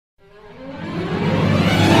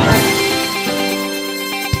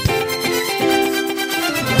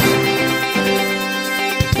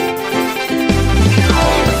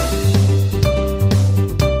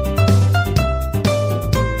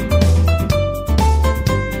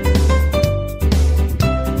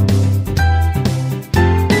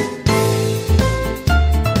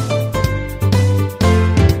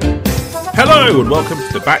Hello and welcome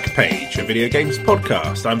to The Back Page, a video games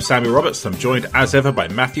podcast. I'm Samuel Roberts. I'm joined as ever by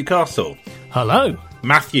Matthew Castle. Hello.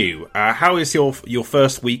 Matthew, how is your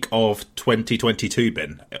first week of 2022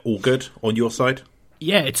 been? All good on your side?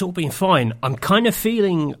 Yeah, it's all been fine. I'm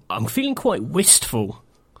feeling quite wistful.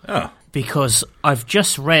 Oh. Because I've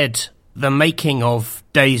just read the making of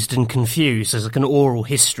Dazed and Confused as like an oral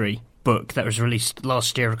history book that was released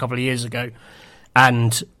last year, a couple of years ago.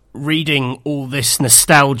 And reading all this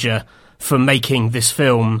nostalgia for making this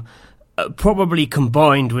film, probably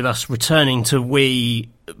combined with us returning to Wii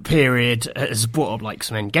period, has brought up like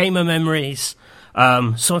some Endgamer memories.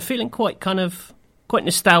 So I'm feeling quite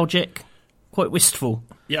nostalgic, quite wistful.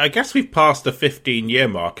 Yeah, I guess we've passed the 15-year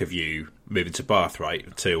mark of you moving to Bath,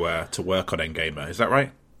 right, to work on Endgamer. Is that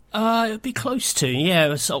right? It would be close to. Yeah, it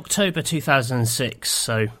was October 2006.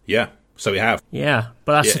 So yeah, so we have. Yeah,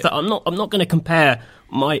 but that's I'm not going to compare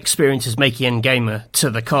my experiences making Endgamer to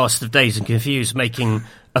the cast of Dazed and Confused making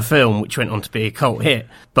a film which went on to be a cult hit.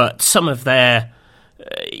 But some of their,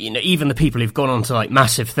 even the people who've gone on to like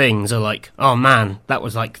massive things are like, oh man, that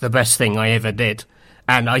was like the best thing I ever did.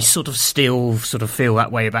 And I still feel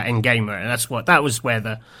that way about Endgamer, and that was where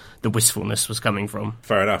the wistfulness was coming from.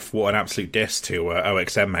 Fair enough. What an absolute diss to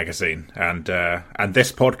OXM magazine and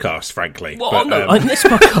this podcast, frankly. Well, and this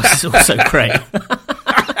podcast is also great.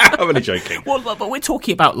 I'm only joking. Well, but we're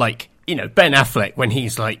talking about Ben Affleck when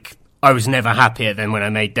he's like, I was never happier than when I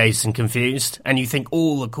made Dazed and Confused, and you think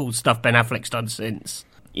all the cool stuff Ben Affleck's done since.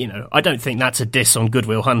 I don't think that's a diss on Good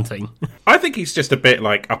Will Hunting. I think he's just a bit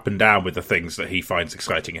up and down with the things that he finds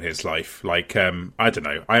exciting in his life. I don't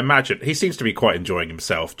know. I imagine he seems to be quite enjoying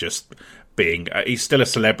himself just being... he's still a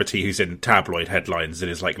celebrity who's in tabloid headlines in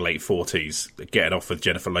his late 40s, getting off with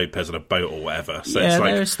Jennifer Lopez on a boat or whatever. So yeah,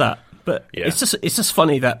 there's that. But it's just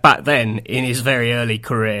funny that back then, in his very early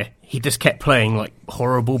career, he just kept playing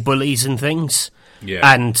horrible bullies and things.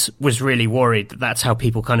 Yeah. And was really worried that that's how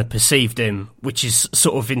people kind of perceived him, which is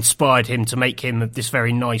sort of inspired him to make him this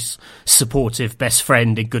very nice, supportive best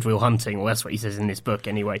friend in Good Will Hunting. Well, that's what he says in this book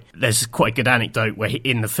anyway. There's quite a good anecdote where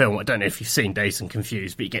in the film, I don't know if you've seen Dazed and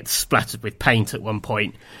Confused, but he gets splattered with paint at one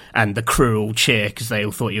point, and the crew all cheer because they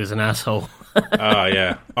all thought he was an asshole. Oh,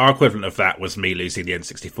 yeah. Our equivalent of that was me losing the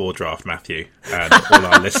N64 draft, Matthew, and all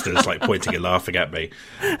our listeners pointing and laughing at me.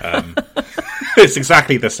 It's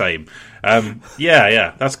exactly the same.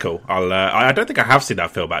 Yeah, that's cool. I don't think I have seen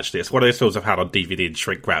that film, actually. It's one of those films I've had on DVD and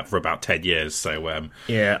shrink wrap for about 10 years. So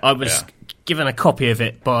I was given a copy of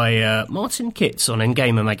it by Martin Kitts on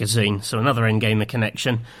Endgamer magazine, so another Endgamer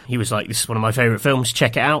connection. He was like, this is one of my favourite films,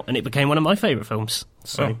 check it out, and it became one of my favourite films.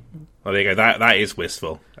 So... Well, there you go. That is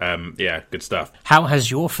wistful. Yeah, good stuff. How has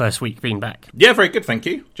your first week been back? Yeah, very good, thank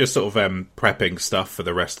you. Just sort of prepping stuff for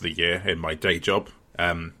the rest of the year in my day job,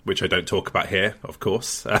 which I don't talk about here, of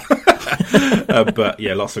course. But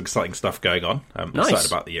yeah, lots of exciting stuff going on. I'm excited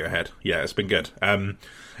about the year ahead. Yeah, it's been good.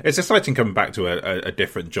 It's exciting coming back to a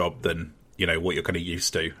different job than what you're kind of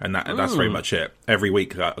used to, and that's very much it. Every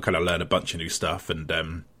week I kind of learn a bunch of new stuff,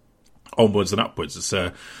 and onwards and upwards.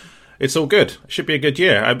 It's all good. It should be a good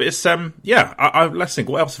year. Let's think.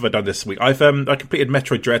 What else have I done this week? I completed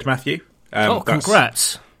Metroid Dread, Matthew.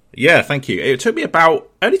 Congrats! Yeah, thank you. It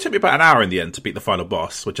only took me about an hour in the end to beat the final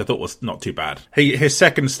boss, which I thought was not too bad. His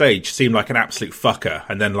second stage seemed like an absolute fucker,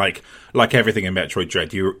 and then like everything in Metroid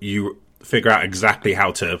Dread, you figure out exactly how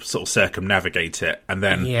to sort of circumnavigate it, and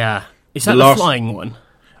then is that the flying one?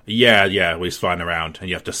 Yeah, where he's flying around, and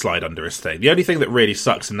you have to slide under his thing. The only thing that really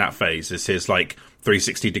sucks in that phase is his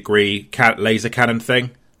 360-degree laser cannon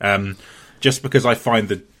thing. Just because I find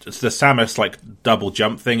the Samus double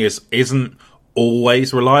jump thing isn't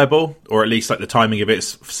always reliable, or at least the timing of it's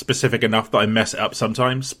specific enough that I mess it up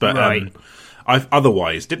sometimes. But I've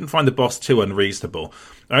otherwise didn't find the boss too unreasonable.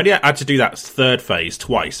 I only had to do that third phase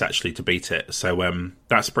twice actually to beat it, so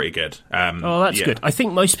that's pretty good. That's good. I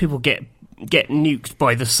think most people get nuked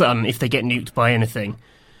by the sun if they get nuked by anything.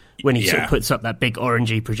 When he sort of puts up that big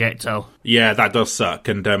orangey projectile. Yeah, that does suck.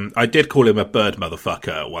 And I did call him a bird motherfucker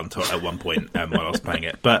at one point while I was playing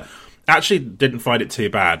it. But actually didn't find it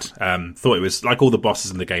too bad. Thought it was, like all the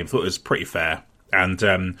bosses in the game, thought it was pretty fair.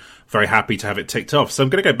 And very happy to have it ticked off. So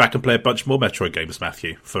I'm going to go back and play a bunch more Metroid games,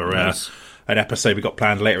 Matthew, for an episode we got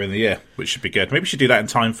planned later in the year, which should be good. Maybe we should do that in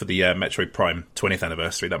time for the Metroid Prime 20th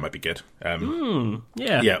anniversary. That might be good.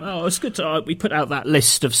 Yeah. Oh, it's good. We put out that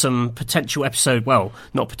list of some potential episodes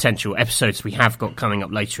we have got coming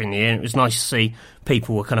up later in the year. It was nice to see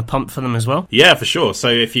people were kind of pumped for them as well. Yeah, for sure. So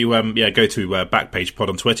if you go to Backpage Pod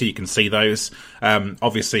on Twitter, you can see those.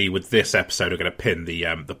 Obviously, with this episode, we're going to pin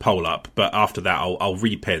the poll up, but after that, I'll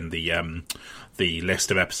repin the the list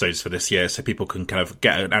of episodes for this year, so people can kind of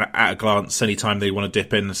get at a glance anytime they want to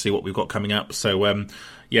dip in and see what we've got coming up. So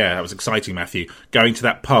yeah, that was exciting, Matthew. Going to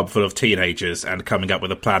that pub full of teenagers and coming up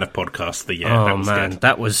with a plan of podcasts for the year. Oh, man,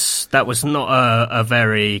 that was not a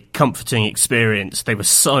very comforting experience. They were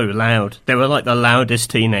so loud. They were like the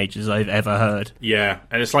loudest teenagers I've ever heard. Yeah,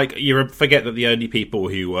 and it's like you forget that the only people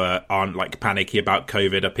who aren't like panicky about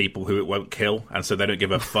COVID are people who it won't kill, and so they don't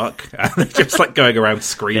give a fuck. And they're just like going around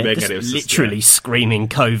screaming. Yeah, and it was literally screaming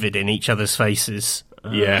COVID in each other's faces.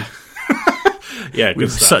 Yeah. Yeah, we were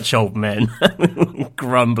such old men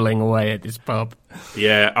grumbling away at this pub.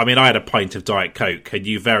 Yeah, I mean, I had a pint of Diet Coke, and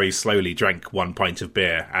you very slowly drank 1 pint of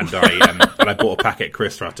beer, and I bought a packet of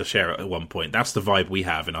crisps for us to share at one point. That's the vibe we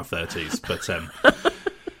have in our 30s. But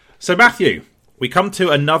so, Matthew, we come to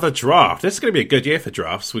another draft. This is going to be a good year for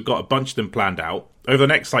drafts. We've got a bunch of them planned out. Over the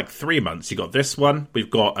next, 3 months, you've got this one. We've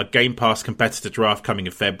got a Game Pass competitor draft coming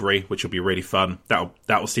in February, which will be really fun.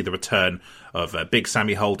 That'll see the return of Big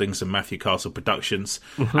Sammy Holdings and Matthew Castle Productions.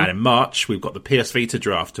 Mm-hmm. And in March, we've got the PS Vita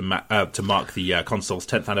draft to mark the console's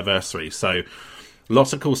 10th anniversary. So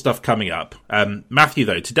lots of cool stuff coming up. Matthew,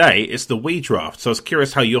 though, today it's the Wii draft. So I was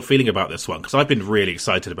curious how you're feeling about this one, because I've been really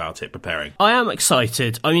excited about it preparing. I am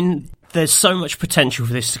excited. I mean, there's so much potential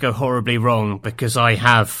for this to go horribly wrong, because I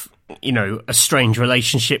have, a strange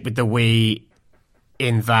relationship with the Wii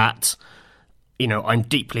in that, I'm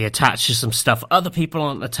deeply attached to some stuff other people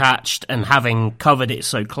aren't attached, and having covered it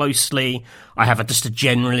so closely, I have just a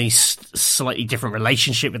generally slightly different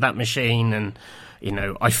relationship with that machine, and,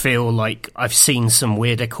 I feel like I've seen some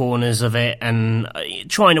weirder corners of it, and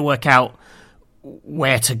trying to work out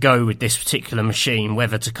where to go with this particular machine,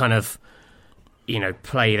 whether to kind of,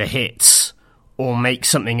 play the hits or make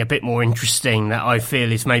something a bit more interesting that I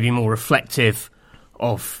feel is maybe more reflective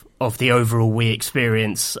of the overall Wii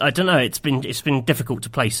experience. I don't know, it's been difficult to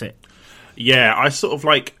place it. Yeah, I sort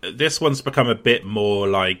of this one's become a bit more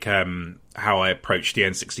like how I approached the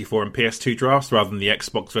N64 and PS2 drafts rather than the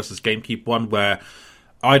Xbox versus GameCube one, where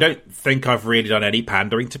I don't think I've really done any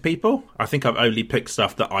pandering to people. I think I've only picked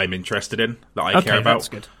stuff that I'm interested in, that I care about. That's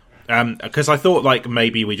good. Because I thought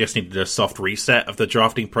maybe we just needed a soft reset of the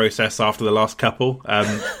drafting process after the last couple.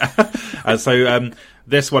 And so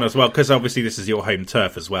this one as well, because obviously this is your home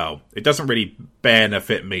turf as well. It doesn't really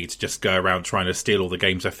benefit me to just go around trying to steal all the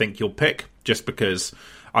games I think you'll pick, just because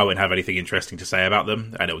I won't have anything interesting to say about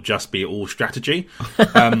them, and it'll just be all strategy.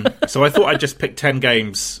 So I thought I'd just pick 10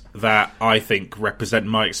 games that I think represent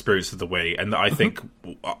my experience of the Wii, and that I think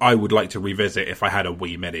I would like to revisit if I had a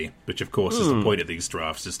Wii Mini, which of course is the point of these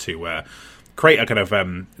drafts, is to create a kind of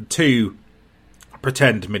 2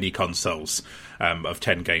 pretend mini consoles of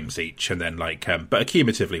 10 games each, and then but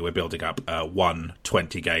cumulatively we're building up one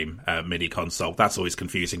 20-game mini console. That's always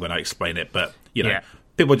confusing when I explain it, but yeah.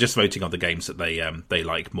 People are just voting on the games that they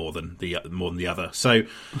like more than the other. So,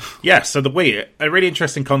 yeah. So the Wii, a really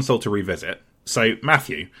interesting console to revisit. So,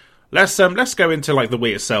 Matthew, let's go into the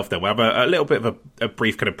Wii itself. Then we'll have a little bit of a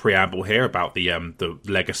brief kind of preamble here about the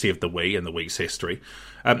legacy of the Wii and the Wii's history.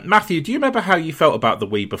 Matthew, do you remember how you felt about the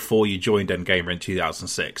Wii before you joined N-Gamer in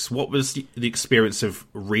 2006? What was the experience of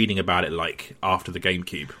reading about it like after the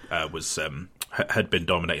GameCube had been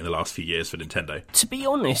dominating the last few years for Nintendo? To be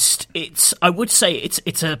honest, I would say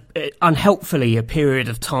it's unhelpfully a period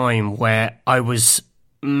of time where I was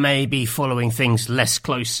maybe following things less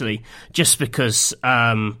closely, just because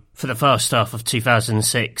for the first half of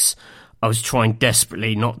 2006 I was trying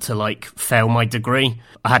desperately not to fail my degree.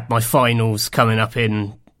 I had my finals coming up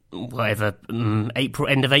in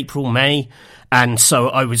end of April, May, and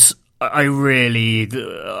so I've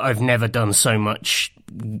never done so much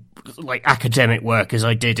academic work as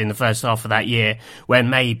I did in the first half of that year, where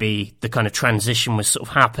maybe the kind of transition was sort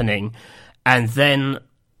of happening. And then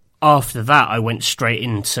after that, I went straight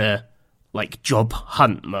into job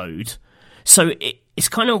hunt mode. So it's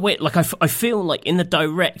kind of weird. I feel like in the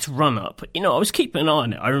direct run up, I was keeping an eye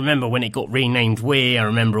on it. I remember when it got renamed Wii. I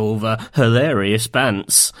remember all the hilarious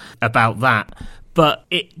bants about that. But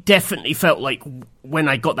it definitely felt like when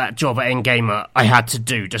I got that job at N-Gamer, I had to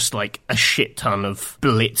do just a shit ton of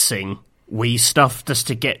blitzing Wii stuff just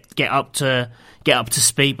to get up to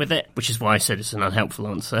speed with it, which is why I said it's an unhelpful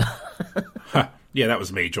answer. Yeah, that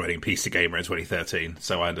was me joining PC Gamer in 2013,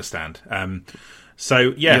 so I understand.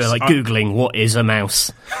 So yes, you were Googling what is a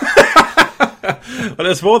mouse. Well,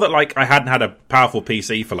 it's more that I hadn't had a powerful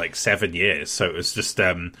PC for 7 years, so it was just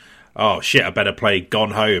oh shit, I better play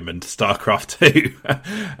Gone Home and StarCraft 2.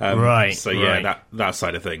 Right. So yeah, right. that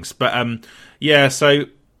side of things. But yeah, so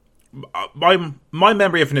my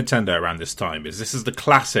memory of Nintendo around this time is the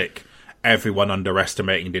classic everyone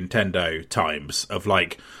underestimating Nintendo times of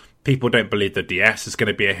people don't believe the DS is going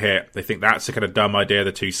to be a hit. They think that's a kind of dumb idea,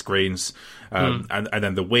 the 2 screens. And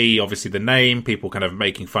then the Wii, obviously the name, people kind of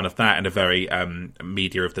making fun of that in a very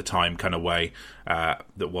media of the time kind of way that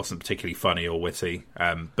wasn't particularly funny or witty.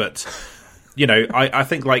 But, you know, I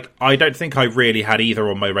think, like, I don't think I really had either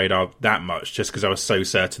on my radar that much, just because I was so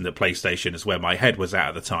certain that PlayStation is where my head was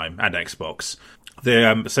at the time, and Xbox. So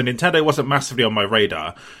Nintendo wasn't massively on my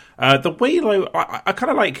radar. The Wii, though, I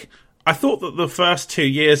kind of like... I thought that the first 2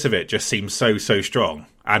 years of it just seemed so strong.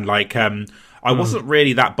 And, like, I wasn't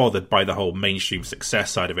really that bothered by the whole mainstream success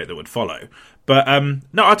side of it that would follow. But,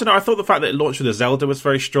 no, I don't know. I thought the fact that it launched with a Zelda was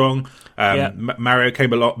very strong. Mario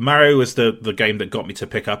came along. Mario was the game that got me to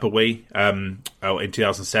pick up a Wii in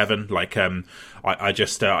 2007. Like, I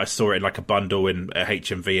saw it in, like, a bundle in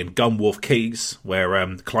HMV in Gunwolf Keys,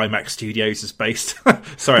 where Climax Studios is based.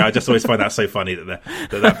 Sorry, I just always find that so funny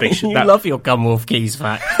that big shit. You love your Gunwolf Keys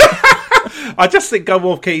fact. I just think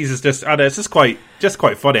Gunwolf Keys is just, I don't know, it's just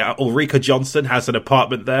quite funny. Ulrika Johnson has an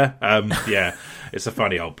apartment there. Yeah, it's a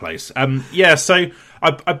funny old place. Yeah, so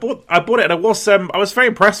I bought it, and I was very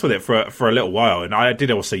impressed with it for a little while, and I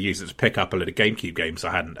did also use it to pick up a lot of GameCube games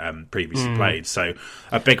I hadn't previously played. So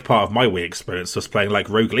a big part of my Wii experience was playing like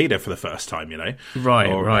Rogue Leader for the first time, you know.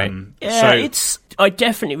 Right. Yeah, I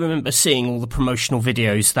definitely remember seeing all the promotional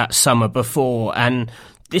videos that summer before, and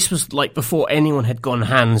this was like before anyone had gone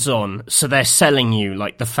hands-on, so they're selling you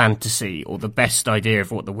like the fantasy or the best idea of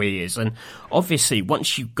what the Wii is. And obviously,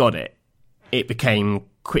 once you got it, it became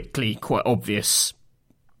quite obvious.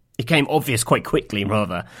 It became obvious quite quickly,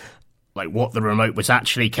 rather, like what the remote was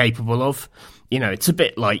actually capable of. You know, it's a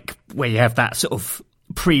bit like where you have that sort of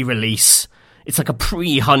pre-release. It's like a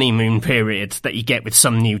pre-honeymoon period that you get with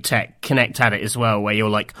some new tech. Kinect had it as well, where you're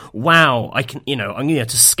like, wow, I'm going to have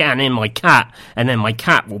to scan in my cat, and then my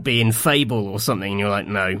cat will be in Fable or something. And you're like,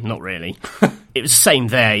 no, not really. It was the same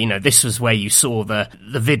there. You know, this was where you saw the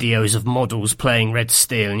videos of models playing Red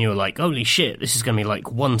Steel, and you were like, holy shit, this is going to be like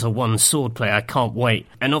 1-to-1 swordplay. I can't wait.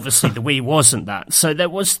 And obviously the Wii wasn't that. So there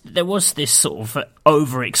was this sort of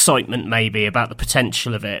overexcitement maybe about the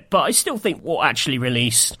potential of it. But I still think what actually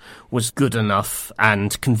released was good enough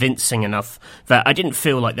and convincing enough that I didn't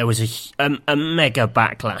feel like there was a mega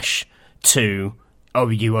backlash to, oh,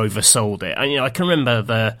 you oversold it. And, I can remember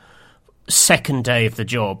the second day of the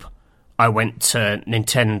job, I went to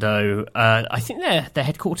Nintendo. I think their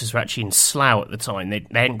headquarters were actually in Slough at the time. They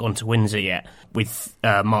hadn't gone to Windsor yet, with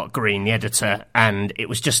Mark Green, the editor, and it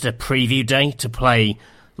was just a preview day to play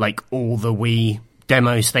like all the Wii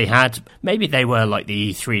demos they had. Maybe they were like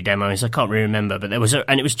the E3 demos, I can't really remember, but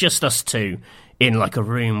and it was just us two in like a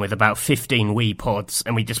room with about 15 Wii pods,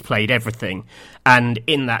 and we just played everything. And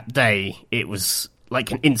in that day, it was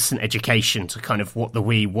like an instant education to kind of what the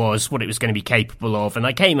Wii was, what it was going to be capable of, and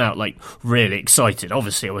I came out like really excited.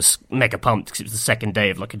 Obviously, I was mega pumped because it was the second day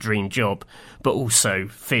of like a dream job, but also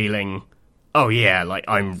feeling, oh yeah, like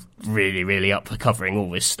I'm really, really up for covering all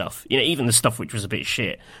this stuff. Even the stuff which was a bit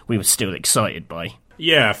shit, we were still excited by.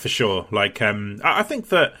 Yeah, for sure. Like, I think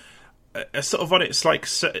that sort of on its like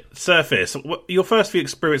surface, your first few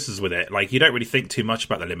experiences with it, like you don't really think too much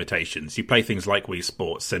about the limitations. You play things like Wii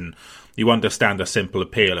Sports, and you understand the simple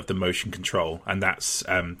appeal of the motion control, and that's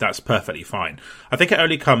perfectly fine. I think it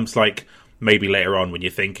only comes like maybe later on when you're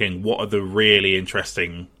thinking, what are the really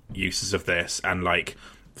interesting uses of this? And like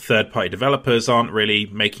third-party developers aren't really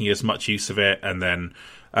making as much use of it, and then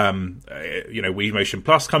Wii Motion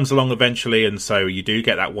Plus comes along eventually, and so you do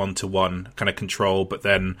get that one-to-one kind of control, but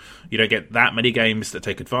then you don't get that many games that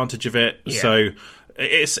take advantage of it. Yeah. So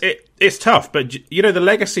it's tough, but the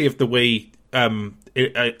legacy of the Wii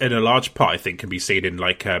in a large part I think can be seen in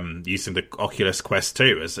like using the Oculus Quest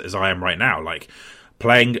 2 as I am right now, like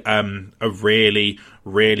playing a really,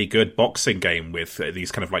 really good boxing game with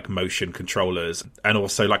these kind of like motion controllers, and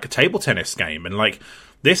also like a table tennis game. And like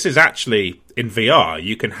this is actually in VR,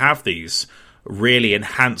 you can have these really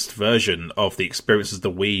enhanced version of the experiences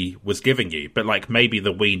the Wii was giving you, but like maybe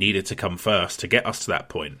the Wii needed to come first to get us to that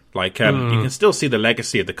point. Like you can still see the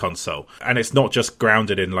legacy of the console, and it's not just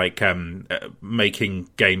grounded in like making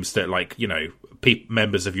games that like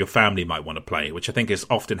members of your family might want to play, which I think is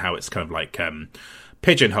often how it's kind of like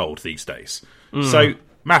pigeonholed these days. So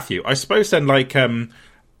Matthew, I suppose then like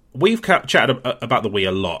we've chatted about the Wii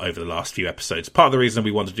a lot over the last few episodes. Part of the reason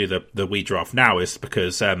we want to do the Wii draft now is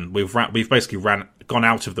because we've basically gone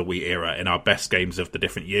out of the Wii era in our best games of the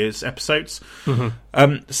different years episodes.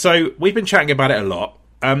 So we've been chatting about it a lot.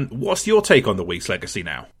 What's your take on the Wii's legacy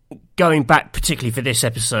now? Going back particularly for this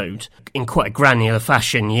episode, in quite a granular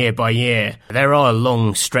fashion, year by year, there are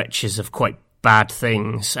long stretches of quite bad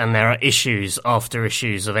things, and there are issues after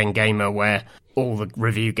issues of N-Gamer where all the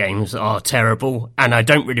review games are terrible, and I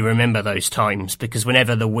don't really remember those times because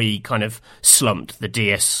whenever the Wii kind of slumped, the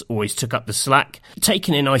DS always took up the slack.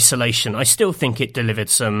 Taken in isolation, I still think it delivered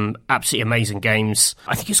some absolutely amazing games.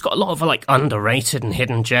 I think it's got a lot of like underrated and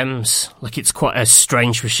hidden gems. Like, it's quite a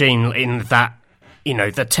strange machine in that, you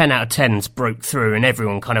know, the 10 out of 10s broke through and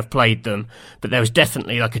everyone kind of played them, but there was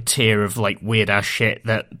definitely like a tier of like weird ass shit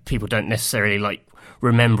that people don't necessarily like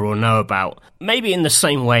remember or know about. Maybe in the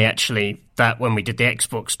same way, actually, that when we did the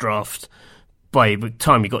Xbox draft, by the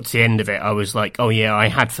time we got to the end of it, I was like, oh yeah, I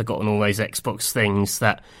had forgotten all those Xbox things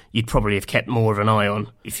that you'd probably have kept more of an eye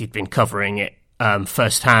on if you'd been covering it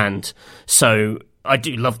firsthand. So I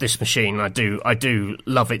do love this machine. I do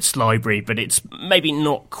love its library, but it's maybe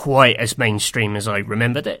not quite as mainstream as I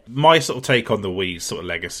remembered it. My sort of take on the Wii's sort of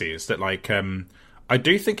legacy is that, like, I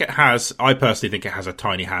do think I personally think it has a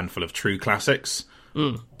tiny handful of true classics.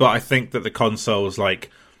 But I think that the console's like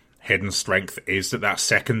hidden strength is that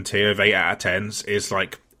second tier of 8 out of 10s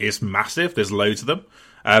is massive. There's loads of them.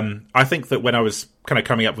 I think that when I was kind of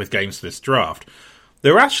coming up with games for this draft,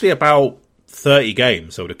 there were actually about 30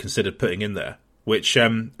 games I would have considered putting in there, which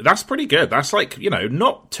that's pretty good. That's like, you know,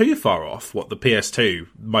 not too far off what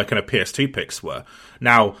my kind of PS2 picks were.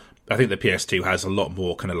 Now, I think the PS2 has a lot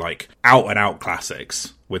more kind of like out and out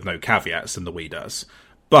classics with no caveats than the Wii does.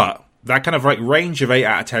 But that kind of like range of 8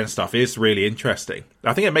 out of 10 stuff is really interesting.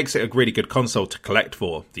 I think it makes it a really good console to collect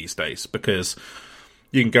for these days, because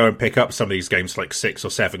you can go and pick up some of these games for like £6 or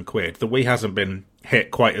 £7. The Wii hasn't been hit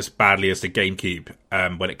quite as badly as the GameCube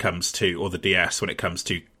when it comes to, or the DS when it comes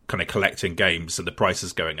to kind of collecting games and the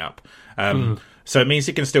prices going up. So it means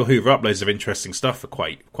you can still hoover up loads of interesting stuff for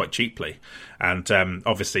quite cheaply. And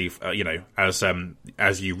obviously, you know,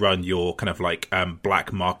 as you run your kind of like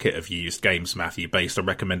black market of used games, Matthew, based on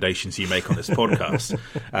recommendations you make on this podcast,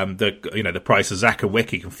 the price of Zach and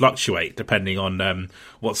Wiki can fluctuate depending on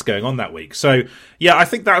what's going on that week. So yeah, I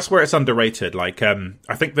think that's where it's underrated. Like,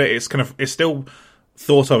 I think that it's still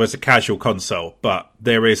thought of as a casual console, but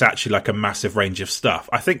there is actually like a massive range of stuff.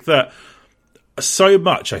 I think that so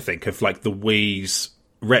much, of like the Wii's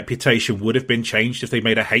reputation would have been changed if they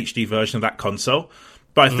made a HD version of that console.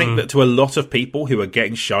 But I think that to a lot of people who are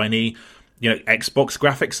getting shiny, you know, Xbox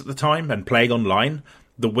graphics at the time and playing online,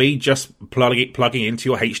 the Wii just plugging into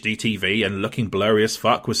your HD TV and looking blurry as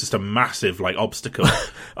fuck was just a massive like obstacle.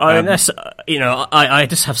 I mean, that's, you know, I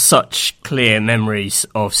just have such clear memories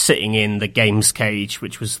of sitting in the games cage,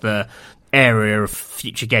 which was the area of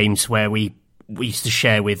Future Games where we used to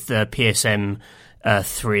share with PSM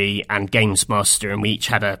 3 and Games Master, and we each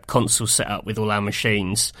had a console set up with all our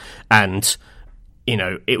machines. And, you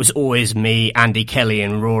know, it was always me, Andy Kelly,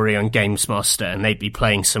 and Rory on Games Master, and they'd be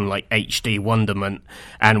playing some like HD Wonderment.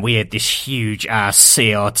 And we had this huge ass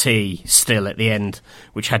CRT still at the end,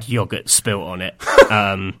 which had yogurt spilt on it.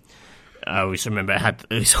 I always remember it had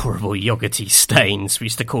these horrible yogurty stains. We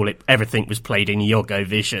used to call it, everything was played in Yogo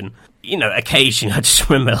Vision. You know, occasionally I just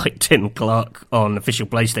remember like Tim Clark on Official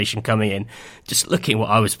PlayStation coming in, just looking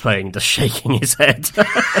what I was playing, just shaking his head,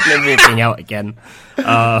 and then walking out again.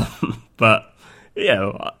 But you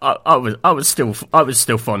know, I was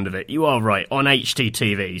still fond of it. You are right. On HD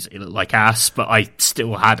TVs, it looked like ass, but I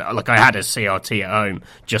still had a CRT at home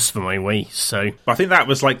just for my Wii. So I think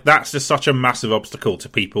that's just such a massive obstacle to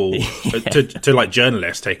people, to like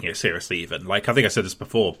journalists taking it seriously. Even like, I think I said this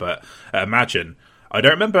before, but imagine. I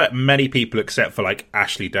don't remember many people except for like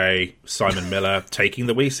Ashley Day, Simon Miller taking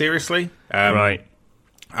the Wii seriously. Right.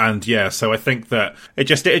 And yeah, so I think that it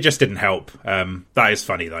just didn't help. That is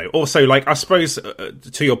funny though. Also, like, I suppose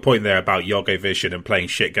to your point there about Yogo Vision and playing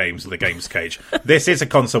shit games in the games cage, this is a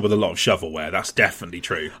console with a lot of shovelware. That's definitely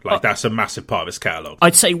true. Like, that's a massive part of its catalogue.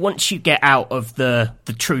 I'd say once you get out of the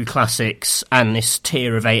true classics and this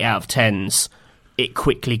tier of 8 out of 10s, it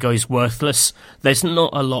quickly goes worthless. There's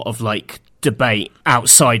not a lot of like debate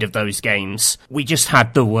outside of those games. We just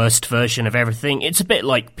had the worst version of everything. It's a bit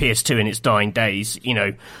like PS2 in its dying days. You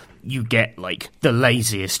know, you get like the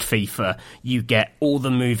laziest FIFA, you get all the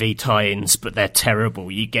movie tie-ins but they're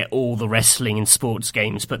terrible, you get all the wrestling and sports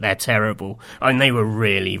games but they're terrible, and they were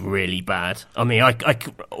really, really bad. I mean, I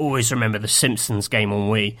always remember the Simpsons game on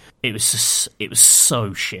Wii. It was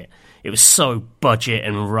so shit. It was so budget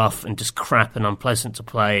and rough and just crap and unpleasant to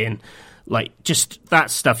play, and like, just that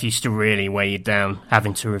stuff used to really weigh you down,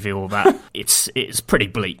 having to review all that. It's pretty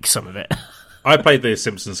bleak, some of it. I played the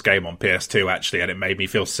Simpsons game on PS2, actually, and it made me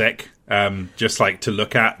feel sick. Just, like, to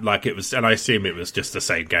look at, like, it was... And I assume it was just the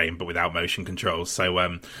same game, but without motion controls.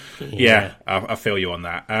 So, yeah, I feel you on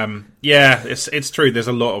that. Yeah, it's true, there's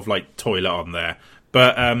a lot of, like, toilet on there.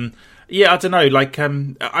 But, Yeah, I don't know. Like,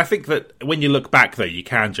 I think that when you look back, though, you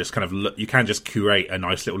can just kind of you can just curate a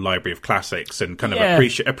nice little library of classics and kind of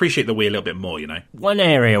appreciate the Wii a little bit more. You know, one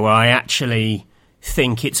area where I actually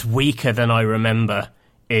think it's weaker than I remember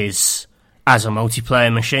is as a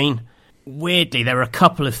multiplayer machine. Weirdly, there are a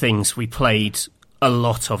couple of things we played a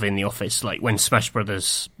lot of in the office, like when Smash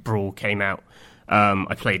Brothers Brawl came out.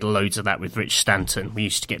 I played loads of that with Rich Stanton. We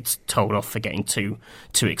used to get told off for getting too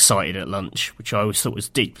excited at lunch, which I always thought was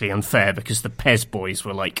deeply unfair because the Pez boys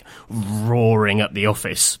were like roaring at the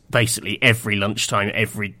office basically every lunchtime,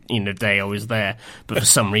 every day I was there. But for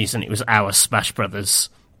some reason, it was our Smash Brothers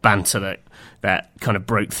banter that kind of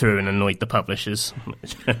broke through and annoyed the publishers,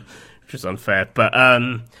 which was unfair. But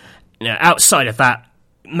outside of that,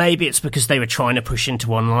 maybe it's because they were trying to push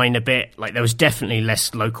into online a bit. Like, there was definitely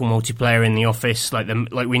less local multiplayer in the office. Like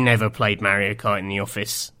we never played Mario Kart in the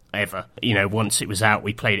office ever. Once it was out,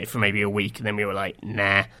 we played it for maybe a week, and then we were like,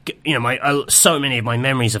 nah. So many of my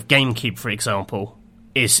memories of GameCube, for example,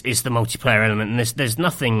 is the multiplayer element, and there's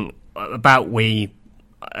nothing about Wii,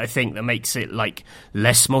 I think, that makes it like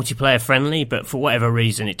less multiplayer friendly. But for whatever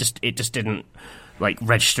reason, it just didn't like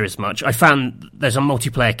register as much. I found there's a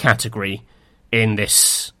multiplayer category in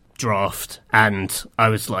this draft, and I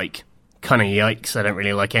was like, kind of yikes, I don't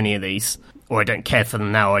really like any of these, or I don't care for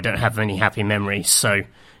them now, I don't have any happy memories, so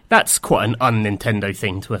that's quite an un-Nintendo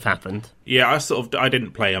thing to have happened. Yeah, I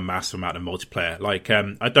didn't play a massive amount of multiplayer. Like,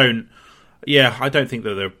 I don't think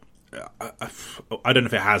that I don't know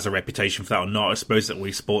if it has a reputation for that or not. I suppose that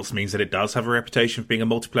Wii Sports means that it does have a reputation for being a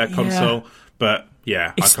multiplayer console, but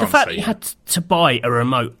yeah, it's I can't the fact say. That you had to buy a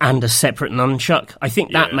remote and a separate nunchuck. I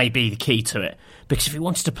think that may be the key to it. Because if you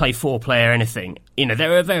wanted to play 4-player anything,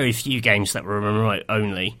 there are very few games that were remote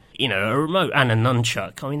only. A remote and a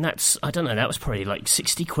nunchuck, I mean, that was probably like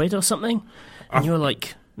 60 quid or something. And you were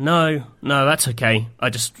like, no, that's okay. I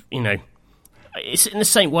just, it's in the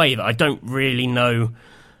same way that I don't really know,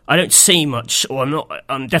 I don't see much, or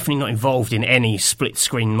I'm definitely not involved in any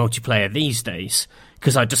split-screen multiplayer these days.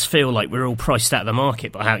 Because I just feel like we're all priced out of the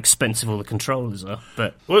market by how expensive all the controllers are.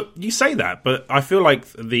 But well, you say that, but I feel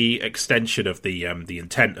like the extension of the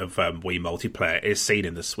intent of Wii multiplayer is seen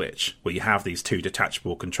in the Switch, where you have these two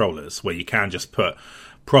detachable controllers, where you can just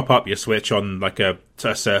prop up your Switch on like a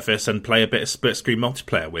surface and play a bit of split screen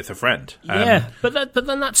multiplayer with a friend. But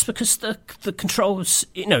then that's because the controls,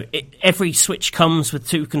 every Switch comes with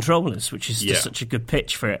two controllers, which is just such a good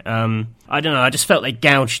pitch for it. I don't know. I just felt they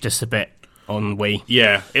gouged us a bit on Wii.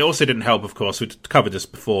 Yeah, it also didn't help, of course, we'd covered this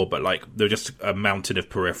before, but like there were just a mountain of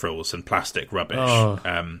peripherals and plastic rubbish,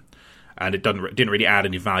 and it didn't really add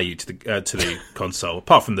any value to the console,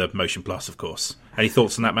 apart from the Motion Plus, of course. Any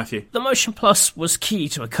thoughts on that, Matthew? The Motion Plus was key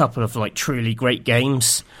to a couple of like truly great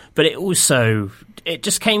games, but it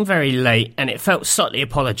just came very late, and it felt slightly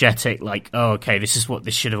apologetic, like, oh, okay, this is what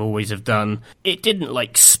this should have always have done. It didn't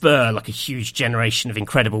like spur like a huge generation of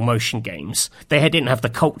incredible motion games. They didn't have the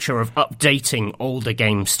culture of updating older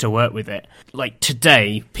games to work with it. Like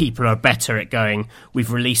today, people are better at going,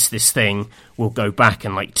 we've released this thing, we'll go back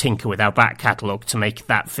and like tinker with our back catalogue to make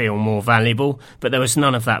that feel more valuable. But there was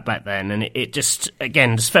none of that back then, and it just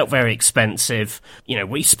felt very expensive.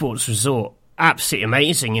 Wii Sports Resort, absolutely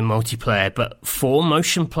amazing in multiplayer, but 4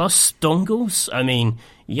 Motion Plus dongles? I mean,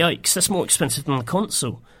 yikes, that's more expensive than the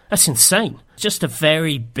console. That's insane. Just a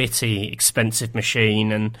very bitty, expensive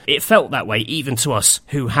machine, and it felt that way even to us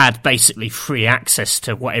who had basically free access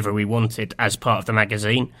to whatever we wanted as part of the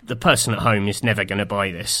magazine. The person at home is never going to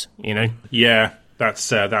buy this, Yeah, that's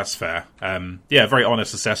fair. Very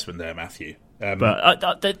honest assessment there, Matthew.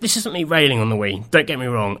 But this isn't me railing on the Wii. Don't get me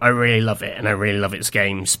wrong. I really love it, and I really love its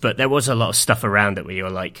games. But there was a lot of stuff around it where you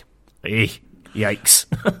were like, yikes.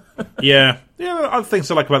 Yeah, other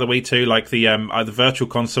things I like about the Wii too, like the Virtual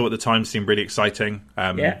Console at the time seemed really exciting.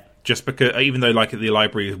 Just because, even though like the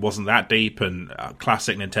library wasn't that deep, and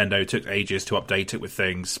classic Nintendo took ages to update it with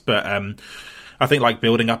things, but I think like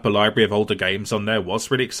building up a library of older games on there was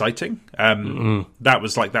really exciting. That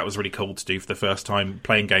was really cool to do for the first time.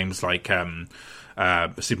 Playing games like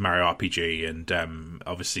Super Mario RPG and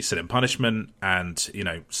obviously Sin and Punishment, and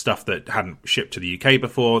stuff that hadn't shipped to the UK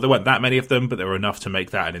before. There weren't that many of them, but there were enough to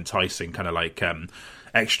make that an enticing kind of like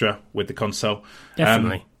extra with the console.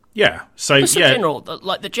 Definitely. Yeah, so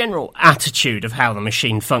the general attitude of how the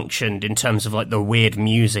machine functioned in terms of like the weird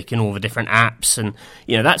music and all the different apps, and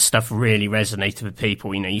that stuff really resonated with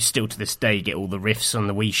people. You still to this day get all the riffs on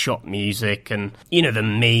the Wii Shop music, and the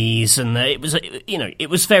Mii's, and it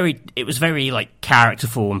was very like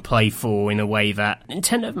characterful and playful in a way that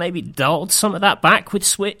Nintendo maybe dialed some of that back with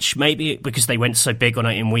Switch, maybe because they went so big on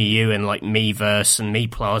it in Wii U, and like Miiverse and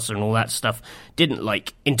Mii Plaza and all that stuff didn't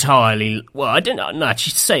like entirely. Well, I don't know.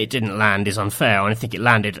 Actually, to say it didn't land is unfair. I don't think it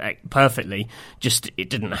landed perfectly. Just it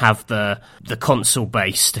didn't have the console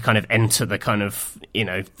base to kind of enter the kind of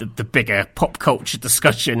the bigger pop culture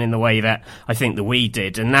discussion in the way that I think the Wii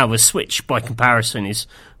did. And now the Switch, by comparison, is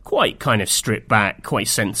quite kind of stripped back, quite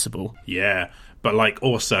sensible. Yeah. But, like,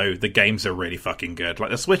 also, the games are really fucking good. Like,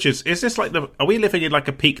 the Switch is this like are we living in, like,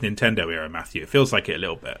 a peak Nintendo era, Matthew? It feels like it a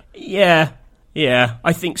little bit. Yeah,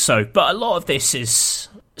 I think so. But a lot of this is...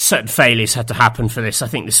 certain failures had to happen for this. I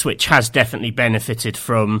think the Switch has definitely benefited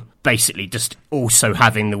from basically just also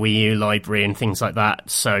having the Wii U library and things like that.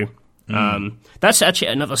 So, that's actually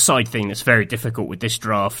another side thing that's very difficult with this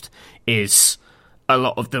draft, is a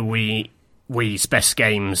lot of the Wii's best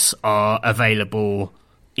games are available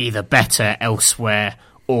either better elsewhere,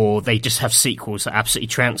 or they just have sequels that absolutely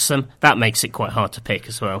trounce them. That makes it quite hard to pick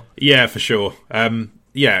as well. Yeah, for sure.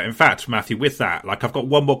 Yeah, in fact, Matthew, with that, like, I've got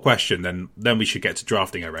one more question, then we should get to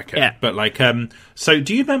drafting, I reckon. Yeah. But, like, so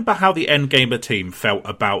do you remember how the Endgamer team felt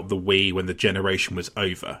about the Wii when the generation was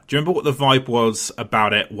over? Do you remember what the vibe was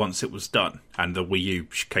about it once it was done and the Wii U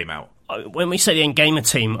came out? When we say the Endgamer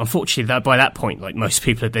team, unfortunately, by that point, like, most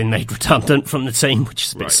people had been made redundant from the team, which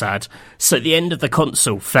is a bit sad. So the end of the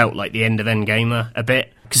console felt like the end of Endgamer a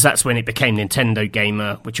bit, because that's when it became Nintendo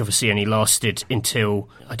Gamer, which obviously only lasted until...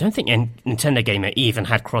 I don't think Nintendo Gamer even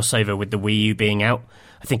had crossover with the Wii U being out.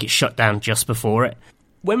 I think it shut down just before it.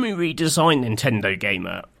 When we redesigned Nintendo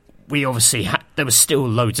Gamer, we obviously had... There was still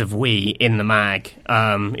loads of Wii in the mag.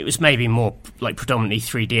 It was maybe more like predominantly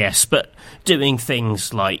 3DS, but doing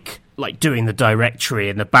things like doing the directory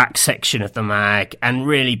in the back section of the mag, and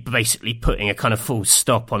really basically putting a kind of full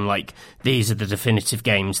stop on, like, these are the definitive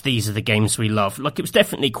games, these are the games we love. Like, it was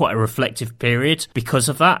definitely quite a reflective period because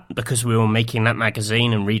of that, because we were making that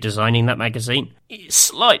magazine and redesigning that magazine. It's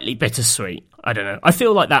slightly bittersweet. I don't know. I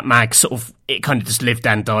feel like that mag sort of, it kind of just lived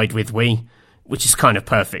and died with Wii, which is kind of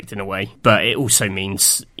perfect in a way. But it also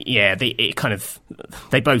means, yeah, they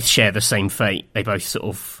both share the same fate. They both sort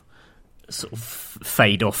of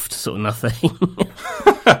fade off to sort of nothing.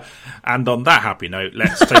 And on that happy note,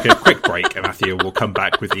 let's take a quick break, and Matthew will come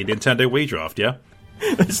back with the Nintendo Wii draft, yeah?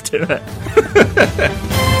 Let's do it.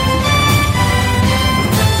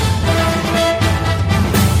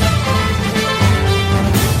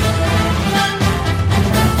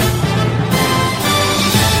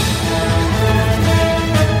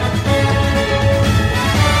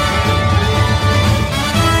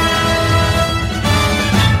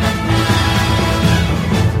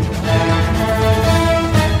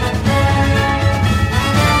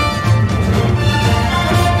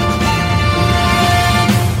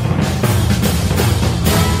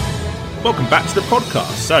 Welcome back to the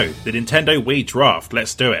podcast. So, the Nintendo Wii draft.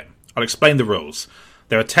 Let's do it. I'll explain the rules.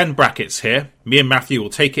 There are 10 brackets here. Me and Matthew will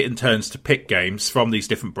take it in turns to pick games from these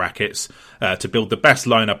different brackets to build the best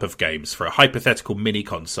lineup of games for a hypothetical mini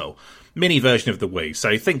console. Mini version of the Wii.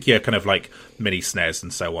 So think kind of like mini SNES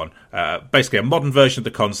and so on. Basically a modern version of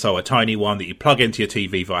the console, a tiny one that you plug into your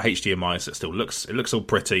TV via HDMI, so it looks all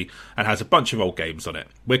pretty and has a bunch of old games on it.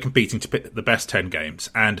 We're competing to pick the best 10 games,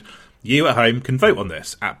 and you at home can vote on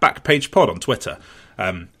this at Backpage Pod on Twitter.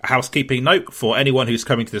 A housekeeping note for anyone who's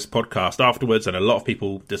coming to this podcast afterwards, and a lot of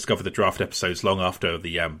people discover the draft episodes long after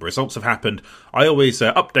the results have happened. I always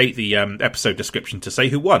update the episode description to say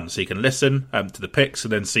who won, so you can listen to the picks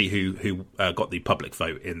and then see who got the public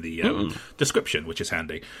vote in the description, which is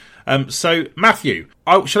handy. So, Matthew,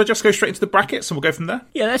 shall I just go straight into the brackets and we'll go from there?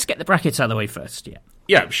 Yeah, let's get the brackets out of the way first, yeah.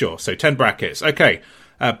 Yeah, sure. So, 10 brackets. Okay.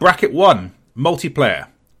 Bracket 1, multiplayer.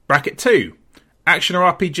 Bracket 2, action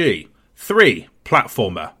or RPG. 3,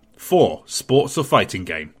 platformer. 4, sports or fighting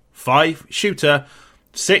game. 5, shooter.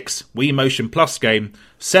 6, Wii Motion Plus game.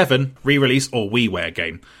 7, re-release or WiiWare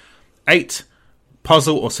game. 8,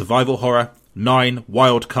 puzzle or survival horror. 9,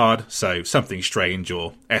 wild card, so something strange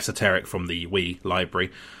or esoteric from the Wii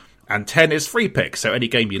library. And 10 is free pick, so any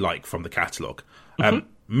game you like from the catalogue.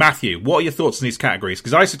 Matthew, what are your thoughts on these categories?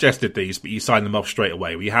 Because I suggested these, but you signed them off straight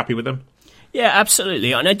away. Were you happy with them? Yeah,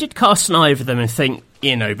 absolutely. And I did cast an eye over them and think,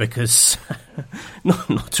 because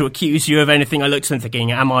not to accuse you of anything, I looked at them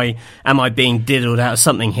thinking, am I being diddled out of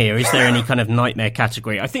something here? Is there any kind of nightmare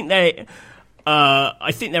category? I think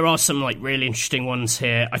I think there are some like really interesting ones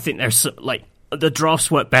here. I think there's like the drafts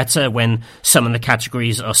work better when some of the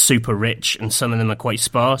categories are super rich and some of them are quite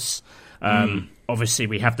sparse. Obviously,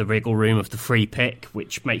 we have the wriggle room of the free pick,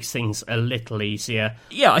 which makes things a little easier.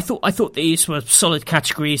 Yeah, I thought these were solid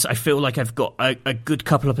categories. I feel like I've got a good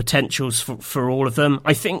couple of potentials for all of them.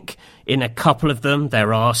 I think in a couple of them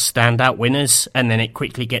there are standout winners, and then it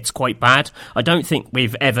quickly gets quite bad. I don't think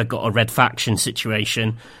we've ever got a Red Faction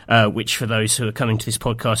situation, which for those who are coming to this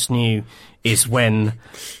podcast new, is when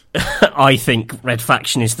I think Red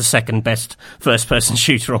Faction is the second best first-person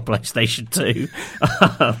shooter on PlayStation 2.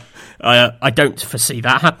 I don't foresee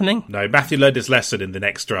that happening. No, Matthew learned his lesson in the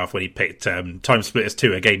next draft when he picked Time Splitters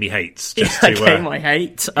 2, a game he hates. A game I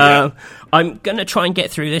hate. Yeah. I'm going to try and get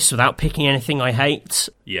through this without picking anything I hate.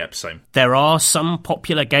 Yep, same. There are some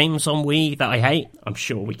popular games on Wii that I hate. I'm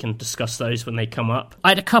sure we can discuss those when they come up. I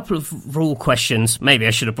had a couple of rule questions. Maybe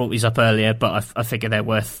I should have brought these up earlier, but I figure they're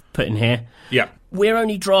worth putting here. Yeah. We're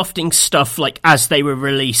only drafting stuff like as they were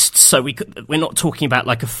released, so we're not talking about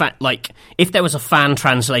like if there was a fan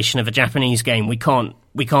translation of a Japanese game, we can't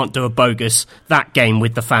do a bogus that game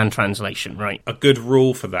with the fan translation, right? A good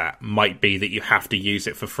rule for that might be that you have to use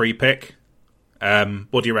it for free pick.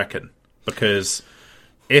 What do you reckon? Because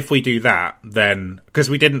if we do that, then because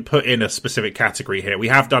we didn't put in a specific category here, we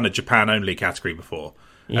have done a Japan only category before.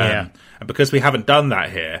 Yeah. And because we haven't done that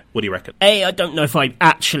here, what do you reckon? I don't know if I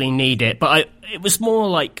actually need it, but it was more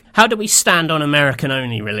like, how do we stand on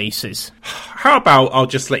American-only releases? How about I'll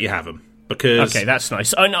just let you have them? Because... Okay, that's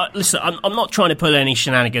nice. Oh, no, listen, I'm not trying to pull any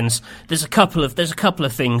shenanigans. There's a couple of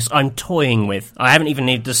things I'm toying with. I haven't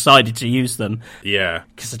even decided to use them. Yeah.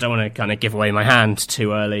 Because I don't want to kind of give away my hand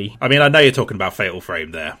too early. I mean, I know you're talking about Fatal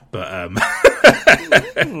Frame there, but...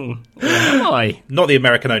 Why? Not the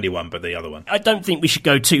American-only one, but the other one. I don't think we should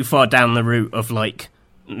go too far down the route of, like,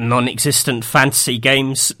 non-existent fantasy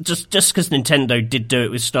games. Just because Nintendo did do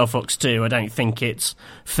it with Star Fox 2, I don't think it's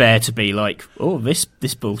fair to be like, oh, this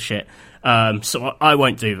bullshit. So I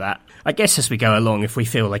won't do that. I guess as we go along, if we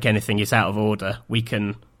feel like anything is out of order, we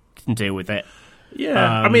can deal with it. Yeah,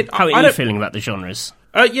 I mean... How are you feeling about the genres?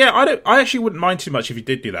 Yeah, I actually wouldn't mind too much if you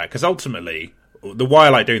did do that, because ultimately... The why I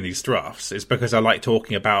like doing these drafts is because I like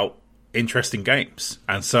talking about interesting games.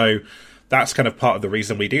 And so that's kind of part of the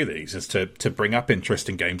reason we do these, is to bring up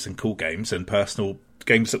interesting games and cool games and personal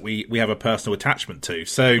games that we have a personal attachment to.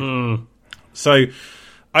 So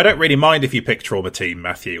I don't really mind if you pick Trauma Team,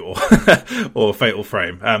 Matthew, or Fatal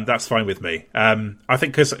Frame. That's fine with me. I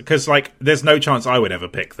think because like there's no chance I would ever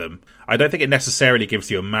pick them. I don't think it necessarily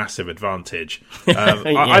gives you a massive advantage.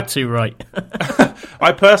 Too right.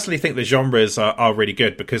 I personally think the genres are really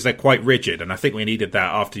good because they're quite rigid, and I think we needed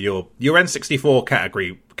that after your N64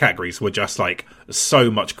 categories were just like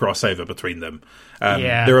so much crossover between them.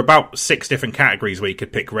 There are about 6 different categories where you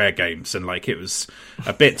could pick rare games, and like it was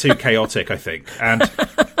a bit too chaotic, I think. And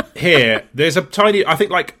here, there's a tiny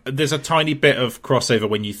bit of crossover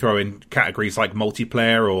when you throw in categories like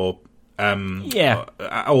multiplayer or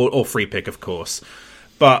free pick, of course.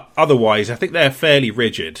 But otherwise, I think they're fairly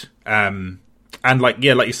rigid. And like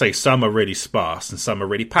you say, some are really sparse and some are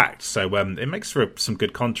really packed. So it makes for some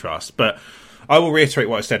good contrast. But I will reiterate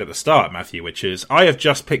what I said at the start, Matthew, which is I have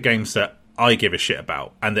just picked games that I give a shit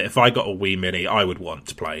about, and that if I got a Wii Mini, I would want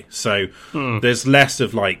to play. So there's less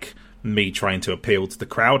of like me trying to appeal to the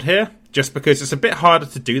crowd here, just because it's a bit harder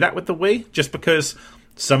to do that with the Wii, just because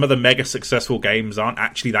some of the mega successful games aren't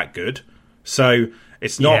actually that good. So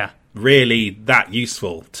it's not really that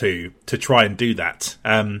useful to try and do that.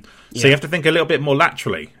 So you have to think a little bit more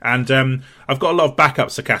laterally. And I've got a lot of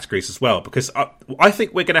backups for categories as well, because I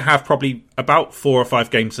think we're going to have probably about 4 or 5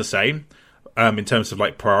 games the same in terms of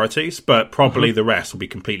like priorities, but probably the rest will be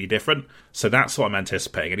completely different. So that's what I'm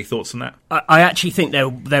anticipating. Any thoughts on that? I actually think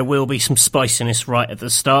there will be some spiciness right at the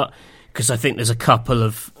start, because I think there's a couple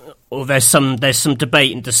of... Or there's some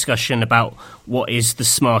debate and discussion about what is the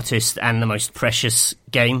smartest and the most precious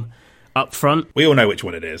game up front. We all know which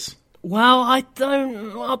one it is. Well, I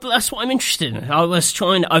don't... Well, but that's what I'm interested in.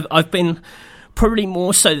 I've been probably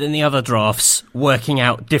more so than the other drafts working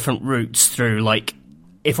out different routes through, like,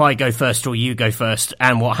 if I go first or you go first,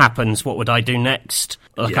 and what happens, what would I do next?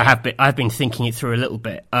 Like, I've been thinking it through a little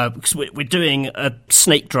bit, because we're doing a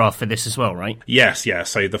snake draft for this as well, right? Yes, yeah.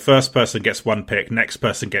 So the first person gets 1 pick, next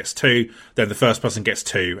person gets 2, then the first person gets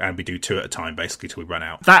 2, and we do 2 at a time, basically, till we run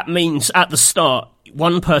out. That means at the start,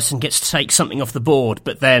 one person gets to take something off the board,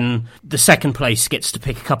 but then the second place gets to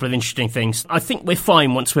pick a couple of interesting things. I think we're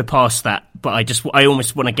fine once we're past that, but I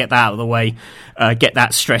almost want to get that out of the way, get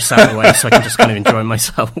that stress out of the way, so I can just kind of enjoy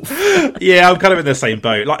myself. Yeah, I'm kind of in the same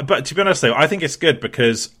boat. But to be honest, though, I think it's good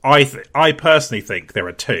because I personally think there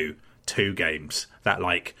are two games that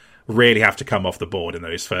really have to come off the board in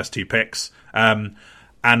those first two picks. And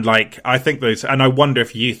I think those, and I wonder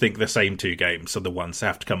if you think the same two games are the ones that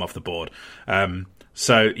have to come off the board.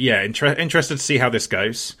 So yeah, interested to see how this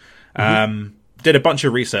goes. Did a bunch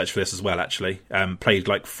of research for this as well, actually. Played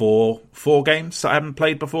four games that I haven't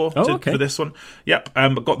played before for this one. Yep,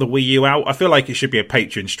 got the Wii U out. I feel like it should be a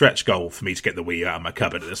Patreon stretch goal for me to get the Wii U out of my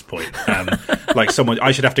cupboard at this point.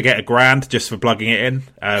 I should have to get $1,000 just for plugging it in.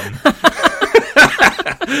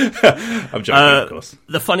 I'm joking, of course.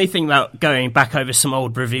 The funny thing about going back over some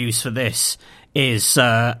old reviews for this is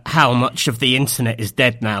how much of the internet is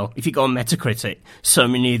dead now. If you go on Metacritic, so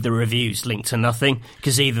many of the reviews link to nothing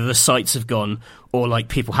because either the sites have gone or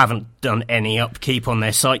people haven't done any upkeep on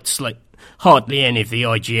their sites. Hardly any of the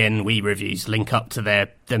IGN Wii reviews link up to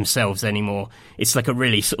themselves anymore. It's a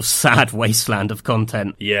really sort of sad wasteland of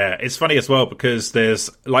content. Yeah, it's funny as well because there's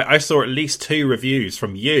I saw at least 2 reviews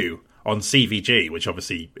from you on CVG, which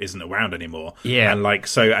obviously isn't around anymore. Yeah. And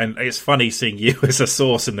and it's funny seeing you as a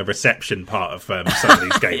source in the reception part of some of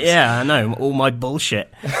these games. Yeah, I know, all my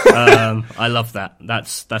bullshit. I love that.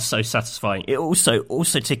 That's so satisfying. It also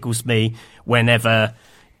tickles me whenever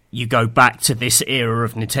you go back to this era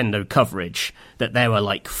of Nintendo coverage that there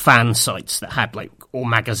were fan sites that had or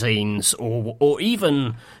magazines or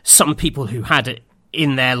even some people who had it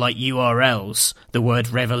in their URLs, the word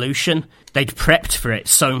revolution. They'd prepped for it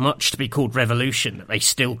so much to be called Revolution that they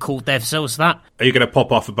still called themselves that. Are you going to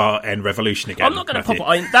pop off about N Revolution again? I'm not going to pop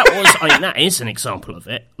off. That is an example of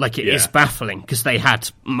it. It is baffling because they had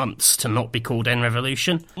months to not be called N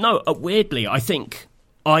Revolution. No, weirdly, I think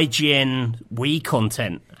IGN Wii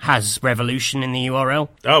content has Revolution in the URL.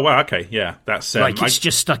 Oh, wow, okay, yeah. That's it's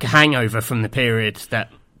just a hangover from the period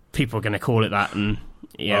that people are going to call it that, and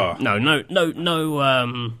yeah,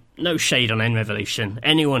 no shade on N Revolution.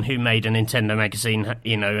 Anyone who made a Nintendo magazine,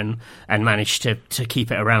 and managed to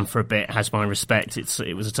keep it around for a bit has my respect.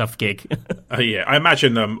 It was a tough gig. Yeah, I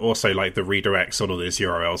imagine also the redirects on all these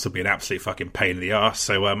URLs would be an absolute fucking pain in the arse.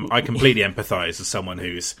 So I completely empathise as someone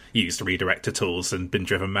who's used redirector tools and been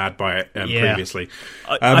driven mad by it previously.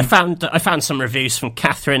 I found some reviews from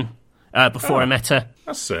Catherine. Before I met her.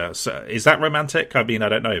 Is that romantic? I mean, I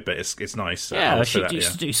don't know, but it's nice. Yeah, she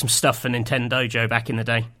used to do some stuff for Nintendojo back in the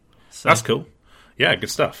day. So. That's cool. Yeah, good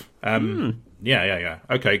stuff. Yeah.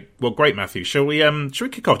 Okay, well, great, Matthew. Shall we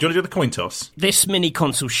kick off? Do you want to do the coin toss? This mini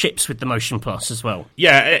console ships with the Motion Plus as well.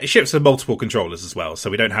 Yeah, it ships with multiple controllers as well, so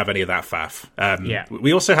we don't have any of that faff. Yeah.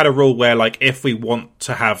 We also had a rule where, if we want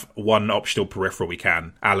to have one optional peripheral, we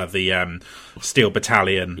can, a la the Steel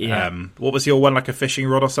Battalion. Yeah. What was your one, a fishing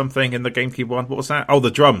rod or something in the GameCube one? What was that? Oh,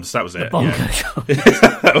 the drums. That was it. The bongo drums.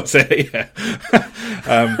 That was it, yeah.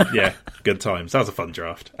 Yeah, good times. That was a fun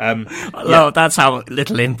draft. That's how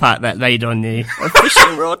little impact that made on you. A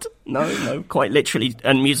fishing rod? No, quite literally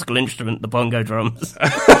a musical instrument, the bongo drums.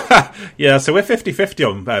 Yeah, so we're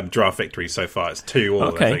 50-50 on draft victories so far. It's 2-2,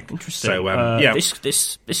 okay, I think. Interesting. So, yeah.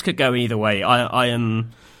 This could go either way. I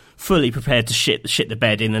am fully prepared to shit the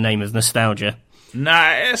bed in the name of nostalgia.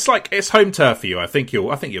 Nah, it's home turf for you. I think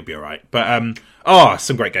you'll be all right. But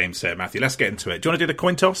some great games here, Matthew. Let's get into it. Do you want to do the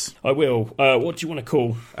coin toss? I will. What do you want to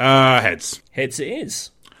call? Heads. Heads it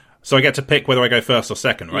is. So I get to pick whether I go first or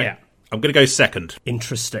second, right? Yeah. I'm going to go second.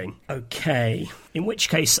 Interesting. Okay. In which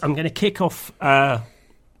case, I'm going to kick off... Oh,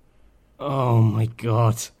 my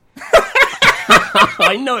God.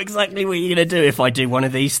 I know exactly what you're going to do if I do one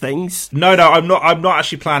of these things. No, I'm not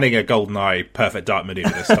actually planning a GoldenEye Perfect Dark maneuver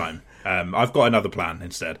this time. I've got another plan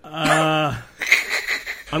instead. I'm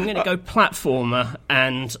going to go platformer,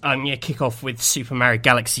 and I'm going to kick off with Super Mario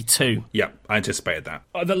Galaxy 2. Yeah, I anticipated that.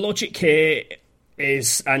 The logic here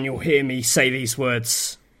is, and you'll hear me say these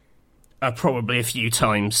words probably a few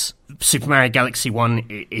times, Super Mario Galaxy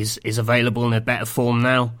 1 is available in a better form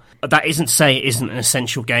now. That isn't to say it isn't an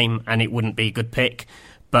essential game, and it wouldn't be a good pick,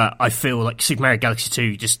 but I feel like Super Mario Galaxy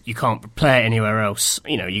 2, you can't play it anywhere else.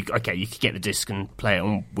 You could get the disc and play it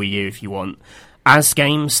on Wii U if you want. As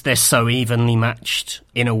games, they're so evenly matched.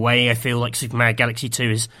 In a way, I feel like Super Mario Galaxy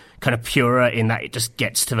 2 is kind of purer in that it just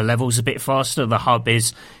gets to the levels a bit faster. The hub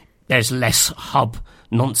there's less hub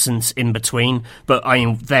nonsense in between, but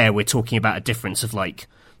we're talking about a difference of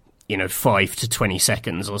 5 to 20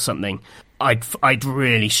 seconds or something. I'd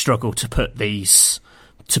really struggle to put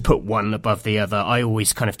one above the other. I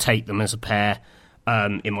always kind of take them as a pair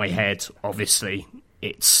in my head. Obviously,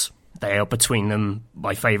 it's They are, between them,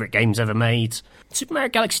 my favourite games ever made. Super Mario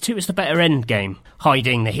Galaxy 2 is the better end game,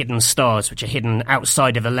 hiding the hidden stars, which are hidden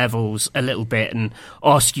outside of the levels a little bit, and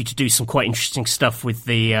ask you to do some quite interesting stuff with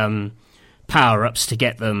the power-ups to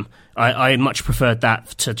get them. I much preferred that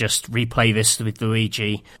to just replay this with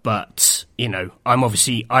Luigi, but, you know,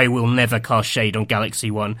 I will never cast shade on Galaxy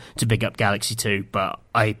 1 to big up Galaxy 2, but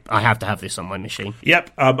I have to have this on my machine. Yep,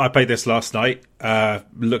 I played this last night.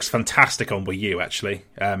 Looks fantastic on Wii U, actually.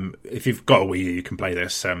 If you've got a Wii U, you can play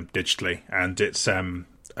this digitally, and it's...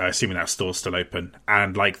 assuming that store's still open,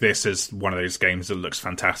 and like this is one of those games that looks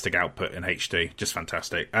fantastic output in HD, just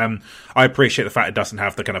fantastic. I appreciate the fact it doesn't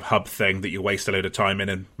have the kind of hub thing that you waste a load of time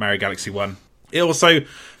in Mario Galaxy 1. It also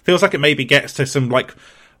feels like it maybe gets to some like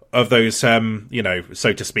of those so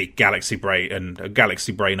to speak Galaxy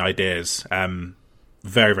Brain ideas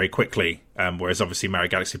very, very quickly, whereas obviously Mario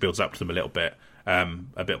Galaxy builds up to them a little bit.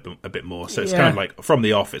 A bit more, so it's kind of like from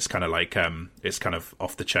the off, it's kind of like it's kind of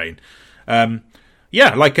off the chain.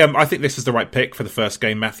 I think this is the right pick for the first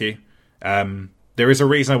game, Matthew. There is a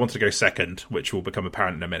reason I wanted to go second, which will become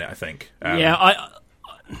apparent in a minute, I think.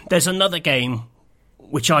 There's another game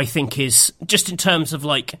which I think is, just in terms of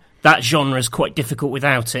like that genre, is quite difficult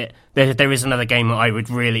without it. There is another game that I would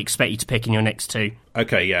really expect you to pick in your next two.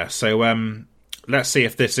 Okay, yeah. So let's see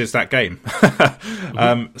if this is that game.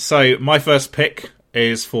 So my first pick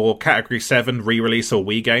is for Category 7 re-release or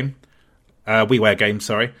WiiWare game,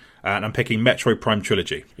 sorry. And I'm picking Metroid Prime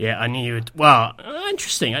Trilogy. Yeah, I knew you'd... Well,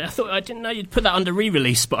 interesting. I didn't know you'd put that under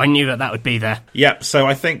re-release, but I knew that would be there. Yep, so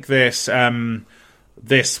I think this is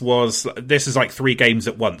like 3 games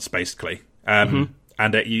at once, basically. And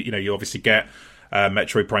you obviously get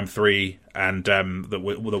Metroid Prime 3, and there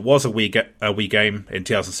was a Wii game in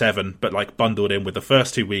 2007, but like bundled in with the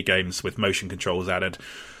first 2 Wii games with motion controls added.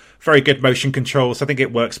 Very good motion controls. I think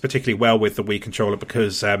it works particularly well with the Wii controller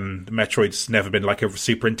because Metroid's never been like a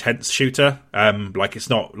super intense shooter. Like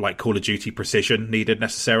it's not like Call of Duty precision needed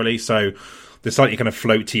necessarily. So the slightly kind of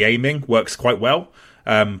floaty aiming works quite well.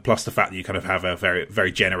 Plus the fact that you kind of have a very,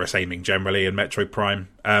 very generous aiming generally in Metroid Prime.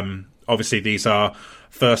 Obviously these are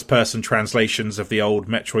first-person translations of the old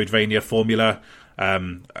Metroidvania formula.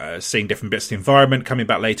 Seeing different bits of the environment, coming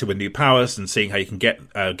back later with new powers, and seeing how you can get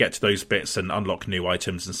to those bits and unlock new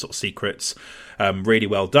items and sort of secrets. Really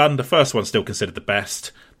well done. The first one's still considered the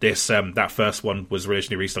best. That first one was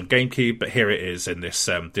originally released on GameCube, but here it is in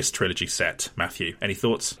this trilogy set. Matthew, any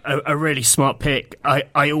thoughts? A really smart pick.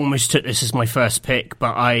 I almost took this as my first pick,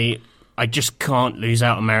 but I just can't lose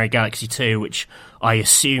out on Mario Galaxy 2, which I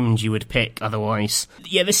assumed you would pick otherwise.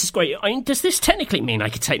 Yeah, this is great. I mean, does this technically mean I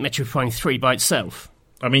could take Metroid Prime 3 by itself?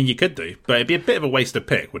 I mean, you could do, but it'd be a bit of a waste of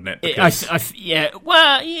pick, wouldn't it? Because... it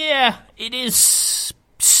is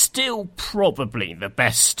still probably the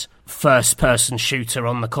best first-person shooter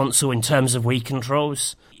on the console in terms of Wii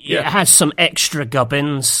controls. Yeah. It has some extra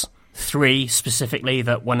gubbins, 3 specifically,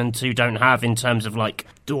 that 1 and 2 don't have, in terms of like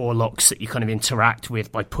door locks that you kind of interact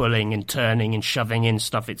with by pulling and turning and shoving in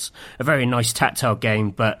stuff. It's a very nice tactile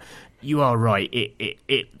game, but you are right,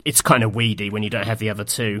 it's kind of weedy when you don't have the other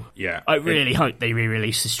 2. Yeah, I really hope they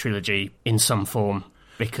re-release this trilogy in some form,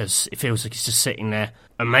 because it feels like it's just sitting there.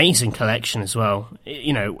 Amazing collection as well.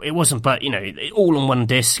 It wasn't, but all on one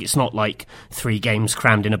disc. It's not like 3 games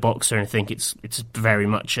crammed in a box or anything. It's very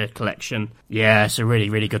much a collection. Yeah, it's a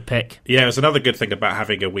really, really good pick. Yeah, it's another good thing about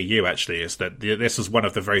having a Wii U, actually, is that this was one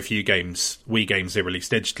of the very few Wii games they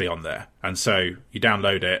released digitally on there. And so you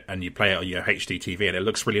download it and you play it on your HD TV, and it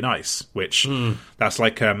looks really nice, which that's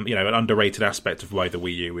like an underrated aspect of why the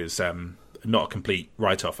Wii U is not a complete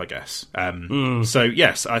write-off, I guess. So,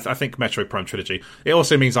 yes, I think Metroid Prime Trilogy. It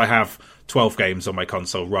also means I have 12 games on my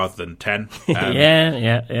console rather than 10.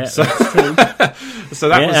 Yeah. So, that's true. So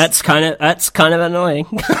that that's kind of annoying.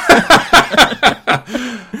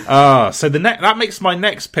 So that makes my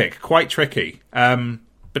next pick quite tricky,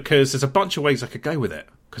 because there's a bunch of ways I could go with it.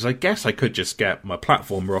 Because I guess I could just get my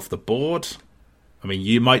platformer off the board. I mean,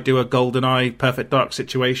 you might do a GoldenEye Perfect Dark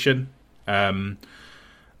situation.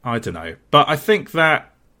 I don't know. But I think I'm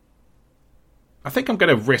going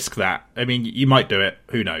to risk that. I mean, you might do it.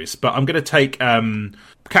 Who knows? But I'm going to take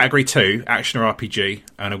Category 2, Action or RPG,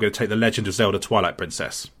 and I'm going to take The Legend of Zelda Twilight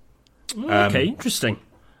Princess. Okay, interesting.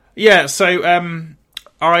 Yeah, so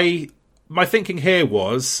my thinking here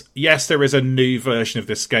was, yes, there is a new version of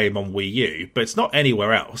this game on Wii U, but it's not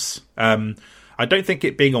anywhere else. I don't think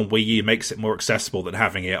it being on Wii U makes it more accessible than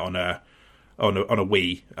having it on a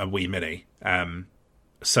Wii Mini.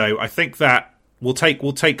 So I think that we'll take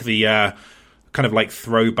the kind of like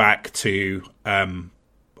throwback to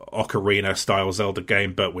Ocarina style Zelda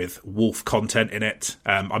game, but with wolf content in it.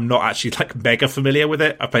 I'm not actually like mega familiar with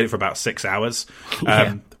it. I played it for about 6 hours.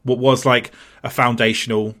 What was like a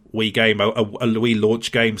foundational Wii game, a Wii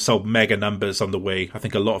launch game, sold mega numbers on the Wii. I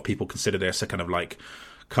think a lot of people consider this a kind of like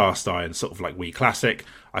cast iron sort of like Wii classic.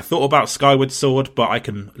 I thought about Skyward Sword, but I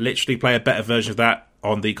can literally play a better version of that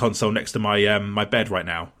on the console next to my my bed right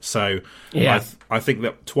now. So yeah. I think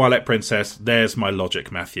that Twilight Princess, there's my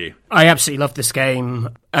logic, Matthew. I absolutely love this game.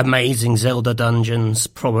 Amazing Zelda dungeons,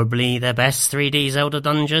 probably their best 3D Zelda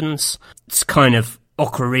dungeons. It's kind of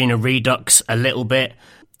Ocarina Redux a little bit.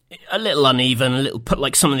 A little uneven, a little put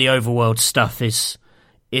like some of the overworld stuff is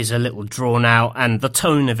a little drawn out, and the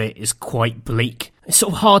tone of it is quite bleak. It's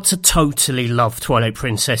sort of hard to totally love Twilight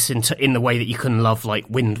Princess in the way that you can love like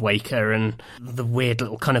Wind Waker and the weird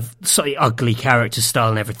little kind of slightly ugly character style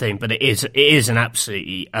and everything. But it is an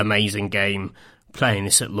absolutely amazing game. Playing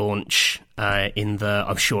this at launch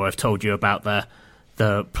I'm sure I've told you about the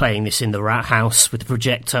playing this in the rat house with the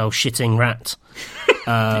projectile shitting rat.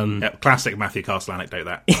 Classic Matthew Castle anecdote,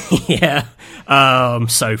 that. Yeah.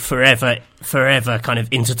 So forever kind of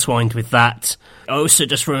intertwined with that. I also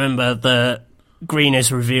just remember the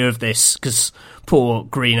Greener's review of this, because poor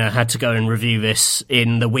Greener had to go and review this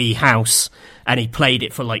in the Wii house, and he played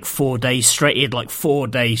it for like 4 days straight. He had like 4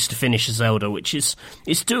 days to finish a Zelda, which is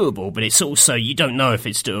doable, but it's also, you don't know if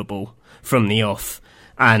it's doable from the off.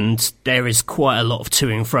 And there is quite a lot of to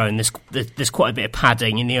and fro, and there's quite a bit of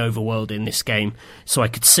padding in the overworld in this game. So I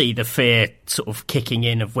could see the fear sort of kicking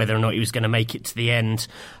in of whether or not he was going to make it to the end.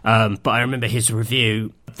 But I remember his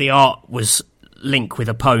review. The art was Link with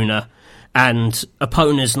Epona, and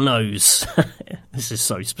Epona's nose, this is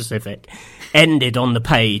so specific, ended on the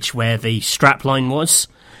page where the strapline was.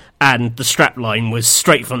 And the strapline was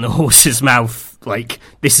straight from the horse's mouth, like,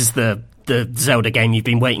 this is the Zelda game you've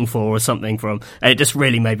been waiting for or something from. And it just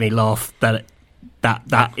really made me laugh, that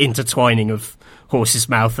intertwining of horse's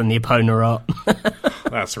mouth and the Epona art.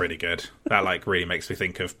 That's really good. That like really makes me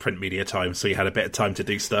think of print media time, so you had a bit of time to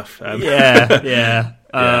do stuff. Yeah.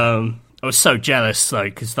 I was so jealous though,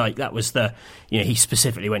 because like that was he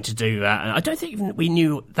specifically went to do that, and I don't think even we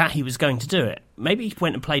knew that he was going to do it. Maybe he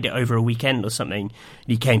went and played it over a weekend or something, and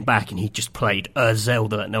he came back and he just played a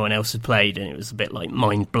Zelda that no one else had played, and it was a bit like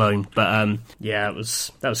mind blown. But that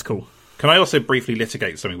was cool. Can I also briefly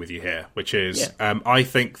litigate something with you here, which is I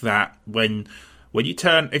think that when you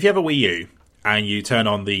if you have a Wii U and you turn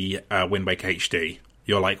on the Wind Waker HD,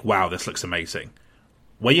 you're like, wow, this looks amazing.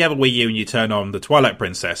 When you have a Wii U and you turn on the Twilight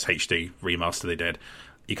Princess HD remaster they did,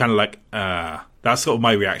 you kind of like, that's sort of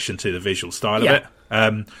my reaction to the visual style of it.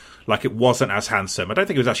 Like, it wasn't as handsome. I don't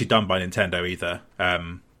think it was actually done by Nintendo either,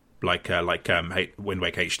 like Wind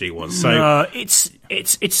Waker HD was. So no, it's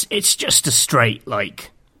just a straight,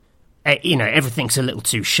 like, everything's a little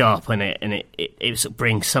too sharp on it, and it sort of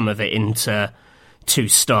brings some of it into too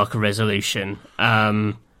stark a resolution.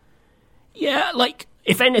 Like,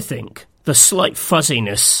 if anything, the slight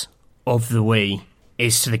fuzziness of the Wii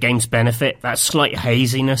is to the game's benefit. That slight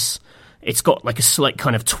haziness, it's got like a slight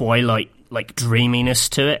kind of twilight, like dreaminess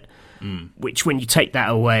to it, which when you take that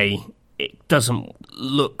away, it doesn't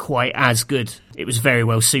look quite as good. It was very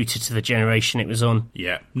well suited to the generation it was on.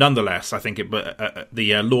 Yeah, nonetheless, I think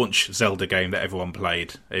the launch Zelda game that everyone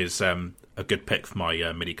played is a good pick for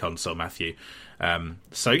my mini console, Matthew.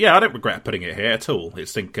 So yeah, I don't regret putting it here at all. I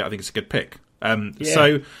think it's a good pick.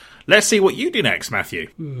 So let's see what you do next, Matthew.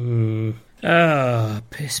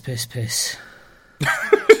 Piss.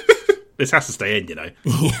 This has to stay in, you know.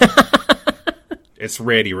 It's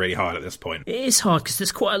really, really hard at this point. It is hard because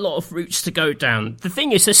there's quite a lot of routes to go down. The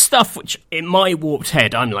thing is, there's stuff which, in my warped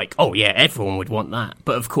head, I'm like, oh yeah, everyone would want that.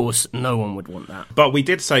 But of course, no one would want that. But we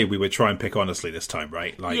did say we would try and pick honestly this time,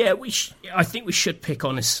 right? Like, yeah, I think we should pick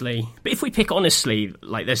honestly. But if we pick honestly,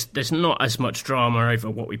 like, there's not as much drama over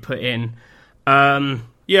what we put in.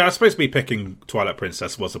 Yeah, I suppose me picking Twilight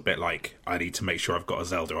Princess was a bit like, I need to make sure I've got a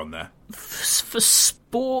Zelda on there. For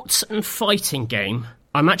sports and fighting game,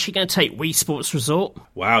 I'm actually going to take Wii Sports Resort.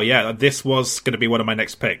 Wow, yeah, this was going to be one of my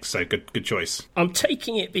next picks, so good choice. I'm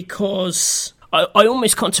taking it because I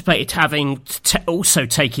almost contemplated also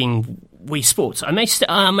taking Wii Sports. I may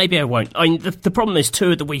maybe I won't. The problem is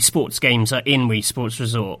 2 of the Wii Sports games are in Wii Sports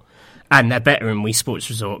Resort, and they're better in Wii Sports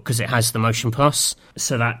Resort because it has the Motion Plus.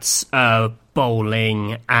 So that's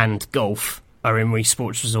bowling and golf are in Wii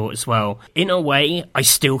Sports Resort as well. In a way, I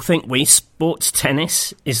still think Wii Sports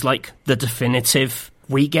Tennis is like the definitive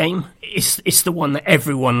Wii game. It's the one that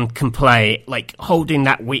everyone can play. Like, holding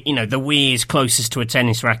that Wii, the Wii is closest to a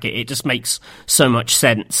tennis racket. It just makes so much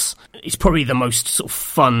sense. It's probably the most sort of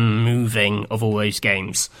fun moving of all those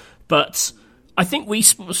games. But I think Wii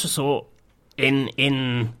Sports Resort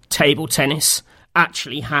in table tennis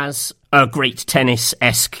actually has a great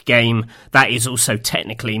tennis-esque game that is also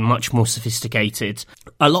technically much more sophisticated.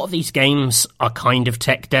 A lot of these games are kind of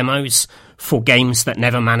tech demos for games that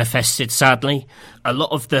never manifested, sadly. A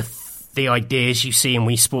lot of the ideas you see in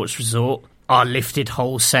Wii Sports Resort are lifted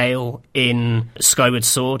wholesale in Skyward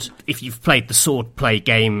Sword. If you've played the sword play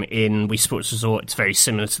game in Wii Sports Resort, it's very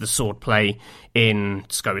similar to the sword play in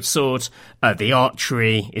Skyward Sword. The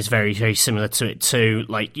archery is very, very similar to it too.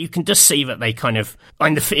 Like, you can just see that they kind of,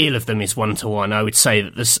 and the feel of them is one-to-one. I would say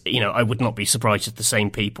that this, I would not be surprised if the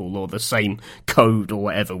same people or the same code or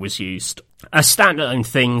whatever was used. As standalone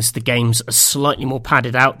things, the games are slightly more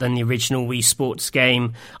padded out than the original Wii Sports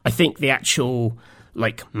game. I think the actual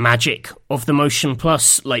magic of the Motion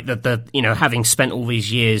Plus, having spent all these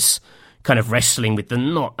years kind of wrestling with the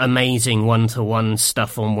not amazing one-to-one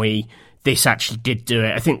stuff on Wii, this actually did do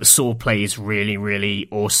it. I think the sword play is really, really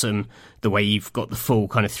awesome. The way you've got the full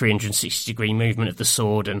kind of 360-degree movement of the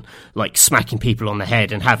sword and, smacking people on the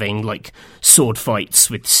head and having, sword fights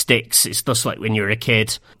with sticks. It's just like when you were a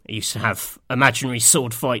kid. I used to have imaginary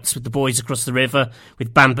sword fights with the boys across the river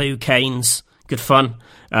with bamboo canes. Good fun.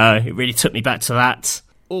 It really took me back to that.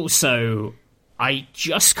 Also, I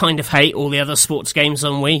just kind of hate all the other sports games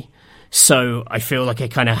on Wii, so I feel like I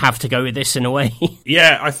kind of have to go with this in a way.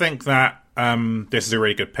 Yeah, I think that this is a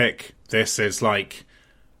really good pick. This is I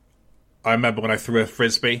remember when I threw a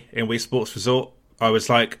Frisbee in Wii Sports Resort, I was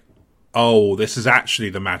like, oh, this is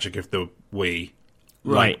actually the magic of the Wii.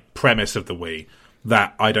 Right. Premise of the Wii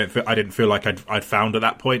that I didn't feel like I'd found at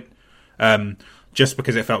that point. Just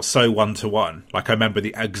because it felt so one-to-one. I remember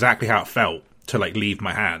exactly how it felt to, leave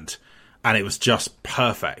my hand. And it was just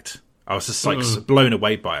perfect. I was just, blown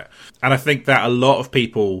away by it. And I think that a lot of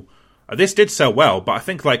people... This did sell well, but I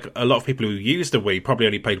think, a lot of people who used the Wii probably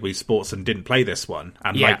only played Wii Sports and didn't play this one.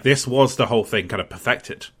 And, this was the whole thing kind of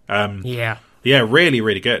perfected. Yeah, really,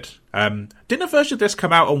 really good. Didn't a version of this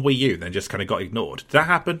come out on Wii U and then just kind of got ignored? Did that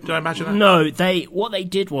happen? Did I imagine that? No, what they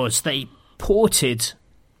did was they ported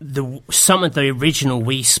some of the original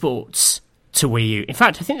Wii Sports to Wii U. In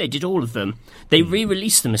fact, I think they did all of them. They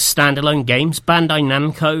re-released them as standalone games. Bandai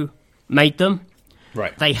Namco made them.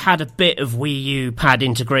 Right. They had a bit of Wii U pad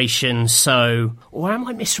integration, or am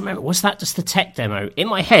I misremembering? Was that just the tech demo? In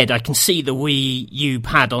my head, I can see the Wii U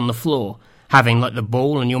pad on the floor, having the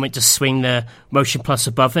ball, and you're meant to swing the Motion Plus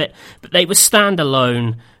above it. But they were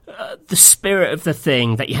standalone. The spirit of the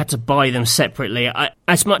thing that you had to buy them separately.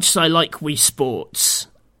 As much as I like Wii Sports,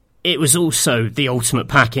 it was also the ultimate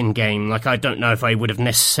pack-in game. I don't know if I would have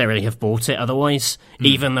necessarily have bought it otherwise,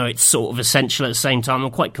 even though it's sort of essential at the same time.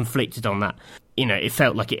 I'm quite conflicted on that. It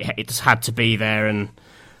felt like it just had to be there, and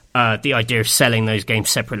the idea of selling those games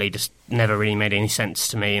separately just never really made any sense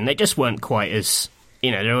to me, and they just weren't quite as...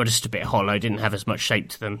 they were just a bit hollow, didn't have as much shape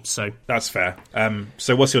to them, so... That's fair.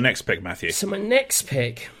 So what's your next pick, Matthew? So my next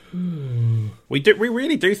pick... We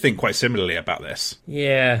really do think quite similarly about this.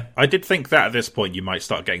 Yeah. I did think that at this point you might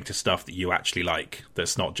start getting to stuff that you actually like,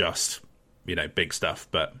 that's not just, big stuff,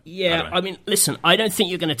 but... Yeah, I mean, listen, I don't think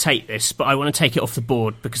you're going to take this, but I want to take it off the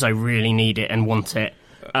board because I really need it and want it.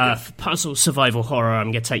 For puzzle survival horror,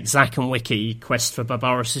 I'm going to take Zack and Wiki, Quest for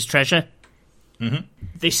Barbaros's Treasure. Mm-hmm.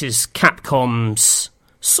 This is Capcom's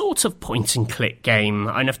sort of point-and-click game,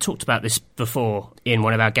 and I've talked about this before in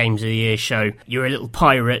one of our Games of the Year show. You're a little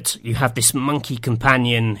pirate, you have this monkey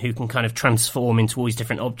companion who can kind of transform into all these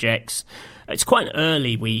different objects. It's quite an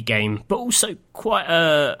early Wii game, but also quite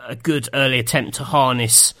a good early attempt to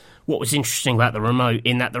harness what was interesting about the remote,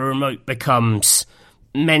 in that the remote becomes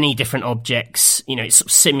many different objects. It sort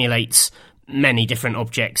of simulates many different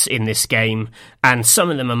objects in this game, and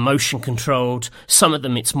some of them are motion-controlled, some of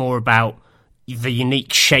them it's more about the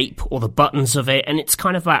unique shape or the buttons of it, and it's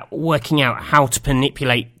kind of about working out how to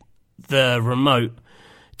manipulate the remote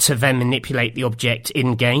to then manipulate the object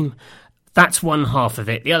in-game. That's one half of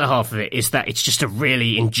it. The other half of it is that it's just a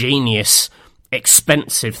really ingenious,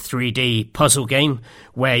 expensive 3D puzzle game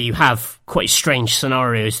where you have quite strange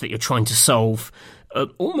scenarios that you're trying to solve.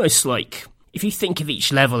 Almost like, if you think of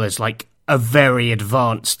each level as a very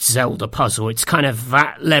advanced Zelda puzzle, it's kind of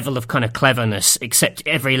that level of kind of cleverness, except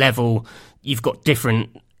every level you've got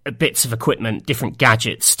different bits of equipment, different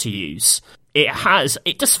gadgets to use.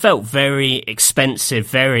 It just felt very expensive,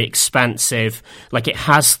 very expansive. It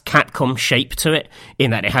has Capcom shape to it, in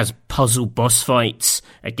that it has puzzle boss fights.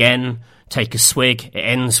 Again, take a swig. It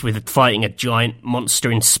ends with fighting a giant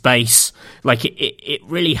monster in space. It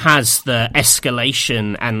really has the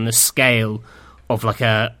escalation and the scale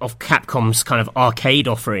of Capcom's kind of arcade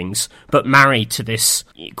offerings, but married to this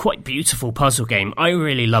quite beautiful puzzle game. I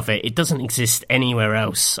really love it. It doesn't exist anywhere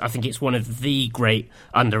else. I think it's one of the great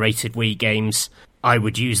underrated Wii games. I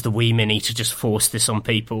would use the Wii Mini to just force this on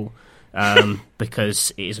people.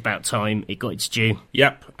 Because it is about time it got its due.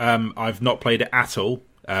 Yep, I've not played it at all.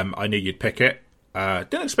 I knew you'd pick it.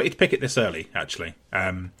 Didn't expect you to pick it this early, actually.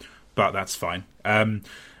 But that's fine.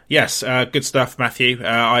 Yes, good stuff, Matthew.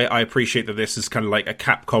 I appreciate that this is kind of like a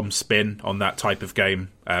Capcom spin on that type of game,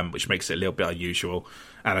 which makes it a little bit unusual.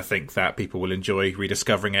 And I think that people will enjoy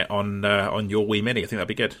rediscovering it on your Wii Mini. I think that'd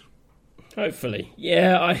be good. Hopefully.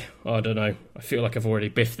 Yeah, I don't know. I feel like I've already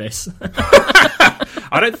biffed this.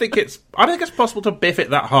 I don't think it's possible to biff it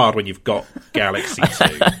that hard when you've got Galaxy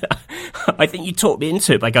 2. I think you talked me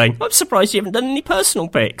into it by going, I'm surprised you haven't done any personal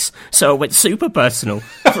picks. So I went super personal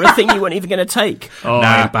for a thing you weren't even going to take. Oh, nah.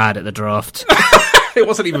 I'm bad at the draft. It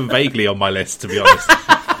wasn't even vaguely on my list, to be honest.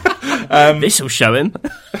 This'll show him.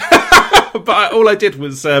 But all I did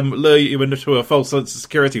was lure you into a false sense of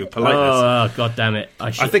security with politeness. Oh, God damn it.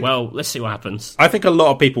 Well, let's see what happens. I think a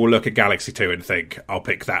lot of people will look at Galaxy 2 and think, I'll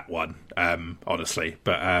pick that one, honestly.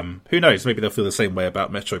 But who knows? Maybe they'll feel the same way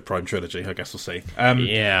about Metroid Prime Trilogy. I guess we'll see.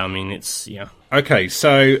 Yeah, I mean, it's... Yeah. Okay,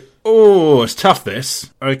 so... Oh, it's tough, this.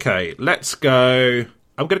 Okay, let's go...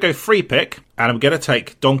 I'm going to go free pick, and I'm going to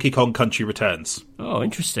take Donkey Kong Country Returns. Oh,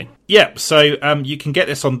 interesting. Yeah, so you can get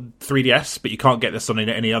this on 3DS, but you can't get this on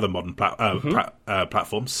any other modern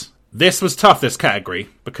platforms. This was tough, this category,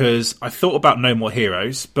 because I thought about No More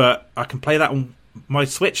Heroes, but I can play that on my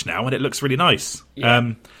Switch now, and it looks really nice.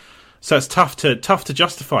 Yeah. So it's tough to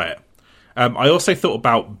justify it. I also thought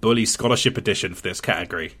about Bully Scholarship Edition for this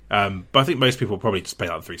category, but I think most people will probably just play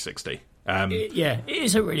that on 360. Yeah, it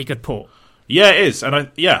is a really good port. Yeah, it is, and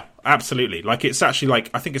absolutely. Like, it's actually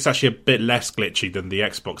I think it's actually a bit less glitchy than the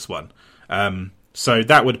Xbox one. So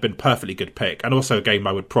that would have been a perfectly good pick, and also a game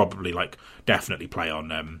I would probably definitely play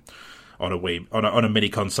on a Wii, on a mini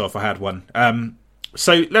console if I had one.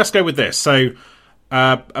 So let's go with this. So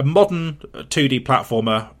a modern 2D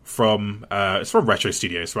platformer from it's from Retro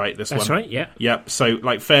Studios, right? That's one. Right. Yeah. Yep.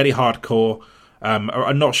 So fairly hardcore.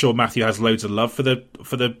 I'm not sure Matthew has loads of love for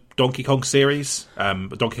the Donkey Kong series,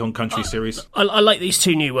 Donkey Kong Country series. I like these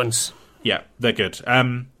two new ones. Yeah, they're good.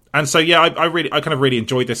 And so I kind of really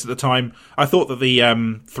enjoyed this at the time. I thought that the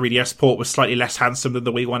 3DS port was slightly less handsome than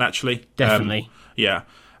the Wii one, actually. Definitely. Yeah,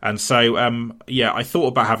 and so I thought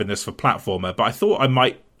about having this for platformer, but I thought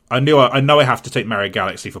I know I have to take Mario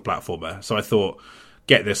Galaxy for platformer, so I thought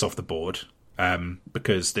get this off the board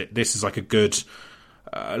because this is like a good.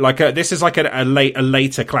 This is like a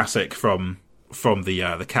later classic from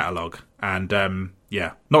the catalogue, and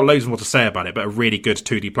not loads more to say about it, but a really good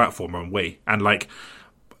 2D platformer on Wii, and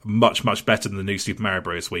much better than the new Super Mario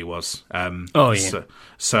Bros. Wii was.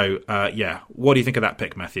 What do you think of that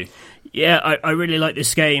pick, Matthew? Yeah, I really like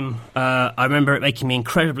this game. I remember it making me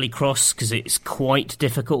incredibly cross because it's quite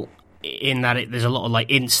difficult. In that there's a lot of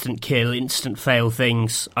instant kill, instant fail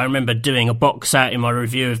things. I remember doing a box out in my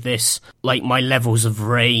review of this, my levels of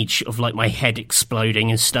rage, of my head exploding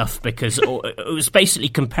and stuff, because it was basically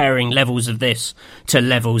comparing levels of this to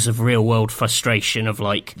levels of real world frustration of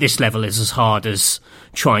this level is as hard as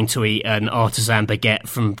trying to eat an artisan baguette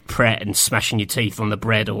from Pret and smashing your teeth on the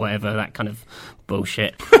bread or whatever, that kind of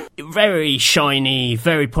bullshit. Very shiny,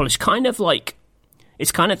 very polished,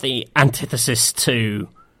 it's kind of the antithesis to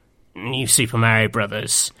New Super Mario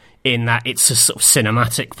Brothers in that it's a sort of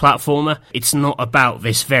cinematic platformer. It's not about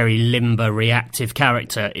this very limber, reactive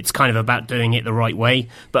character. It's kind of about doing it the right way,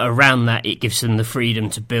 but around that it gives them the freedom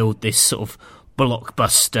to build this sort of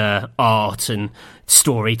blockbuster art and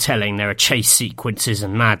storytelling. There are chase sequences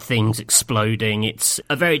and mad things exploding. It's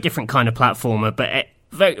a very different kind of platformer, but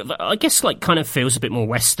I guess kind of feels a bit more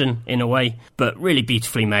Western in a way, but really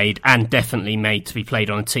beautifully made and definitely made to be played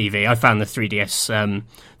on a TV. I found the 3DS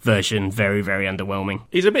version very, very underwhelming.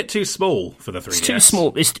 He's a bit too small for the 3DS. It's too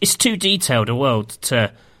small. It's too detailed a world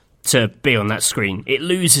to be on that screen. It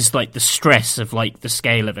loses the stress of the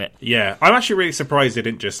scale of it. Yeah, I'm actually really surprised they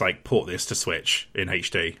didn't just port this to Switch in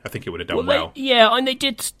HD. I think it would have done well. And they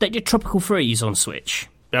did Tropical Freeze on Switch.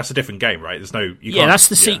 That's a different game, right? There's no... that's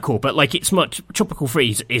the sequel, but it's much... Tropical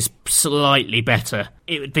Freeze is slightly better.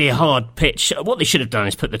 It would be a hard pitch. What they should have done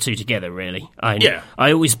is put the two together, really. I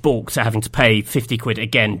always balked at having to pay 50 quid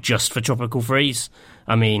again just for Tropical Freeze.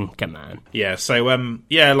 I mean, come on. Yeah, so,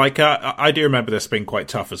 I do remember this being quite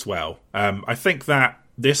tough as well. I think that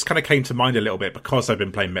this kind of came to mind a little bit because I've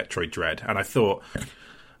been playing Metroid Dread, and I thought...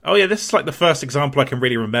 Oh yeah, this is the first example I can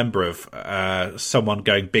really remember of someone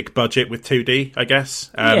going big budget with 2D, I guess.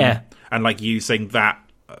 And using that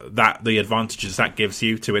that the advantages that gives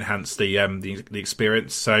you to enhance the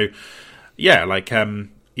experience. So yeah, like so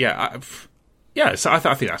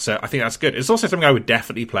I think that's good. It's also something I would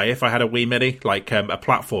definitely play if I had a Wii Mini. Like a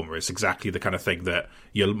platformer is exactly the kind of thing that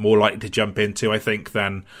you're more likely to jump into, I think,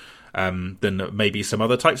 than maybe some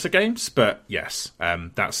other types of games. But yes,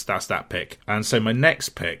 that's that pick. And so my next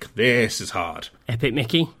pick, this is hard. Epic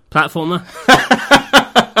Mickey platformer.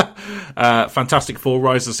 Fantastic Four: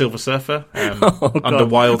 Rise of the Silver Surfer under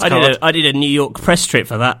Wildcard. I did a New York press trip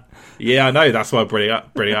for that. Yeah, I know. That's why I bring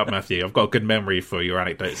it up, Matthew. I've got a good memory for your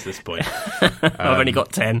anecdotes at this point. I've only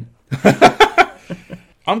got 10.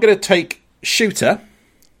 I'm going to take Shooter.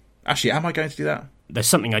 Actually, am I going to do that? There's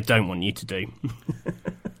something I don't want you to do.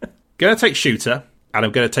 Going to take Shooter, and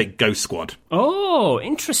I'm going to take Ghost Squad. Oh,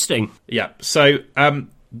 interesting. Yeah, so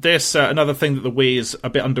this another thing that the Wii is a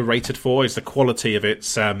bit underrated for is the quality of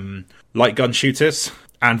its light gun shooters,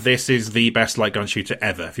 and this is the best light gun shooter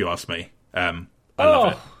ever, if you ask me. I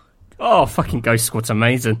love it. Oh, fucking Ghost Squad's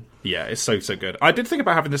amazing. Yeah, it's so good. I did think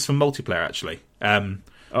about having this for multiplayer, actually.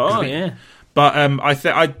 Yeah. But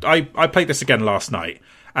I played this again last night,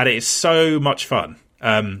 and it's so much fun.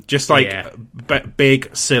 Just like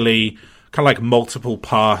big, silly, kind of like multiple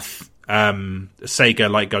path Sega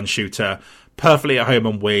light gun shooter. Perfectly at home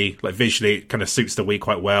on Wii. Like visually, it kind of suits the Wii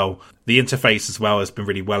quite well. The interface as well has been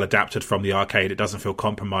really well adapted from the arcade. It doesn't feel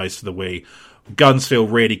compromised for the Wii. Guns feel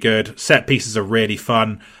really good. Set pieces are really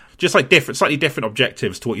fun. Just like slightly different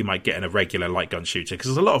objectives to what you might get in a regular light gun shooter, because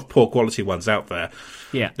there's a lot of poor quality ones out there.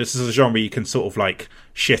 Yeah, this is a genre you can sort of like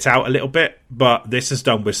shit out a little bit, but this is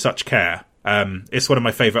done with such care. It's one of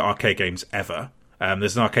my favourite arcade games ever.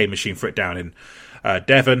 There's an arcade machine for it down in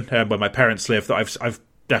Devon, where my parents live, that I've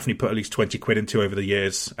definitely put at least 20 quid into over the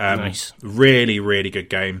years. Nice. Really, really good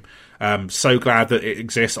game. So glad that it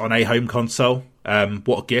exists on a home console.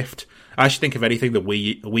 What a gift. I actually think, if anything, that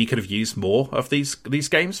we could have used more of these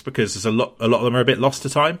games, because there's a lot of them are a bit lost to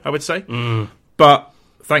time, I would say. But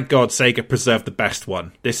thank God Sega preserved the best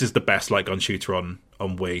one. This is the best light gun shooter on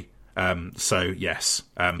Wii. So yes.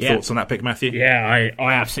 Thoughts on that pick, Matthew? Yeah,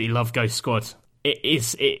 I absolutely love Ghost Squad. It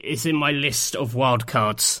is in my list of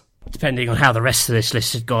wildcards. Depending on how the rest of this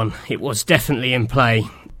list had gone, it was definitely in play.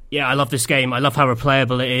 Yeah, I love this game. I love how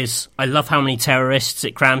replayable it is. I love how many terrorists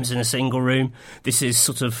it crams in a single room. This is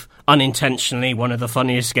sort of unintentionally one of the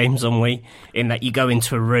funniest games on Wii, in that you go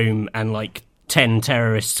into a room and like 10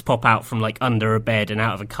 terrorists pop out from like under a bed and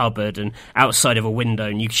out of a cupboard and outside of a window,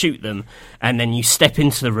 and you shoot them, and then you step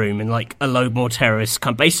into the room and like a load more terrorists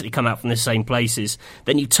basically come out from the same places.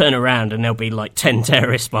 Then you turn around and there'll be like 10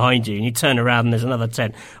 terrorists behind you, and you turn around and there's another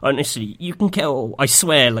 10. Honestly, you can kill, I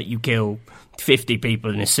swear, like you kill 50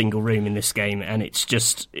 people in a single room in this game, and it's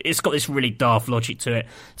got this really daft logic to it.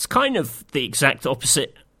 It's kind of the exact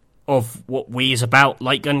opposite of what Wii is about,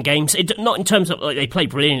 light gun games. Not in terms of like they play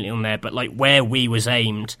brilliantly on there, but like where Wii was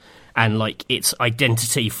aimed and like its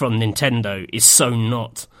identity from Nintendo is so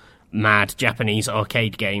not mad Japanese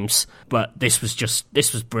arcade games. But this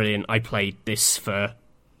was brilliant. I played this for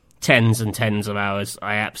tens and tens of hours.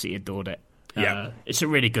 I absolutely adored it. Yeah, it's a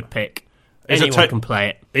really good pick. Anyone can play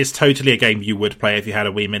it. It's totally a game you would play if you had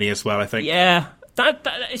a Wii Mini as well, I think. Yeah, that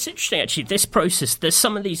it's interesting, actually. This process, there's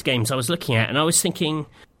some of these games I was looking at, and I was thinking,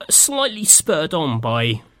 slightly spurred on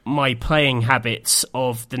by my playing habits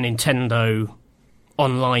of the Nintendo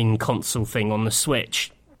online console thing on the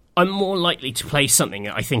Switch, I'm more likely to play something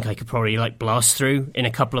that I think I could probably like blast through in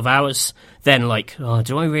a couple of hours than like,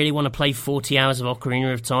 do I really want to play 40 hours of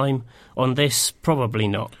Ocarina of Time on this? Probably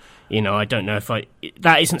not. You know, I don't know if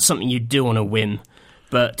that isn't something you do on a whim,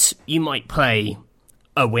 but you might play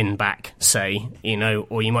a win back, say, you know,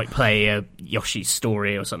 or you might play a Yoshi's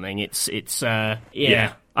Story or something. It's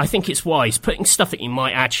yeah. I think it's wise. Putting stuff that you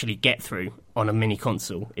might actually get through on a mini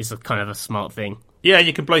console is kind of a smart thing. Yeah,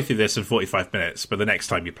 you can blow through this in 45 minutes, but the next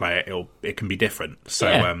time you play it, it can be different. So,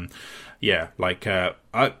 I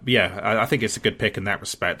think it's a good pick in that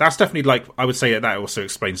respect. That's definitely, like, I would say that also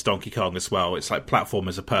explains Donkey Kong as well. It's like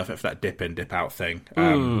platformers are perfect for that dip in, dip out thing.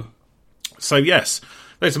 So, yes,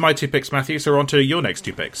 those are my two picks, Matthew. So, we're on to your next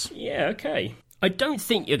two picks. Yeah, okay. I don't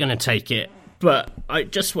think you're going to take it, but I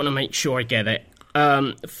just want to make sure I get it.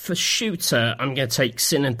 For Shooter, I'm going to take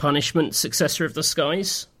Sin and Punishment, Successor of the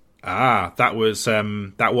Skies. That was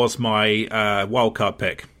my wildcard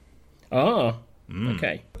pick.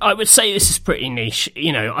 Okay. I would say this is pretty niche.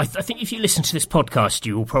 You know, I think if you listen to this podcast,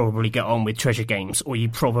 you will probably get on with Treasure Games, or you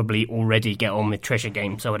probably already get on with Treasure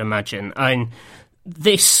Games, I would imagine. And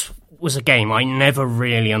this was a game I never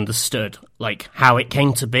really understood, like, how it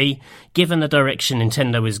came to be. Given the direction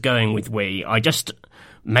Nintendo was going with Wii,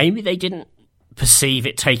 maybe they didn't perceive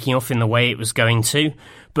it taking off in the way it was going to,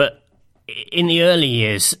 But in the early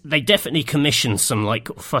years, they definitely commissioned some like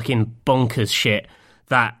fucking bonkers shit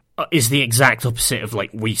that is the exact opposite of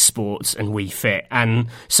like Wii Sports and Wii Fit. And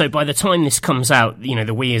so by the time this comes out, you know,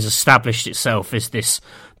 the Wii has established itself as this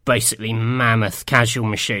basically mammoth casual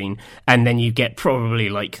machine, and then you get probably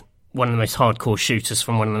like one of the most hardcore shooters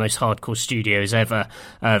from one of the most hardcore studios ever,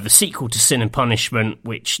 the sequel to Sin and Punishment,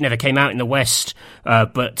 which never came out in the West,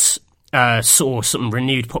 but saw some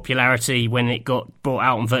renewed popularity when it got brought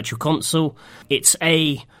out on Virtual Console. It's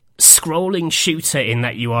a scrolling shooter in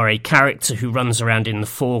that you are a character who runs around in the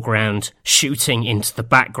foreground shooting into the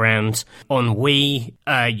background. On Wii,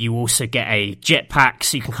 you also get a jetpack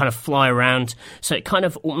so you can kind of fly around, so it kind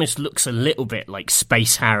of almost looks a little bit like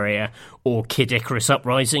Space Harrier or Kid Icarus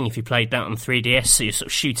Uprising if you played that on 3DS, so you're sort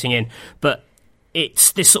of shooting in, but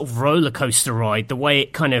it's this sort of roller coaster ride. The way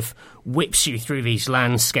it kind of whips you through these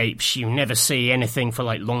landscapes, you never see anything for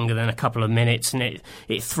like longer than a couple of minutes, and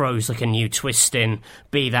it throws like a new twist in,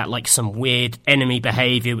 be that like some weird enemy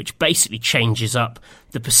behaviour which basically changes up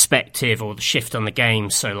the perspective or the shift on the game.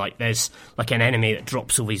 So like there's like an enemy that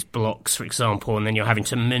drops all these blocks, for example, and then you're having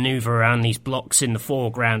to manoeuvre around these blocks in the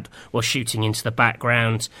foreground while shooting into the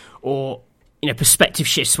background, or you know, perspective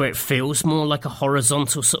shifts where it feels more like a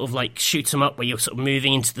horizontal sort of like shoot 'em up where you're sort of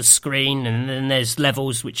moving into the screen, and then there's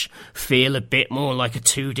levels which feel a bit more like a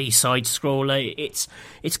 2D side scroller.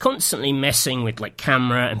 It's constantly messing with like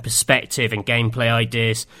camera and perspective and gameplay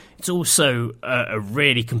ideas. It's also a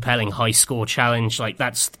really compelling high score challenge. Like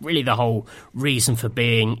that's really the whole reason for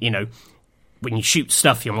being, you know, when you shoot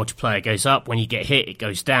stuff, your multiplier goes up. When you get hit, it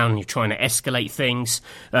goes down. You're trying to escalate things.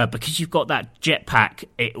 Because you've got that jetpack,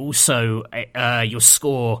 it also, your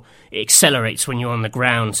score, it accelerates when you're on the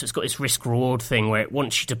ground. So it's got this risk-reward thing where it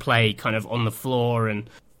wants you to play kind of on the floor, and,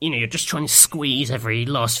 you know, you're just trying to squeeze every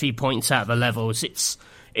last few points out of the levels. It's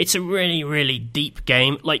a really, really deep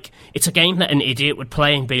game. Like, it's a game that an idiot would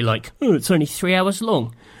play and be like, oh, it's only 3 hours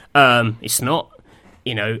long. It's not.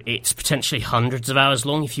 You know, it's potentially hundreds of hours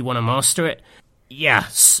long if you want to master it. Yeah,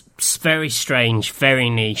 it's very strange, very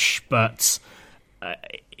niche, but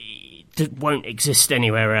it won't exist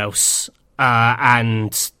anywhere else.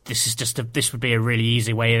 And this would be a really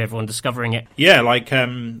easy way of everyone discovering it. Yeah, like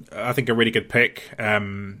I think a really good pick.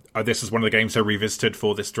 This is one of the games I revisited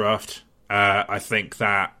for this draft. I think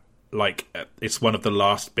that like it's one of the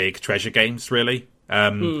last big treasure games, really.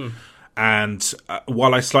 And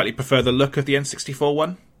while I slightly prefer the look of the N64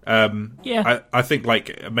 one, I think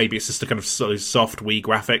like maybe it's just the kind of sort of soft Wii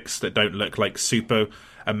graphics that don't look like super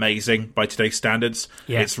amazing by today's standards.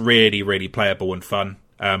 Yeah. It's really, really playable and fun.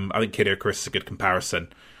 I think Kid Icarus is a good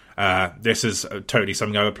comparison. This is totally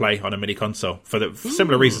something I would play on a mini console for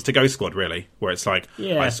similar reasons to Ghost Squad, really, where it's like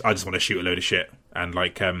I just want to shoot a load of shit and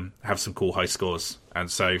like have some cool high scores. And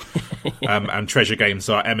so and treasure games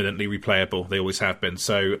are eminently replayable. They always have been.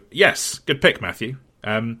 So yes, good pick, Matthew.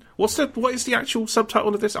 What is the actual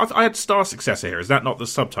subtitle of this? I had Star Successor here. Is that not the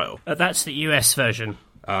subtitle? That's the US version.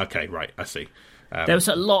 Okay, right, I see. There was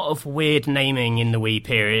a lot of weird naming in the Wii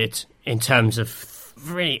period in terms of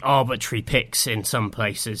really arbitrary picks in some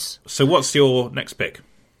places. So what's your next pick?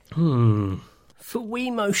 For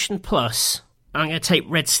Wii Motion Plus, I'm going to take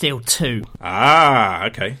Red Steel 2. Ah,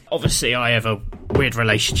 okay. Obviously, I have a weird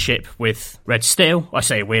relationship with Red Steel. I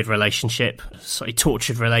say a weird relationship, slightly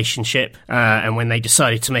tortured relationship. And when they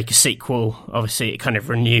decided to make a sequel, obviously it kind of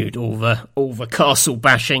renewed all the castle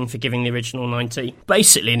bashing for giving the original 90.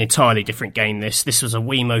 Basically, an entirely different game. This was a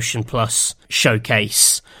Wii Motion Plus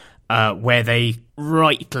showcase where they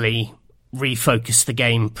rightly refocus the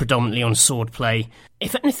game predominantly on swordplay.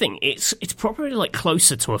 If anything, it's probably like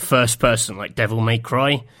closer to a first person like Devil May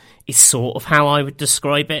Cry. Is sort of how I would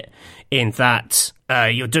describe it, in that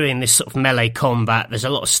you're doing this sort of melee combat. There's a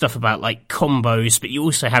lot of stuff about like combos, but you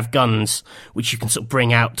also have guns which you can sort of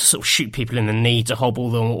bring out to sort of shoot people in the knee to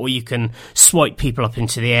hobble them, or you can swipe people up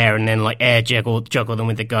into the air and then like air juggle them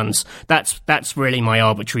with the guns. That's really my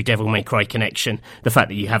arbitrary Devil May Cry connection. The fact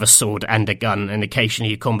that you have a sword and a gun and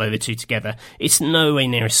occasionally you combo the two together. It's nowhere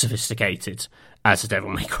near as sophisticated as a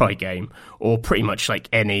Devil May Cry game, or pretty much like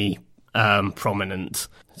any prominent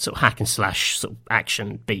sort of hack and slash sort of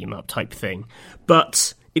action beam up type thing.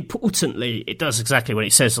 But importantly, it does exactly what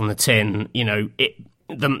it says on the tin. You know, it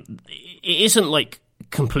isn't like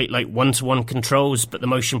complete like one-to-one controls, but the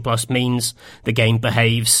Motion Plus means the game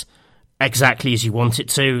behaves exactly as you want it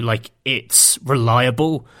to. Like, it's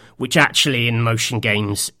reliable, which actually in motion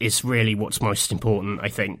games is really what's most important, I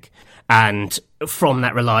think. And from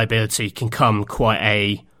that reliability can come quite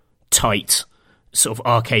a tight sort of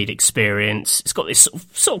arcade experience. It's got this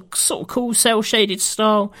sort of cool cel-shaded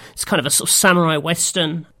style. It's kind of a sort of samurai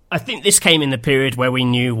western. I think this came in the period where we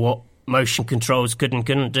knew what motion controls could and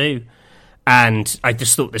couldn't do. And I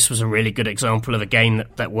just thought this was a really good example of a game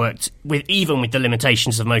that worked even with the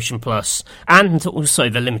limitations of Motion Plus, and also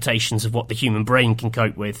the limitations of what the human brain can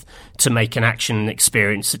cope with, to make an action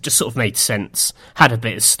experience that just sort of made sense, had a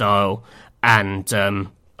bit of style, and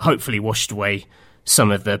hopefully washed away some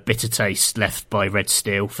of the bitter taste left by Red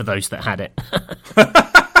Steel for those that had it.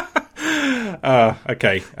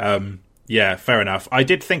 Okay. Yeah, fair enough. I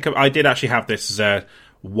did actually have this as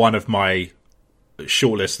one of my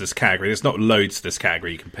shortlist of this category. There's not loads of this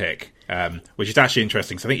category you can pick, which is actually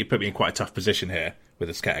interesting, because I think you put me in quite a tough position here with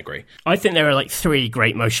this category. I think there are like 3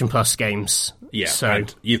 great Motion Plus games. Yeah, so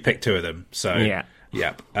and you've picked 2 of them. So yeah,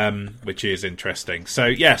 which is interesting. So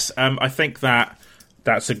yes, I think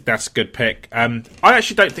that's a good pick. I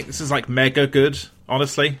actually don't think this is like mega good,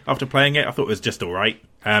 honestly. After playing it, I thought it was just all right.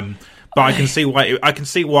 But I can see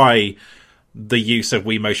why the use of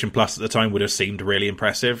Wii Motion Plus at the time would have seemed really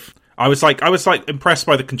impressive. I was impressed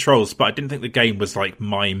by the controls, but I didn't think the game was like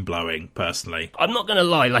mind blowing. Personally, I'm not going to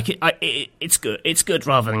lie. Like it's good. It's good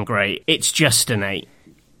rather than great. It's just an 8,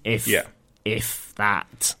 if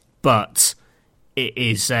that. But it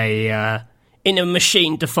is in a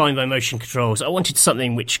machine defined by motion controls. I wanted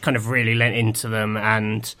something which kind of really lent into them,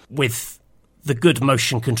 and with the good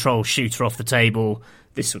motion control shooter off the table,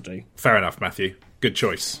 this will do. Fair enough, Matthew. Good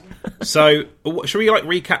choice. So, should we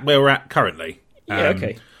recap where we're at currently? Yeah,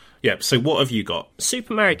 okay. Yeah, so what have you got?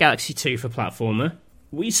 Super Mario Galaxy 2 for platformer,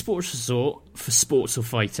 Wii Sports Resort for sports or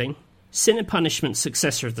fighting, Sin and Punishment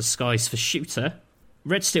Successor of the Skies for shooter,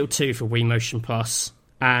 Red Steel 2 for Wii Motion Plus,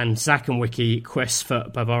 and Zack and Wiki Quest for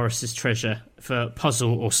Barbaros' Treasure for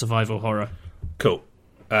puzzle or survival horror. Cool.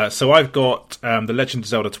 So I've got The Legend of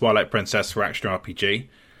Zelda Twilight Princess for action RPG,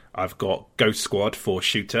 I've got Ghost Squad for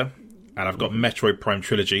shooter, and I've got Metroid Prime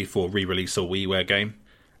Trilogy for re-release or WiiWare game,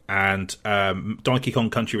 and Donkey Kong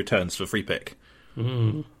Country Returns for free pick.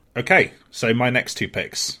 Okay, so my next 2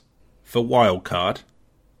 picks. For wildcard,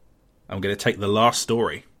 I'm going to take The Last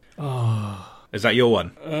Story. Is that your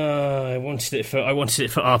one? I wanted it for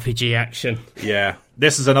RPG action. Yeah,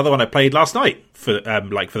 this is another one I played last night for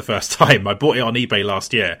the first time. I bought it on eBay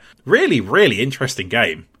last year. Really, really interesting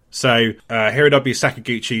game. So Hironobu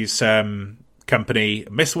Sakaguchi's company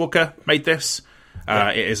Mistwalker made this.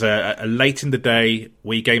 It is a late in the day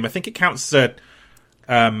Wii game. I think it counts as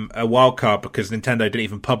a wild card because Nintendo didn't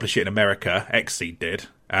even publish it in America. Xseed did.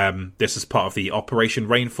 This is part of the Operation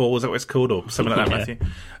Rainfall, is that what it's called, or something like that,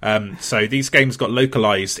 Matthew? So these games got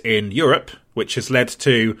localized in Europe, which has led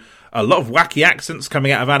to a lot of wacky accents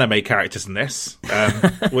coming out of anime characters in this,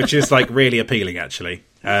 which is like really appealing, actually.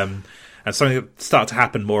 And something that started to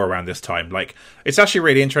happen more around this time. Like, it's actually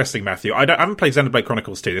really interesting, Matthew. I haven't played Xenoblade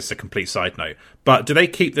Chronicles 2, this is a complete side note. But do they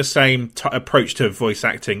keep the same approach to voice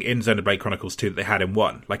acting in Xenoblade Chronicles 2 that they had in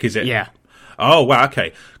 1? Like, is it... Yeah. Oh, wow,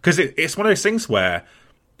 okay. Because it's one of those things where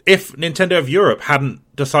if Nintendo of Europe hadn't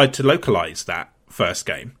decided to localize that first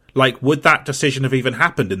game, like, would that decision have even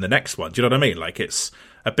happened in the next one? Do you know what I mean? Like, it's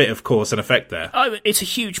a bit of cause and effect there. Oh, it's a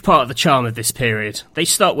huge part of the charm of this period. They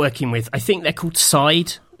start working with, I think they're called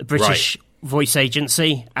Side, the British voice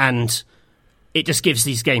agency, and it just gives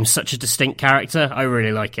these games such a distinct character. I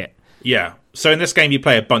really like it. Yeah. So in this game, you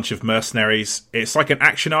play a bunch of mercenaries. It's like an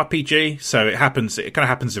action RPG, so it kind of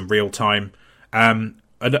happens in real time. An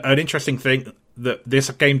interesting thing that this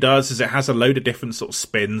game does is it has a load of different sort of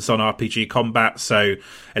spins on RPG combat, so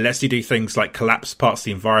it lets you do things like collapse parts of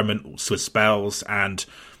the environment with spells and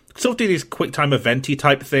sort of do these quick time eventy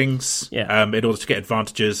type things in order to get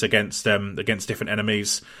advantages against different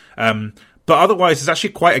enemies. But otherwise, it's actually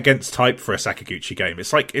quite against type for a Sakaguchi game.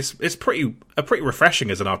 It's like it's pretty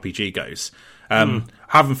refreshing as an RPG goes.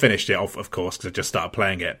 Haven't finished it, of course, because I just started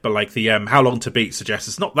playing it. But like the How Long to Beat suggests,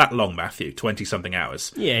 it's not that long, Matthew, 20-something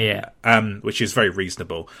hours. Yeah. Which is very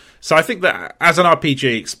reasonable. So I think that as an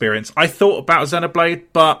RPG experience, I thought about Xenoblade,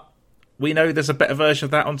 but we know there's a better version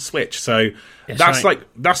of that on Switch. So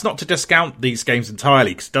that's not to discount these games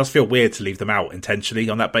entirely, because it does feel weird to leave them out intentionally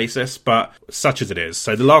on that basis, but such as it is.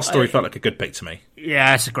 So The Last Story felt like a good pick to me.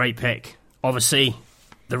 Yeah, it's a great pick. Obviously,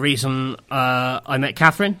 the reason I met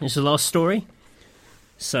Catherine is The Last Story.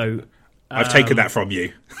 So I've taken that from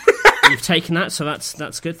you. You've taken that, so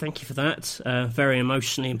that's good. Thank you for that. Very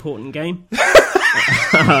emotionally important game.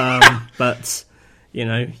 But, you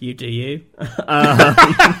know, you do you.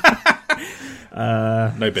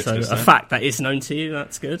 No bitterness. So a fact that is known to you,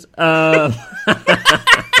 that's good.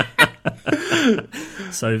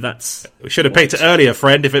 So that's... We should have picked it earlier,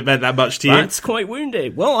 friend, if it meant that much to you. That's quite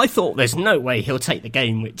wounding. Well, I thought there's no way he'll take the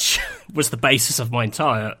game which was the basis of my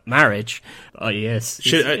entire marriage. Oh yes,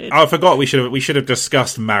 I forgot we should have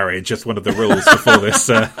discussed marriage as one of the rules before this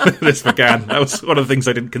this began. That was one of the things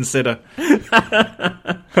I didn't consider.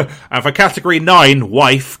 And for category 9,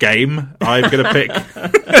 wife game, I'm going to pick.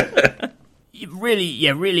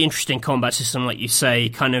 Really interesting combat system, like you say.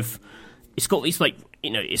 Kind of, it's got these like,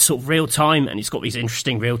 it's sort of real time, and it's got these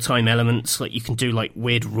interesting real time elements. Like you can do like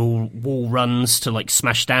weird wall runs to like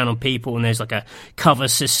smash down on people, and there's like a cover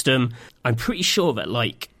system. I'm pretty sure that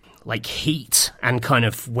like heat and kind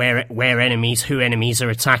of who enemies are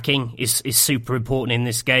attacking is super important in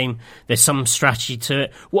this game. There's some strategy to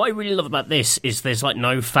it. What I really love about this is there's like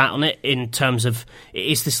no fat on it in terms of it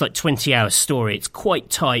is this like 20-hour story. It's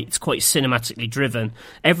quite tight. It's quite cinematically driven.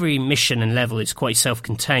 Every mission and level is quite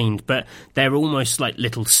self-contained, but they're almost like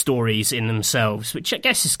little stories in themselves, which I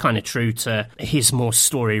guess is kind of true to his more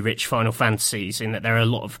story-rich Final Fantasies, in that there are a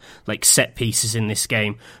lot of like set pieces in this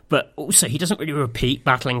game. But also, he doesn't really repeat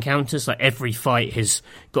battle encounters. Like every fight has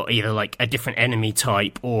got either like a different enemy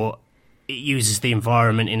type, or it uses the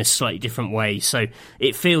environment in a slightly different way. So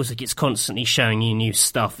it feels like it's constantly showing you new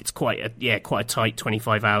stuff. It's quite a tight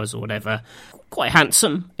 25 hours or whatever. Quite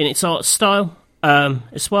handsome in its art style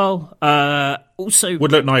as well. Also,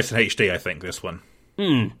 would look nice in HD. I think this one.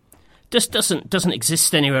 Just doesn't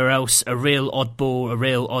exist anywhere else. A real oddball, a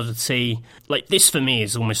real oddity. Like this for me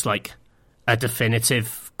is almost like a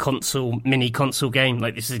definitive mini console game.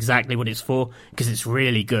 Like this is exactly what it's for, because it's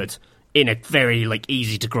really good in a very like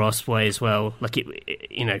easy to grasp way as well. Like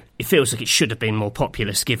it feels like it should have been more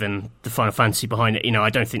populous given the Final Fantasy behind it. I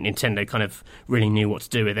don't think Nintendo kind of really knew what to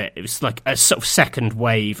do with it. It was like a sort of second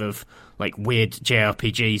wave of like weird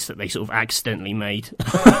JRPGs that they sort of accidentally made.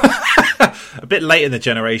 A bit late in the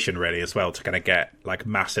generation, really, as well, to kind of get like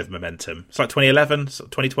massive momentum. It's like 2011,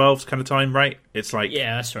 2012 kind of time, right? It's like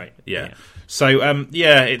that's right. Yeah. So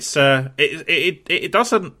it's it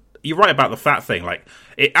doesn't. You're right about the fat thing. Like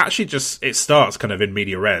it actually it starts kind of in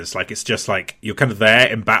media res. Like it's just like you're kind of there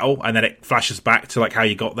in battle, and then it flashes back to like how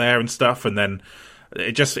you got there and stuff, and then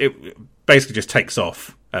it basically just takes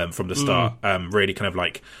off from the start. Really kind of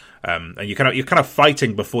like. And you're kind of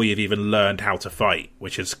fighting before you've even learned how to fight,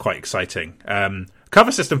 which is quite exciting.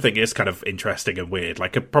 Cover system thing is kind of interesting and weird,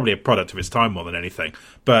 like probably a product of its time more than anything.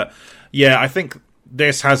 But yeah, I think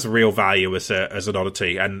this has real value as an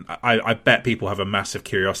oddity, and I bet people have a massive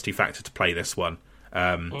curiosity factor to play this one.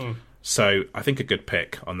 So I think a good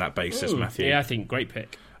pick on that basis, Matthew. Yeah, I think great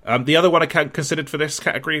pick. The other one I considered for this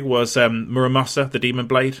category was Muramasa, the Demon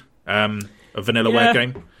Blade, a Vanillaware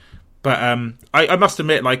game. But I must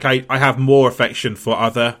admit, like I have more affection for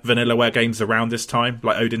other Vanillaware games around this time,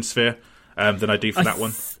 like Odin Sphere, than I do for that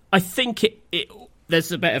one. I think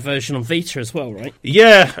there's a better version on Vita as well, right?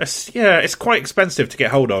 Yeah, it's quite expensive to get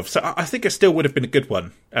hold of, so I think it still would have been a good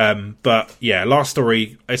one. But yeah, Last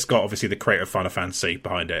Story, it's got obviously the creator of Final Fantasy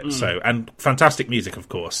behind it, and fantastic music, of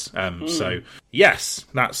course. So yes,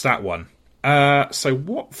 that's that one. So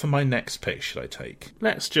what for my next pick should I take?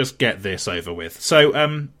 Let's just get this over with. So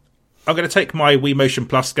I'm going to take my Wii Motion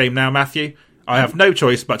Plus game now, Matthew. I have no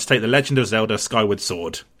choice but to take The Legend of Zelda Skyward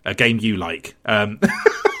Sword, a game you like.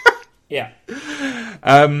 Yeah.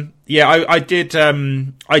 I did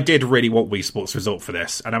really want Wii Sports Resort for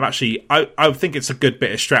this, and I think it's a good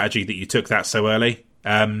bit of strategy that you took that so early,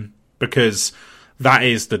 because that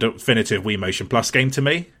is the definitive Wii Motion Plus game to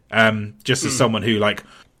me. Just as someone who like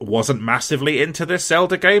wasn't massively into this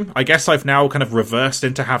Zelda game, I guess I've now kind of reversed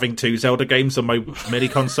into having 2 Zelda games on my mini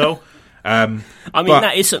console.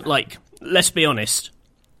 That isn't like, let's be honest,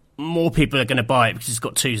 more people are going to buy it because it's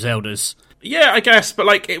got 2 Zeldas. Yeah, I guess, but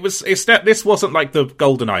like this wasn't like the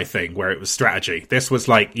GoldenEye thing where it was strategy. This was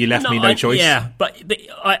like you left me no choice. Yeah, but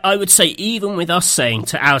I would say even with us saying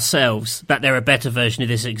to ourselves that there a better version of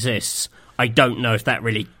this exists, I don't know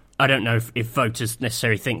if voters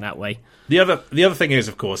necessarily think that way. The other thing is,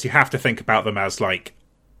 of course, you have to think about them as like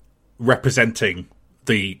representing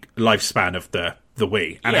the lifespan of the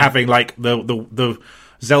Wii, and having like the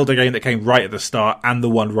Zelda game that came right at the start and the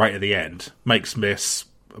one right at the end makes this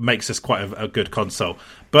quite a good console.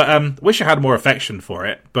 But wish I had more affection for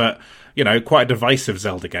it. But quite a divisive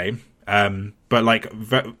Zelda game. But like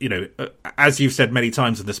as you've said many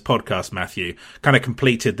times in this podcast, Matthew, kind of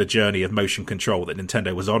completed the journey of motion control that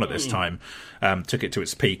Nintendo was on at this time. Took it to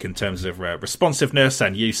its peak in terms of responsiveness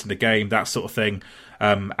and use in the game, that sort of thing.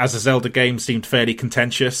 As a Zelda game, seemed fairly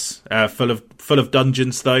contentious, full of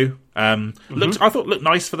dungeons though. I thought looked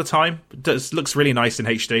nice for the time. It looks really nice in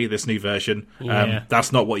HD, this new version.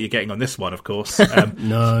 That's not what you're getting on this one, of course.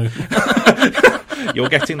 No. You're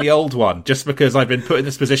getting the old one, just because I've been put in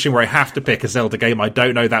this position where I have to pick a Zelda game I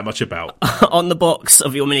don't know that much about. On the box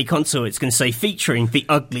of your mini console, it's going to say featuring the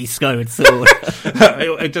ugly Skyward Sword.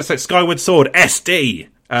 It just says Skyward Sword SD.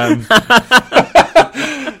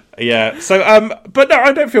 Yeah, so, but no,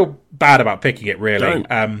 I don't feel bad about picking it, really.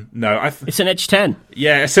 No, it's an Edge 10.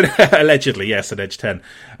 Yeah, allegedly, yes, an Edge 10.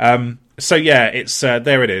 So yeah, it's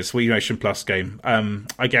there. It is Wii Motion Plus game.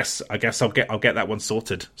 I guess I'll get that one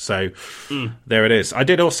sorted. So there it is.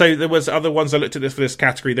 There was other ones I looked at this for this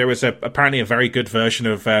category. There was apparently a very good version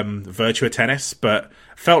of Virtua Tennis, but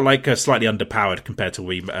felt like slightly underpowered compared to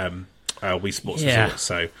Wii Sports Resort.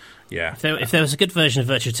 So yeah, if there was a good version of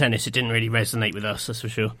Virtua Tennis, it didn't really resonate with us. That's for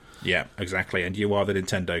sure. Yeah, exactly. And you are the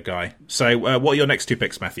Nintendo guy. So what are your next two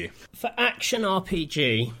picks, Matthew? For action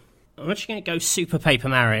RPG, I'm actually going to go Super Paper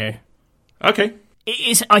Mario. Okay. It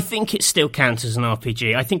is. I think it still counts as an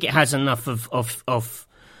RPG. I think it has enough of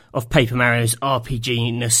Paper Mario's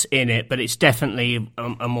RPG-ness in it, but it's definitely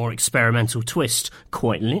a more experimental twist,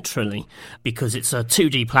 quite literally, because it's a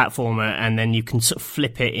 2D platformer, and then you can sort of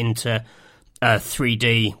flip it into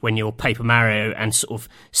 3D when you're Paper Mario and sort of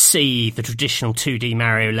see the traditional 2D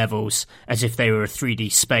Mario levels as if they were a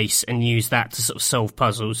 3D space and use that to sort of solve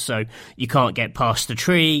puzzles. So you can't get past the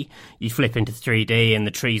tree, you flip into 3D and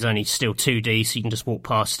the tree's only still 2D, so you can just walk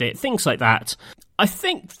past it, things like that. I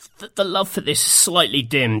think that the love for this is slightly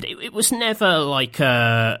dimmed. It was never like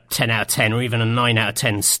a 10 out of 10 or even a 9 out of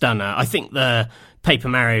 10 stunner. I think the Paper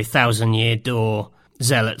Mario 1000 Year Door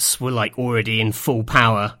zealots were like already in full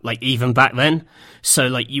power, like even back then. So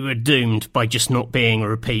like you were doomed by just not being a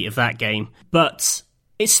repeat of that game. But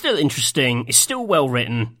it's still interesting. It's still well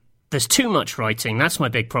written. There's too much writing. That's my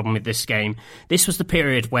big problem with this game. This was the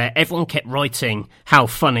period where everyone kept writing how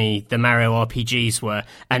funny the Mario RPGs were,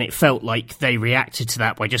 and it felt like they reacted to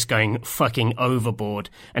that by just going fucking overboard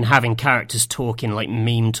and having characters talking like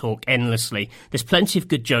meme talk endlessly. There's plenty of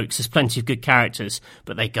good jokes, there's plenty of good characters,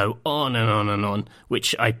 but they go on and on and on,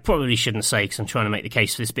 which I probably shouldn't say because I'm trying to make the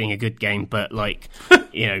case for this being a good game, but like,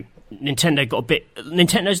 you know,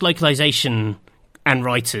 Nintendo's localization and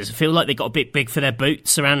writers feel like they got a bit big for their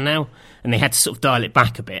boots around now, and they had to sort of dial it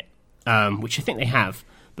back a bit, which I think they have,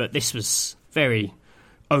 but this was very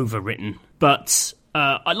overwritten. But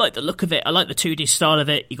I like the look of it, I like the 2D style of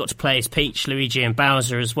it. You got to play as Peach, Luigi and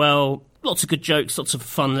Bowser as well. Lots of good jokes, lots of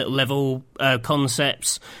fun little level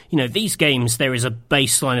concepts. You know, these games, there is a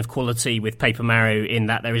baseline of quality with Paper Mario in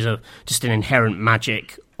that there is just an inherent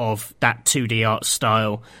magic of that 2D art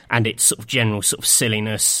style and its sort of general sort of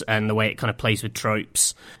silliness and the way it kind of plays with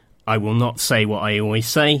tropes. I will not say what I always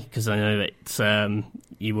say because I know that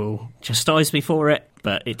you will chastise me for it,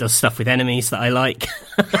 but it does stuff with enemies that I like.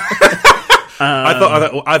 I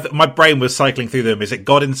thought my brain was cycling through them. Is it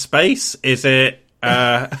God in Space? Is it... You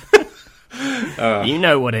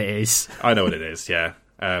know what it is. I know what it is, yeah.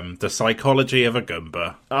 The Psychology of a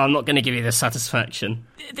Goomba. I'm not going to give you the satisfaction.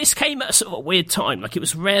 This came at a sort of a weird time. Like, it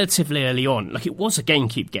was relatively early on. Like, it was a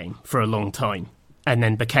GameCube game for a long time, and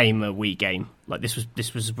then became a Wii game. Like, this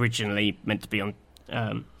was originally meant to be on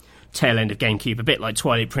tail end of GameCube, a bit like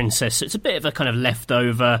Twilight Princess. So it's a bit of a kind of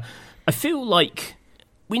leftover. I feel like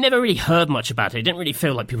we never really heard much about it. It didn't really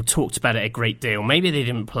feel like people talked about it a great deal. Maybe they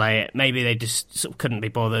didn't play it. Maybe they just sort of couldn't be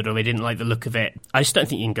bothered, or they didn't like the look of it. I just don't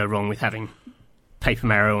think you can go wrong with having Paper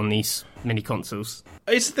Mario on these mini consoles.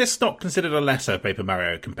 Is this not considered a lesser Paper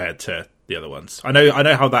Mario compared to the other ones? I know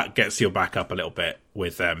how that gets your back up a little bit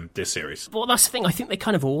with this series. Well, that's the thing. I think they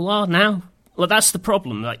kind of all are now. Well, that's the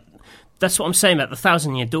problem. Like, that's what I'm saying about the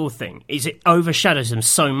 1000 Year Door thing, is it overshadows them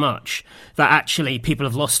so much that actually people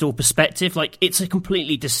have lost all perspective. Like, it's a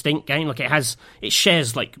completely distinct game. Like, it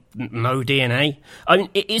shares like no DNA. I mean,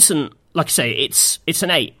 it isn't, like I say, it's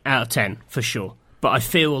an 8 out of 10 for sure. But I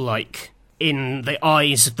feel like in the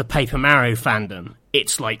eyes of the Paper Mario fandom,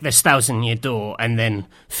 it's like there's 1000 Year Door and then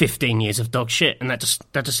 15 years of dog shit, and that just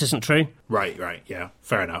isn't true. Right, yeah,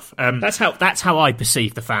 fair enough. That's how I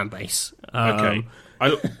perceive the fan base. Okay.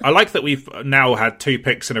 I like that we've now had 2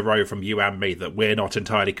 picks in a row from you and me that we're not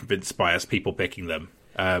entirely convinced by as people picking them.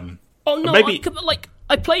 I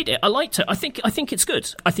played it. I liked it. I think it's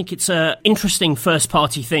good. I think it's a interesting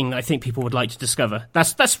first-party thing that I think people would like to discover.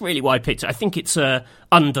 That's really why I picked it. I think it's a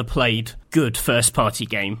underplayed, good first-party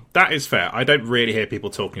game. That is fair. I don't really hear people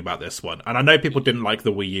talking about this one, and I know people didn't like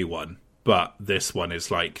the Wii U one, but this one is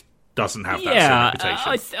like doesn't have that same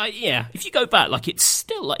reputation. Yeah. If you go back, like it's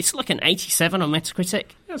like an 87 on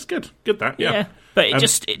Metacritic. That's good. Good that. Yeah. But it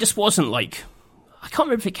just wasn't like I can't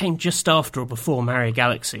remember if it came just after or before Mario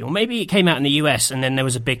Galaxy, or maybe it came out in the US and then there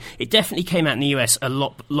was it definitely came out in the US a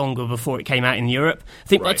lot longer before it came out in Europe. I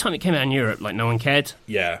think by the time it came out in Europe, like, no one cared.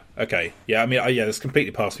 Yeah, okay. Yeah, I mean, this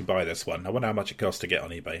completely passed me by, this one. I wonder how much it costs to get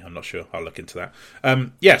on eBay. I'm not sure. I'll look into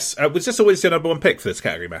that. Yes, was this always your number one pick for this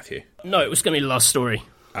category, Matthew? No, it was going to be The Last Story.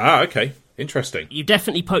 Ah, okay. Interesting. You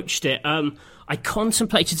definitely poached it. I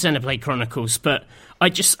contemplated Xenoblade Chronicles, but I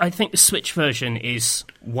think the Switch version is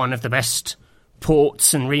one of the best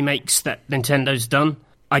ports and remakes that Nintendo's done.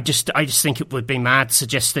 I just think it would be mad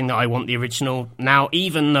suggesting that I want the original now,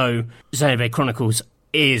 even though Xenoblade Chronicles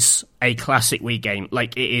is a classic Wii game.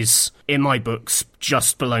 Like, it is, in my books,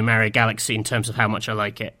 just below Mario Galaxy in terms of how much I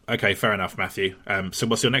like it. Okay, fair enough, Matthew. So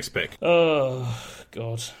what's your next pick? Oh,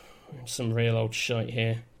 God. Some real old shite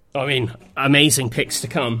here. I mean, amazing picks to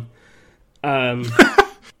come.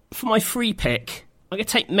 For my free pick, I'm going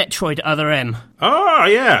to take Metroid Other M. Oh,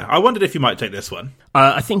 yeah. I wondered if you might take this one.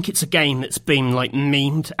 I think it's a game that's been, like,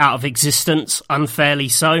 memed out of existence, unfairly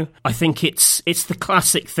so. I think it's the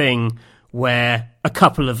classic thing where a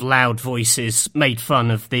couple of loud voices made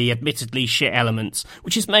fun of the admittedly shit elements,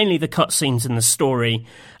 which is mainly the cutscenes and the story.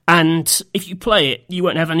 And if you play it, you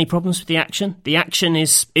won't have any problems with the action. The action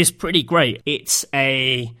is pretty great. It's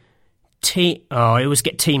a I always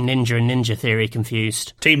get Team Ninja and Ninja Theory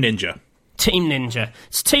confused. Team Ninja. Team Ninja.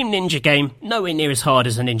 It's a Team Ninja game, nowhere near as hard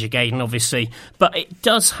as a Ninja Gaiden, obviously, but it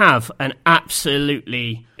does have an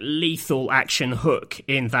absolutely lethal action hook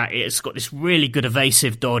in that it's got this really good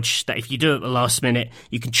evasive dodge that if you do it at the last minute,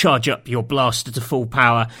 you can charge up your blaster to full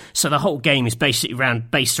power. So the whole game is basically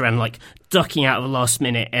based around like ducking out of the last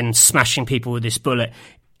minute and smashing people with this bullet.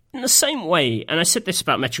 In the same way, and I said this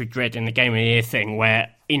about Metroid Dread in the Game of the Year thing,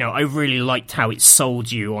 where, you know, I really liked how it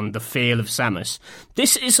sold you on the feel of Samus.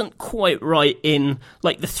 This isn't quite right in,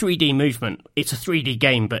 like, the 3D movement. It's a 3D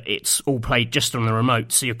game, but it's all played just on the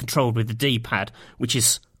remote, so you're controlled with the D-pad, which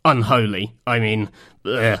is unholy. I mean,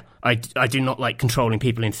 I do not like controlling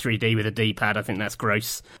people in 3D with a D-pad. I think that's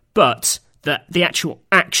gross. But the actual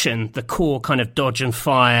action, the core kind of dodge and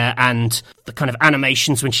fire, and the kind of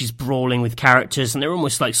animations when she's brawling with characters, and they're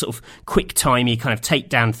almost like sort of quick-timey kind of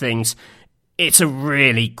takedown things. It's a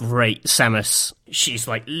really great Samus. She's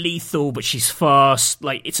like lethal, but she's fast.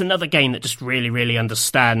 Like, it's another game that just really, really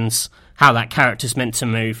understands how that character's meant to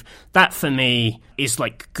move. That, for me, is,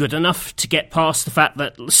 like, good enough to get past the fact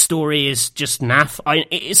that the story is just naff.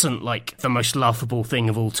 It isn't, like, the most laughable thing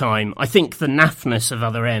of all time. I think the naffness of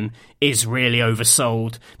Other M is really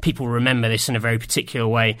oversold. People remember this in a very particular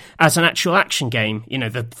way. As an actual action game, you know,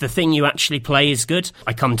 the thing you actually play is good.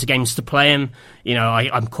 I come to games to play them. You know,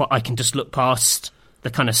 I can just look past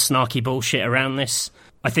the kind of snarky bullshit around this.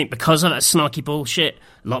 I think because of that snarky bullshit,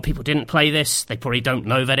 a lot of people didn't play this. They probably don't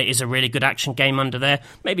know that it is a really good action game under there.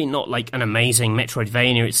 Maybe not like an amazing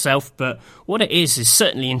Metroidvania itself, but what it is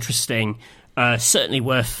certainly interesting, certainly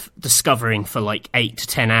worth discovering for like 8 to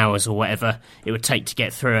 10 hours or whatever it would take to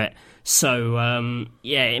get through it. So,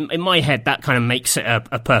 in my head, that kind of makes it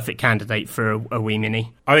a perfect candidate for a Wii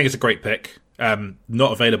Mini. I think it's a great pick.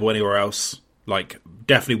 Not available anywhere else. Like,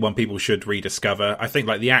 definitely one people should rediscover. I think,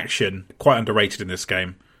 like, the action, quite underrated in this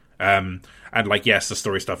game. And, like, yes, the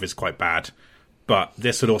story stuff is quite bad. But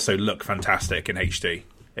this would also look fantastic in HD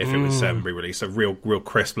if it was re-released. A real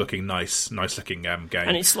crisp-looking, nice-looking game.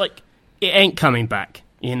 And it's like, it ain't coming back,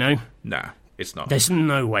 you know? Nah, it's not. There's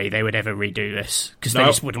no way they would ever redo this. Because they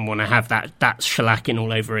just wouldn't want to have that shellacking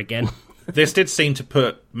all over again. This did seem to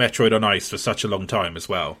put Metroid on ice for such a long time as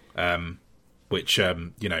well. Which,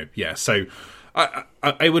 you know, yeah, so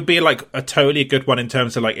it would be like a totally good one in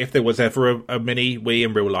terms of like if there was ever a mini Wii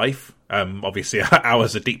in real life. Obviously,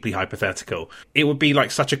 ours are deeply hypothetical. It would be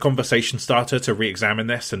like such a conversation starter to re-examine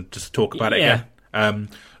this and just talk about it again.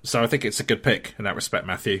 So I think it's a good pick in that respect,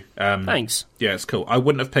 Matthew. Thanks. Yeah, it's cool. I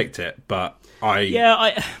wouldn't have picked it, but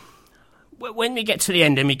when we get to the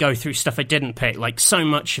end and we go through stuff I didn't pick, like, so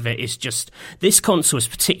much of it is just, this console is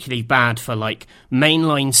particularly bad for, like,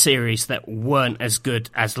 mainline series that weren't as good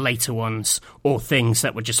as later ones, or things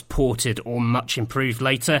that were just ported or much improved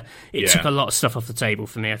later. It took a lot of stuff off the table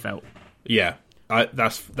for me, I felt. Yeah,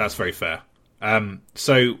 that's very fair.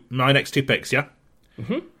 So, my next two picks, yeah?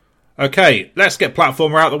 Mm-hmm. Okay, let's get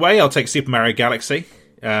platformer out of the way. I'll take Super Mario Galaxy.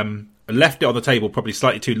 I left it on the table probably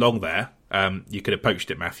slightly too long there. You could have poached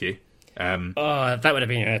it, Matthew. That would have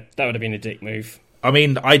been a dick move. I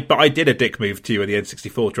mean, I did a dick move to you in the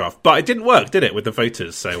N64 draft, but it didn't work, did it, with the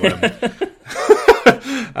voters? So,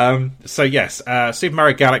 so yes, Super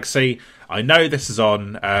Mario Galaxy. I know this is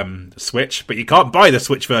on Switch, but you can't buy the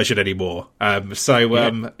Switch version anymore. I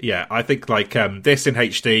think like this in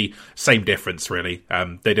HD, same difference really.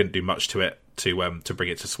 They didn't do much to it. to bring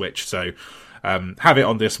it to Switch. So have it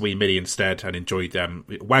on this Wii Mini instead, and enjoy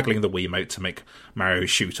waggling the Wiimote to make Mario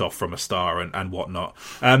shoot off from a star and whatnot.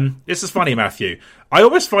 This is funny, Matthew. I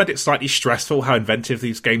always find it slightly stressful how inventive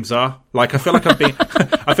these games are. Like, I feel like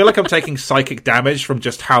I feel like I'm taking psychic damage from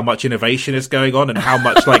just how much innovation is going on and how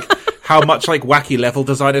much wacky level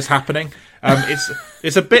design is happening.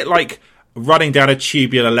 It's a bit like running down a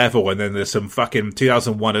tubular level and then there's some fucking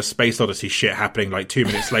 2001 A Space Odyssey shit happening like 2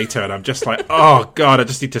 minutes later, and I'm just like, oh god, I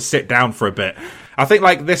just need to sit down for a bit. I think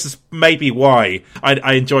like this is maybe why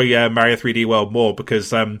I enjoy Mario 3D World more,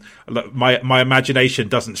 because my imagination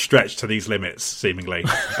doesn't stretch to these limits seemingly.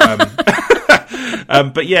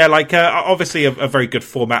 But yeah, like obviously a very good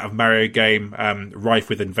format of Mario game, rife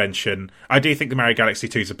with invention. I do think the Mario Galaxy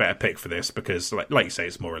 2 is a better pick for this because, like you say,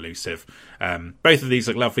 it's more elusive. Both of these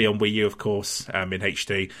look lovely on Wii U, of course, in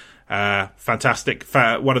HD. Fantastic,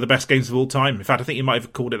 one of the best games of all time. In fact, I think you might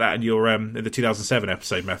have called it that in your in the 2007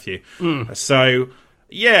 episode, Matthew. So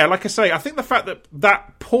yeah, like I say, I think the fact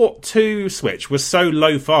that port to Switch was so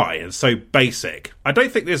lo-fi and so basic, I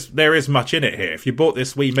don't think there is much in it here. If you bought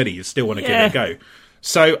this Wii Mini, you still want to give it a go.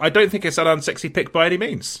 So I don't think it's an unsexy pick by any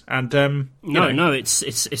means. And no,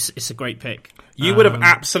 it's a great pick. You would have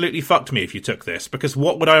absolutely fucked me if you took this, because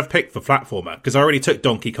what would I have picked for platformer? Because I already took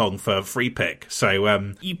Donkey Kong for free pick.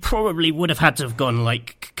 So you probably would have had to have gone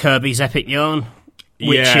like Kirby's Epic Yarn,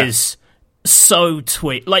 which is so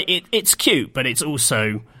like it's cute, but it's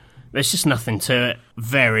also, there's just nothing to it.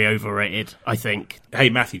 Very overrated, I think. Hey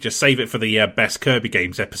Matthew, just save it for the best Kirby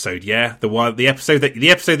games episode. Yeah, the episode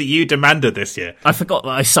that you demanded this year. I forgot that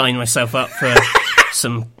I signed myself up for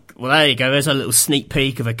some. Well, there you go. There's a little sneak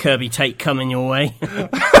peek of a Kirby take coming your way. No,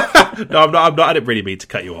 I'm not. I didn't really mean to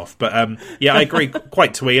cut you off, but yeah, I agree.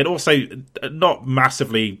 Quite twee, and also not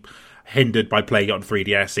massively hindered by playing it on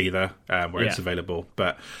 3DS either, where it's available.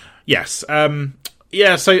 But yes, so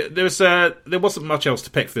there wasn't much else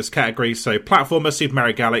to pick for this category. So platformer, Super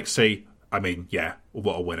Mario Galaxy. I mean, yeah,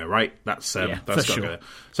 what a winner, right? That's for sure.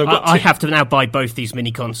 So I have to now buy both these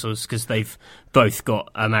mini consoles because they've both got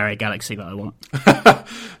a Mario Galaxy that I want.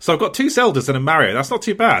 So I've got 2 Zeldas and a Mario. That's not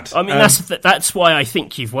too bad. I mean, that's why I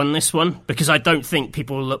think you've won this one, because I don't think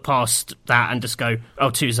people will look past that and just go, oh,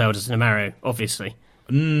 2 Zeldas and a Mario, obviously.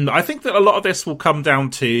 I think that a lot of this will come down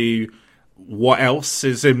to what else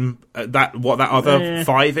is in what that other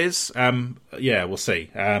 5 is. Yeah, we'll see.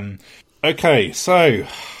 Okay, so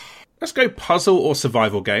let's go puzzle or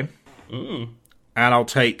survival game. And I'll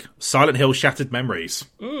take Silent Hill Shattered Memories.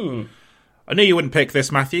 I knew you wouldn't pick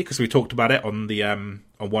this, Matthew, because we talked about it on the on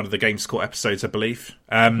one of the Games Court episodes, I believe.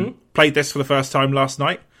 Played this for the first time last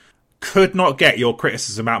night. Could not get your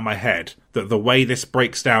criticism out of my head that the way this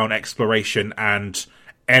breaks down exploration and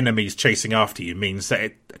enemies chasing after you means that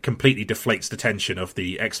it completely deflates the tension of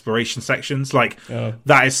the exploration sections.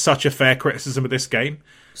 That is such a fair criticism of this game.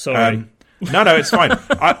 Sorry. No, it's fine.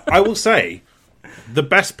 I will say, the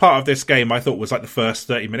best part of this game, I thought, was like the first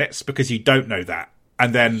 30 minutes, because you don't know that.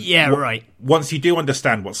 And then once you do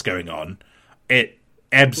understand what's going on, it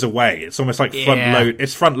ebbs away. It's almost like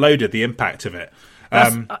front-loaded, the impact of it.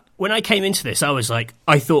 When I came into this, I was like,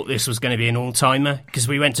 I thought this was going to be an all-timer, because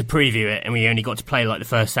we went to preview it, and we only got to play like the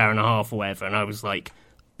first hour and a half or whatever, and I was like,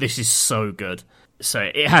 this is so good. So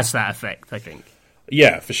it has that effect, I think.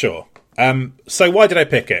 Yeah, for sure. So why did I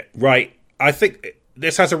pick it? Right, I think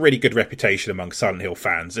this has a really good reputation among Silent Hill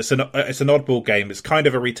fans. It's an oddball game. It's kind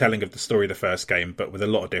of a retelling of the story of the first game, but with a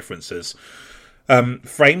lot of differences.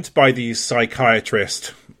 Framed by these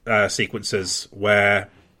psychiatrist sequences where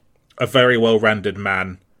a very well-rendered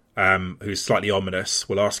man who's slightly ominous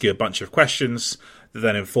will ask you a bunch of questions that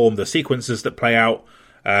then inform the sequences that play out.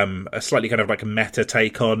 A slightly kind of like a meta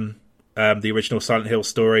take on the original Silent Hill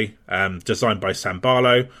story, designed by Sam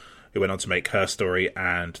Barlow, who went on to make Her Story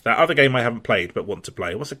and that other game I haven't played but want to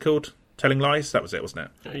play. What's it called? Telling Lies? That was it, wasn't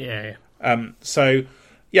it? Yeah. So,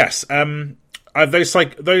 yes,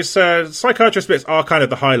 those psychiatrist bits are kind of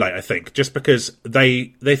the highlight, I think, just because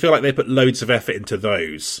they feel like they put loads of effort into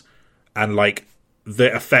those and, like,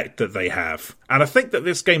 the effect that they have. And I think that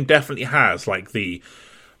this game definitely has, like, the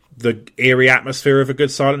eerie atmosphere of a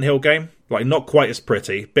good Silent Hill game. Like, not quite as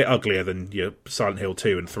pretty, bit uglier than your Silent Hill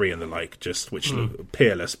 2 and 3 and the like, which look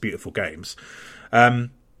peerless, beautiful games.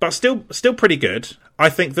 But still pretty good. I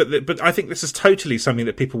think but I think this is totally something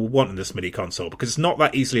that people will want in this mini console, because it's not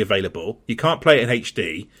that easily available. You can't play it in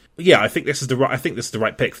HD. Yeah, I think this is the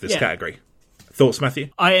right pick for this category. Thoughts,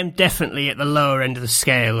 Matthew? I am definitely at the lower end of the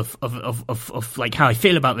scale of like how I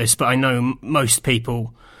feel about this, but I know most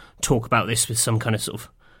people talk about this with some kind of sort of,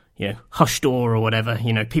 Hushed Door or whatever.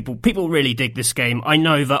 People really dig this game. I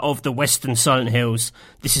know that of the Western Silent Hills,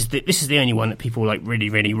 this is the only one that people like really,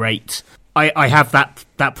 really rate. I have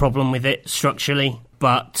that problem with it structurally,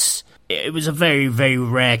 but it was a very, very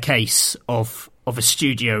rare case of a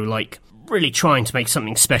studio like really trying to make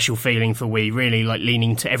something special feeling for Wii, really like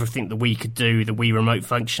leaning to everything the Wii could do, the Wii remote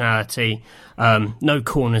functionality, no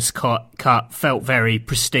corners cut, felt very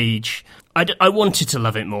prestige. I wanted to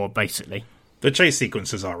love it more, basically. The chase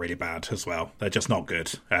sequences are really bad as well. They're just not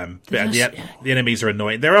good. The enemies are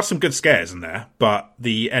annoying. There are some good scares in there, but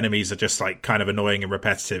the enemies are just like kind of annoying and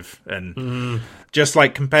repetitive. And just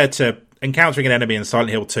like compared to encountering an enemy in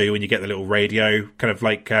Silent Hill 2 when you get the little radio kind of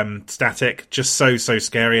like static, just so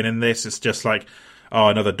scary. And in this, it's just like,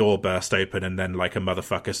 another door burst open and then like a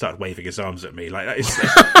motherfucker started waving his arms at me. Like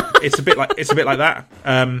it's a bit like that.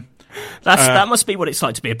 That must be what it's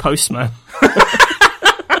like to be a postman.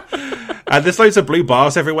 There's loads of blue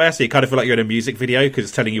bars everywhere, so you kind of feel like you're in a music video because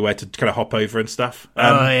it's telling you where to kind of hop over and stuff.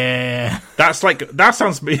 Yeah. That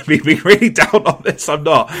sounds me really down on this. I'm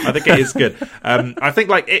not. I think it is good. I think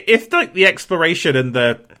like if like the exploration and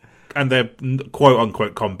the quote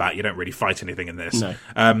unquote combat, you don't really fight anything in this. No.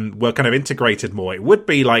 Were kind of integrated more. It would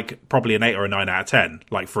be like probably an 8 or a 9 out of 10,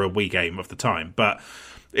 like for a Wii game of the time, but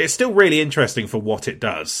it's still really interesting for what it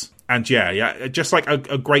does. And yeah, just like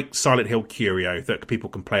a great Silent Hill curio that people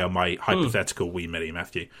can play on my hypothetical Wii Mini,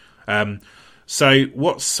 Matthew. So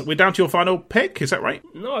we're down to your final pick, is that right?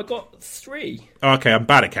 No, I got 3. Okay, I'm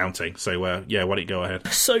bad at counting, so why don't you go ahead?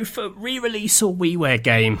 So for re-release or WiiWare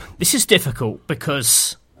game, this is difficult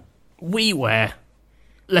because WiiWare,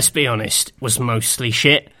 let's be honest, was mostly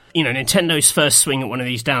shit. Nintendo's first swing at one of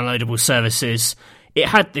these downloadable services, it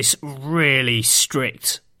had this really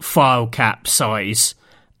strict file cap size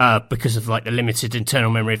because of like the limited internal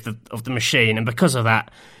memory of the machine, and because of that,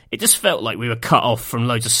 it just felt like we were cut off from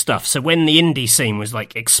loads of stuff. So when the indie scene was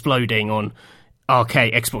like exploding on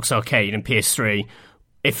Xbox Arcade and PS3,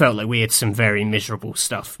 it felt like we had some very miserable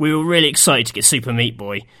stuff. We were really excited to get Super Meat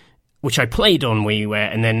Boy, which I played on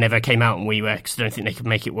WiiWare and then never came out on WiiWare because I don't think they could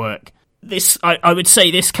make it work. This, I would say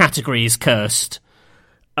this category is cursed.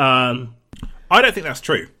 I don't think that's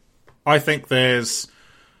true. I think there's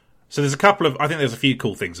a few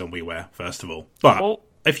cool things on WiiWare, first of all. But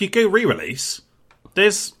if you go re-release,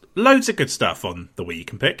 there's loads of good stuff on the Wii you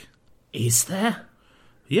can pick. Is there?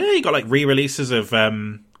 Yeah, you got like re-releases of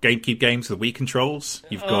GameCube games with Wii controls.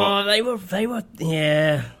 You've got... they were,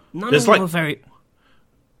 yeah. None of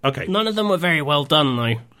them were very well done,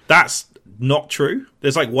 though. That's not true.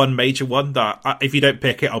 There's like one major one that, if you don't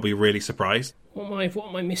pick it, I'll be really surprised. What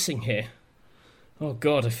am I missing here? Oh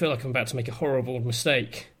God, I feel like I'm about to make a horrible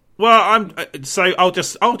mistake. Well, I'll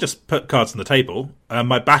just put cards on the table.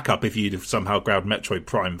 My backup, if you'd somehow grabbed Metroid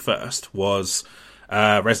Prime first, was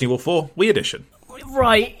Resident Evil 4 Wii Edition.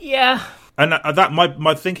 Right, yeah. And that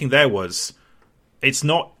my thinking there was, it's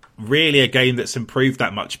not really a game that's improved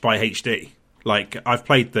that much by HD. Like, I've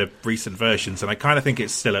played the recent versions, and I kind of think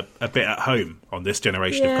it's still a bit at home on this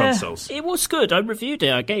generation of consoles. It was good. I reviewed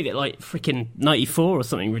it. I gave it like freaking 94 or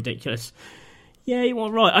something ridiculous. Yeah, you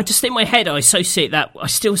are right. I just in my head I still associate that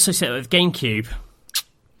with GameCube.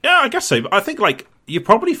 Yeah, I guess so. But I think like you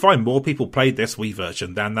probably find more people played this Wii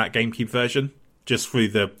version than that GameCube version, just through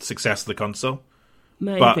the success of the console.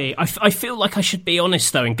 Maybe. But I feel like I should be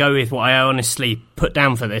honest, though, and go with what I honestly put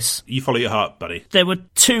down for this. You follow your heart, buddy. There were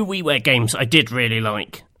 2 WiiWare games I did really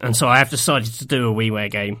like, and so I have decided to do a WiiWare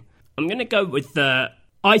game. I'm going to go with the,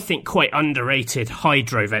 I think, quite underrated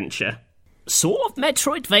Hydro Venture. Sort of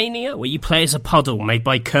Metroidvania, where you play as a puddle made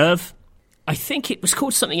by Curve. I think it was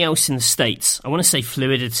called something else in the States. I want to say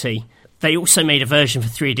Fluidity. They also made a version for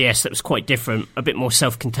 3DS that was quite different, a bit more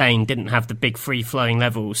self-contained, didn't have the big free-flowing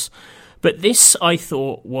levels. But this, I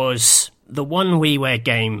thought, was the one WiiWare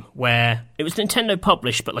game where it was Nintendo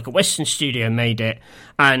published, but like a Western studio made it,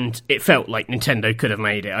 and it felt like Nintendo could have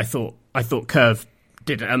made it. I thought Curve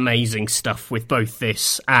did amazing stuff with both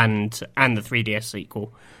this and the 3DS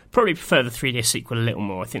sequel. Probably prefer the 3DS sequel a little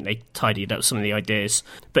more. I think they tidied up some of the ideas.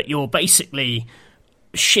 But you're basically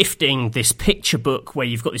shifting this picture book where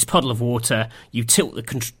you've got this puddle of water, you tilt the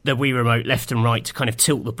Wii Remote left and right to kind of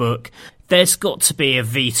tilt the book. There's got to be a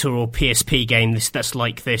Vita or PSP game that's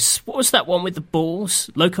like this. What was that one with the balls?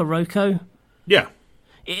 Loco Roco? Yeah.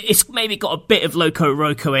 It's maybe got a bit of Loco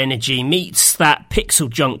Roco energy, meets that Pixel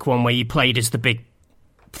Junk one where you played as the big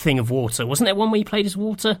thing of water. Wasn't there one where you played as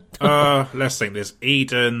water? Let's think. There's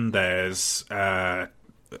Eden, there's... I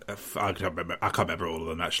can't remember all of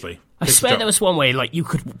them, actually. I swear there was one where like you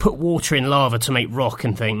could put water in lava to make rock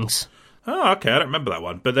and things. Oh, okay, I don't remember that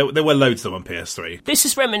one. But there were loads of them on PS3. This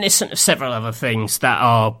is reminiscent of several other things that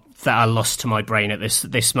are that are lost to my brain at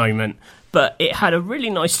this moment. But it had a really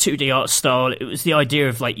nice 2D art style. It was the idea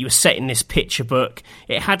of like you were set in this picture book.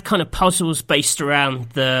 It had kind of puzzles based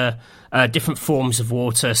around the different forms of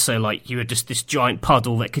water. So like you were just this giant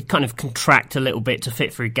puddle that could kind of contract a little bit to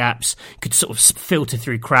fit through gaps, could sort of filter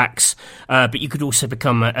through cracks. But you could also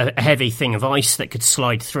become a heavy thing of ice that could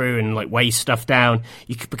slide through and like weigh stuff down.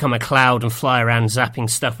 You could become a cloud and fly around zapping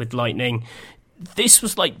stuff with lightning. This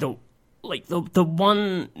was like the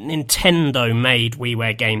one Nintendo-made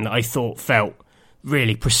WiiWare game that I thought felt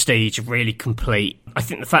really prestige, really complete. I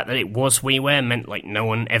think the fact that it was WiiWare meant like no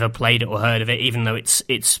one ever played it or heard of it, even though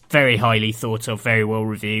it's very highly thought of, very well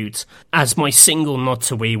reviewed. As my single nod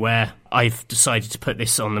to WiiWare, I've decided to put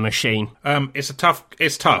this on the machine. It's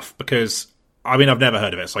tough because I mean, I've never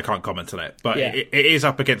heard of it, so I can't comment on it. But it is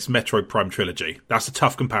up against Metroid Prime Trilogy. That's a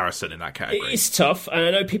tough comparison in that category. It is tough, and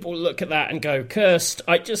I know people look at that and go, cursed.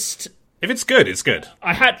 If it's good, it's good.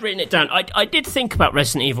 I had written it down. I did think about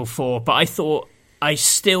Resident Evil 4, but I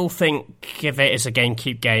still think of it as a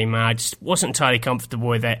GameCube game. I just wasn't entirely comfortable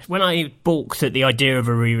with it. When I balked at the idea of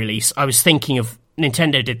a re-release, I was thinking of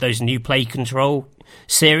Nintendo did those new Play Control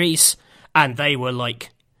series, and they were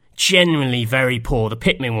like genuinely very poor. The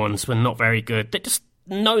Pikmin ones were not very good.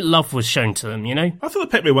 No love was shown to them, you know? I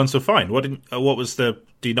thought the Pikmin ones were fine.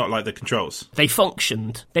 Do you not like the controls? They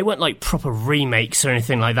functioned. They weren't like proper remakes or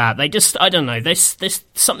anything like that. They just, I don't know, there's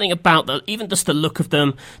something about even just the look of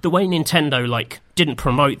them, the way Nintendo like didn't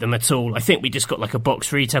promote them at all. I think we just got like a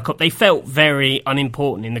box retail copy. They felt very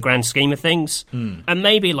unimportant in the grand scheme of things. And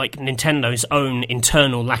maybe like Nintendo's own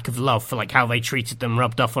internal lack of love for like how they treated them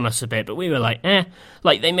rubbed off on us a bit. But we were like,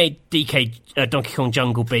 like they made Donkey Kong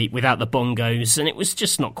Jungle Beat without the bongos, and it was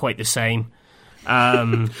just not quite the same.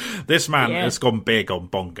 This man has gone big on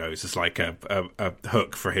bongos as like a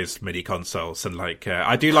hook for his MIDI consoles, and like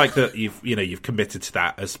I do like that you've committed to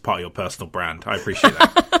that as part of your personal brand. I appreciate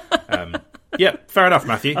that. Yeah, fair enough,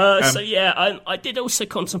 Matthew. I did also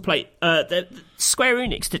contemplate that Square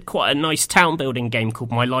Enix did quite a nice town building game called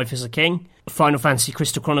My Life as a King, Final Fantasy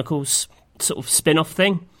Crystal Chronicles sort of spin-off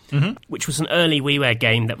thing, which was an early WiiWare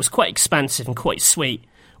game that was quite expansive and quite sweet,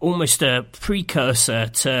 almost a precursor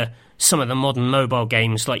to some of the modern mobile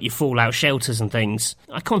games like your Fallout Shelters and things.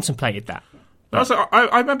 I contemplated that.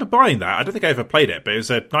 I remember buying that. I don't think I ever played it, but it was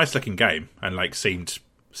a nice looking game and like seemed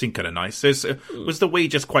kind of nice. Was the Wii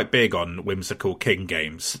just quite big on whimsical king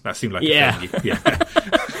games? That seemed like a thing.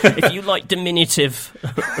 If you like diminutive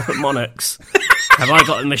monarchs, have I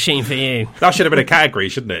got a machine for you? That should have been a category,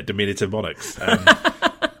 shouldn't it? Diminutive monarchs.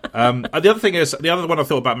 The other one I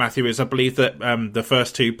thought about, Matthew, is I believe that the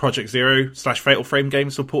first two Project Zero / Fatal Frame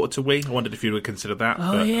games were ported to Wii. I wondered if you would consider that.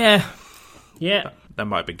 Oh, yeah. That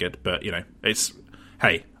might be good, but I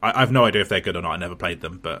have no idea if they're good or not. I never played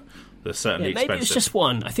them, but they're certainly expensive. Maybe it was just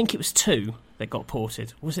one. I think it was two that got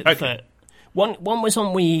ported. Was it the third? One was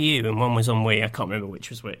on Wii U and one was on Wii. I can't remember which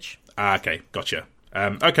was which. Okay, gotcha.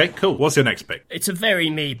 Okay, cool. What's your next pick? It's a very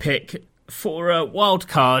me pick. For a wild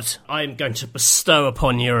card, I'm going to bestow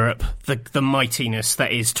upon Europe the mightiness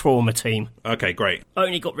that is Trauma Team. Okay, great.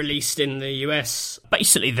 Only got released in the US.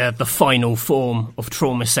 Basically, the final form of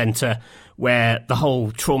Trauma Center, where the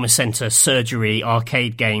whole Trauma Center surgery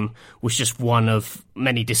arcade game was just one of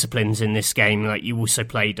many disciplines in this game. Like you also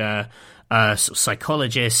played a sort of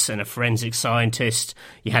psychologist and a forensic scientist.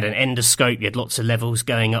 You had an endoscope. You had lots of levels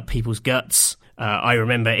going up people's guts. I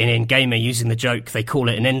remember in Gamer using the joke, they call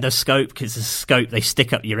it an endoscope because it's a scope they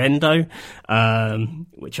stick up your endo,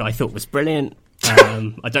 which I thought was brilliant.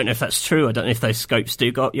 I don't know if that's true. I don't know if those scopes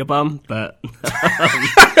do go up your bum, but...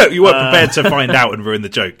 You weren't prepared to find out and ruin the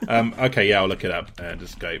joke. Okay, yeah, I'll look it up.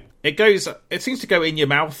 Endoscope. It seems to go in your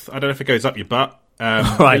mouth. I don't know if it goes up your butt.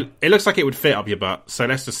 Right. It looks like it would fit up your butt, so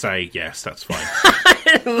let's just say yes, that's fine.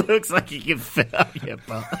 It looks like it can fit up your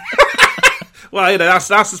butt. Well, that's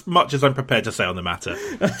as much as I'm prepared to say on the matter.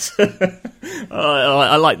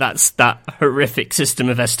 I like that horrific system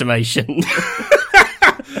of estimation.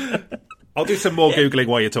 I'll do some more Googling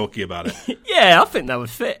while you're talking about it. Yeah, I think that would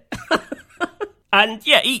fit. And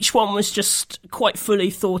yeah, each one was just quite fully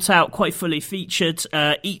thought out, quite fully featured.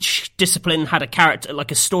 Each discipline had a character,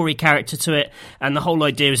 like a story character to it. And the whole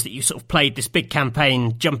idea is that you sort of played this big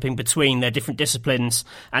campaign jumping between their different disciplines.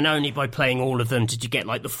 And only by playing all of them did you get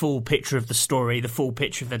like the full picture of the story, the full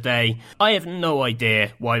picture of the day. I have no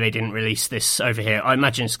idea why they didn't release this over here. I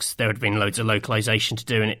imagine it's because there would have been loads of localization to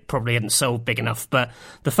do and it probably hadn't sold big enough. But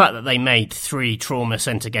the fact that they made 3 Trauma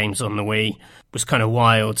Center games on the Wii was kind of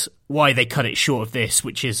wild. Why they cut it short of this,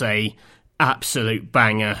 which is a absolute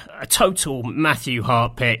banger, a total Matthew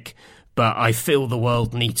Hart pick, but I feel the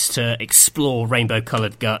world needs to explore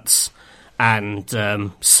rainbow-coloured guts and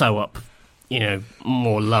sew up,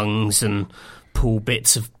 more lungs and pull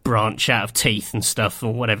bits of branch out of teeth and stuff,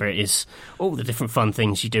 or whatever it is. All the different fun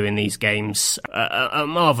things you do in these games. A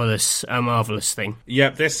marvellous thing. Yeah,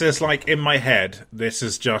 this is like, in my head, this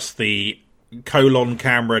is just the colon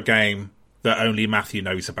camera game that only Matthew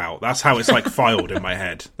knows about. That's how it's like filed in my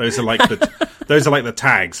head. Those are like the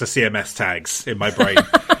tags, the CMS tags in my brain.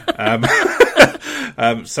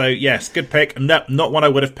 So yes, good pick. No, not one I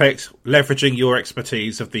would have picked. Leveraging your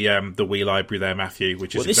expertise of the Wii library there, Matthew,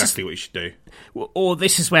 which is exactly what you should do. Or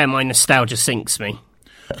this is where my nostalgia sinks me.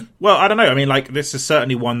 Well, I don't know. I mean, like, this is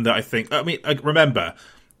certainly one that I think... I mean, remember,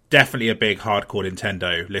 definitely a big hardcore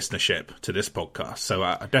Nintendo listenership to this podcast, so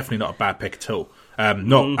definitely not a bad pick at all.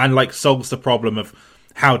 And, like, solves the problem of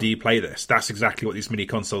how do you play this? That's exactly what these mini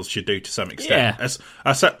consoles should do to some extent. Yeah.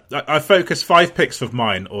 I focus 5 picks of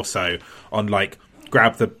mine or so on, like,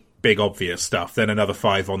 grab the big obvious stuff, then another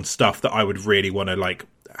 5 on stuff that I would really want to, like,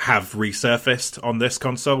 have resurfaced on this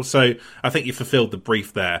console. So I think you fulfilled the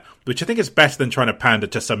brief there, which I think is better than trying to pander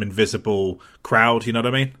to some invisible crowd, you know what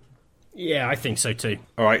I mean? Yeah, I think so too.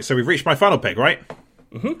 Alright, so we've reached my final pick, right?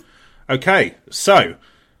 Mm-hmm. Okay, so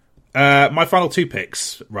my final 2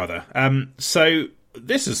 picks, rather. So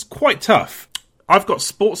this is quite tough. I've got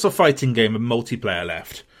sports or fighting game and multiplayer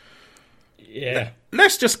left. Yeah.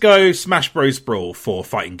 Let's just go Smash Bros. Brawl for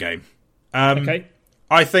fighting game. Okay.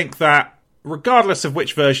 I think that regardless of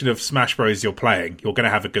which version of Smash Bros. You're playing, you're going to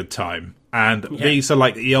have a good time. And these are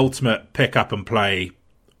like the ultimate pick up and play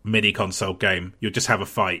mini console game. You'll just have a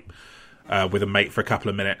fight with a mate for a couple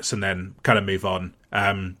of minutes and then kind of move on.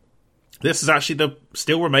 This is actually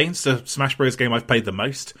still remains the Smash Bros. Game I've played the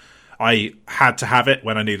most. I had to have it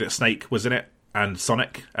when I knew that Snake was in it and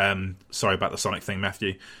Sonic. Sorry about the Sonic thing,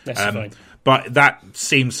 Matthew. That's fine. But that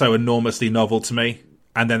seemed so enormously novel to me.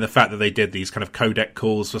 And then the fact that they did these kind of codec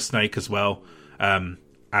calls for Snake as well,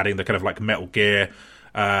 adding the kind of like Metal Gear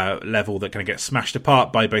level that kind of gets smashed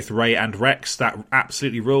apart by both Ray and Rex, that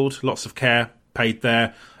absolutely ruled. Lots of care paid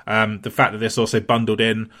there. The fact that this also bundled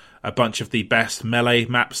in a bunch of the best Melee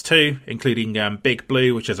maps too, including Big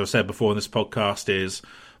Blue, which, as I've said before in this podcast, is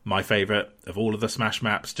my favourite of all of the Smash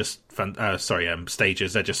maps.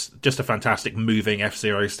 Stages. They're just a fantastic moving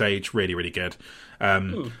F-Zero stage. Really, really good.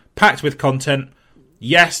 Packed with content.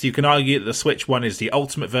 Yes, you can argue that the Switch one is the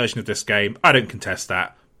ultimate version of this game. I don't contest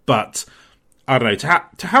that. But, I don't know,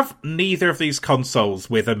 to have neither of these consoles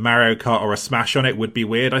with a Mario Kart or a Smash on it would be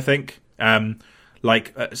weird, I think.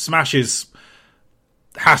 Smash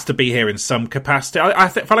has to be here in some capacity. I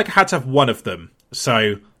felt like I had to have one of them.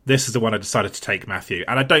 So, this is the one I decided to take, Matthew.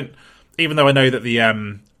 And I don't, even though I know that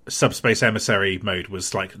the Subspace Emissary mode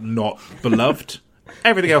was, like, not beloved,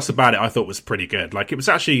 everything else about it I thought was pretty good. Like, it was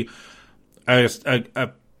actually a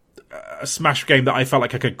Smash game that I felt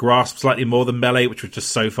like I could grasp slightly more than Melee, which was just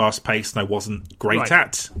so fast-paced and I wasn't great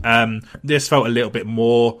at. This felt a little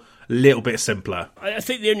bit simpler. I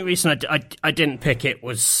think the only reason I didn't pick it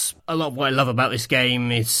was a lot of what I love about this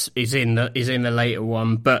game is in the later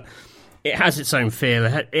one, but it has its own feel,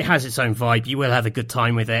 it has its own vibe. You will have a good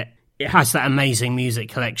time with it. It has that amazing music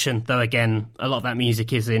collection, though again, a lot of that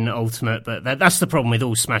music is in Ultimate, but that's the problem with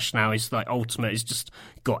all Smash now, is like Ultimate has just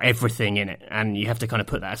got everything in it, and you have to kind of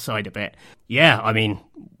put that aside a bit. Yeah, I mean,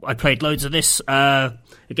 I played loads of this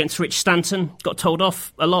against Rich Stanton, got told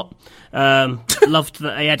off a lot. Loved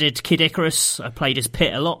that they added Kid Icarus. I played as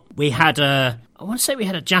Pit a lot. We had I want to say we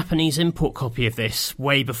had a Japanese import copy of this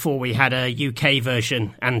way before we had a UK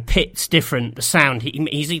version, and Pit's different. The sound,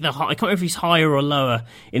 he's either high, I can't remember if he's higher or lower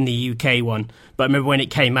in the UK one, but I remember when it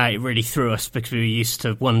came out, it really threw us because we were used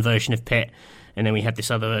to one version of Pit, and then we had this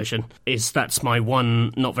other version. That's my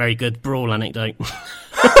one not very good Brawl anecdote.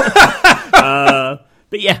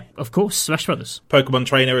 But yeah, of course, Smash Brothers. Pokemon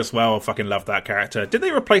Trainer as well. I fucking love that character. Did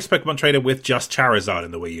they replace Pokemon Trainer with just Charizard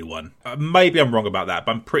in the Wii U one? Maybe I'm wrong about that,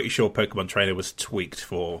 but I'm pretty sure Pokemon Trainer was tweaked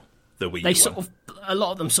for the Wii U one. A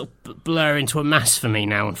lot of them sort of blur into a mass for me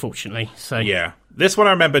now, unfortunately. So yeah. This one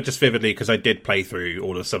I remember just vividly because I did play through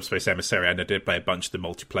all of Subspace Emissary and I did play a bunch of the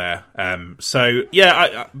multiplayer. So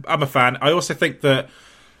yeah, I'm a fan. I also think that,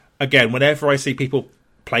 again, whenever I see people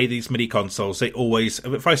play these mini consoles, they always,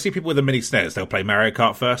 if I see people with a mini SNES, they'll play Mario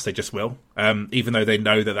Kart first. They just will, even though they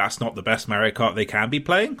know that that's not the best Mario Kart they can be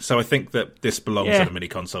playing. So I think that this belongs on a mini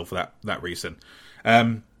console for that reason.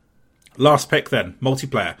 Last pick then,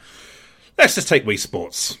 multiplayer. Let's just take Wii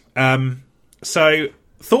Sports. So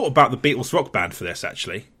thought about the Beatles Rock Band for this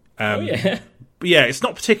actually. But yeah, it's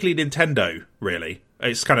not particularly Nintendo really.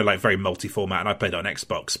 It's kind of like very multi-format, and I played it on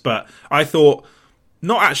Xbox. But I thought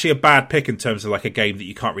not actually a bad pick in terms of like a game that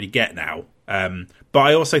you can't really get now. But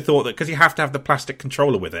I also thought that because you have to have the plastic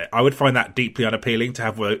controller with it, I would find that deeply unappealing to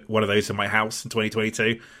have one of those in my house in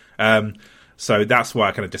 2022. So that's why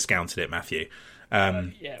I kind of discounted it, Matthew.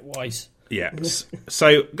 Wise. Yeah.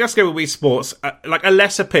 So let's go with Wii Sports. Like a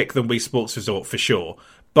lesser pick than Wii Sports Resort for sure.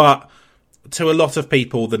 But to a lot of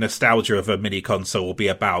people, the nostalgia of a mini console will be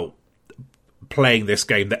about playing this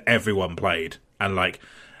game that everyone played. And like,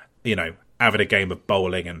 you know, having a game of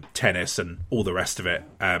bowling and tennis and all the rest of it.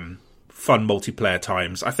 Fun multiplayer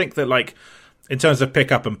times. I think that like, in terms of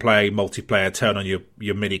pick up and play, multiplayer, turn on your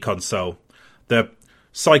mini console, the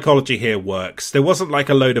psychology here works. There wasn't like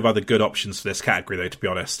a load of other good options for this category though, to be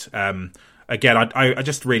honest. Again, I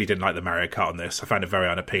just really didn't like the Mario Kart on this. I found it very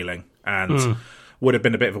unappealing and would have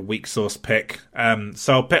been a bit of a weak sauce pick.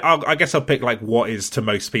 So I guess I'll pick like what is to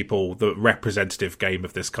most people the representative game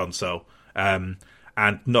of this console. And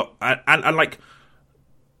like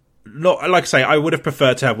I say, I would have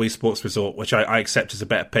preferred to have Wii Sports Resort, which I accept as a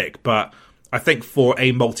better pick, but I think for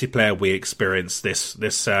a multiplayer Wii experience, this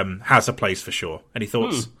has a place for sure. Any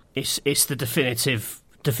thoughts? It's the definitive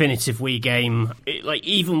Wii game. Like,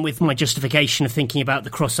 even with my justification of thinking about the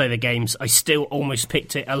crossover games, I still almost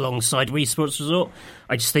picked it alongside Wii Sports Resort.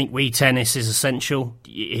 I just think Wii Tennis is essential.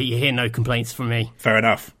 You hear no complaints from me. Fair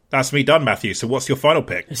enough. That's me done, Matthew. So what's your final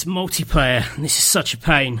pick? It's multiplayer. This is such a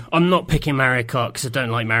pain. I'm not picking Mario Kart because I don't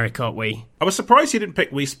like Mario Kart Wii. I was surprised you didn't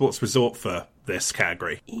pick Wii Sports Resort for this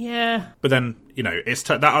category. Yeah. But then, you know,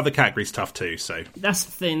 that other category's tough too, so... That's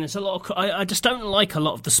the thing. There's a lot of... I just don't like a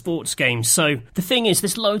lot of the sports games. So the thing is,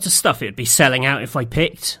 there's loads of stuff it would be selling out if I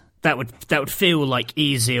picked. That would feel like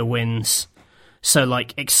easier wins. So,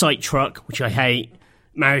 like, Excite Truck, which I hate.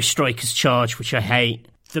 Mario Strikers Charge, which I hate.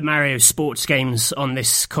 The Mario sports games on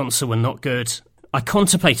this console were not good. I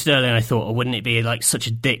contemplated earlier and I thought, oh, wouldn't it be like such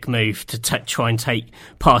a dick move to try and take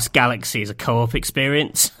Past Galaxy as a co-op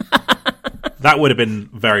experience? That would have been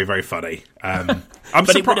very, very funny. But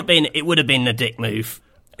it would have been a dick move.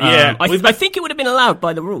 Yeah, I think it would have been allowed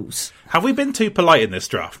by the rules. Have we been too polite in this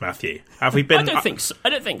draft, Matthew? Have we been? I don't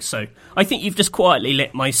think so. I think you've just quietly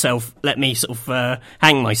let me sort of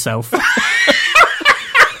hang myself.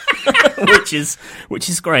 which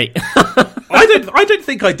is great. I don't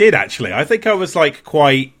think I did actually. I think I was like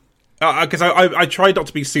quite because I tried not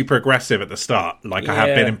to be super aggressive at the start, like I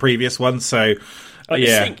have been in previous ones. So I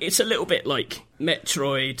just think it's a little bit like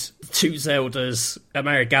Metroid, 2 Zeldas, a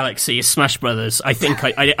Mario Galaxy, a Smash Brothers. I think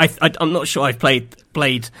I'm not sure I've played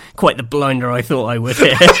quite the blinder I thought I would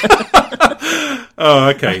here. Oh,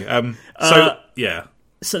 okay.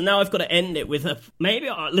 So now I've got to end it with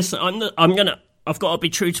I've got to be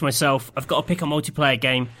true to myself. I've got to pick a multiplayer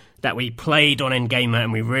game that we played on Endgamer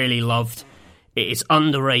and we really loved. It is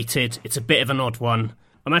underrated. It's a bit of an odd one.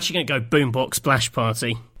 I'm actually going to go Boombox Splash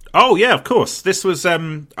Party. Oh, yeah, of course. This was... I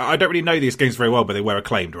don't really know these games very well, but they were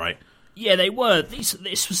acclaimed, right? Yeah, they were.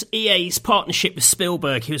 This was EA's partnership with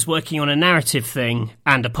Spielberg. He was working on a narrative thing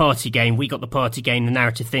and a party game. We got the party game. The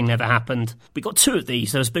narrative thing never happened. We got 2 of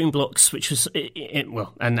these. There was Boomblocks, which was...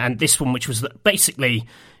 and this one, which was basically...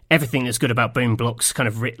 everything that's good about Boom Blocks kind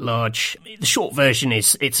of writ large. The short version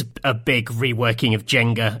is it's a big reworking of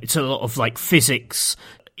Jenga. It's a lot of like physics,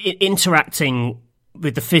 interacting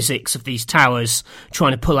with the physics of these towers,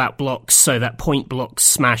 trying to pull out blocks so that point blocks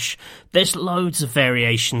smash. There's loads of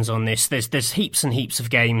variations on this. There's heaps and heaps of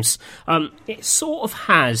games. It sort of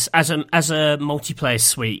has, as a multiplayer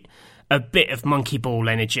suite, a bit of Monkey Ball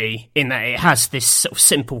energy in that it has this sort of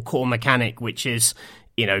simple core mechanic, which is...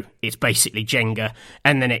 you know, it's basically Jenga,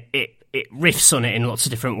 and then it riffs on it in lots of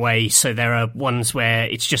different ways. So there are ones where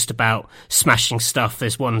it's just about smashing stuff.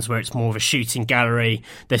 There's ones where it's more of a shooting gallery.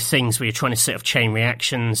 There's things where you're trying to set up chain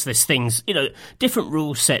reactions. There's things, you know, different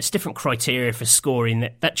rule sets, different criteria for scoring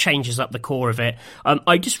that changes up the core of it.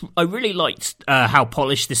 I really liked how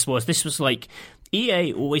polished this was. This was like...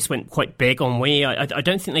 EA always went quite big on Wii. I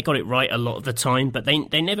don't think they got it right a lot of the time, but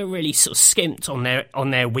they never really sort of skimped on their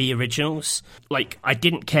Wii originals. Like, I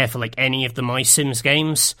didn't care for like any of the My Sims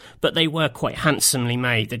games, but they were quite handsomely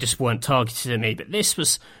made. They just weren't targeted at me. But this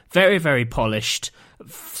was very, very polished,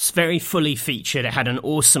 very fully featured. It had an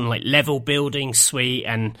awesome like level building suite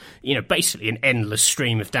and, you know, basically an endless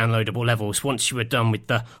stream of downloadable levels once you were done with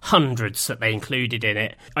the hundreds that they included in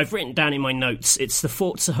it. I've written down in my notes, it's the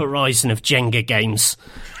Forza Horizon of Jenga games.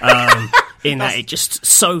 In that it just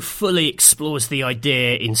so fully explores the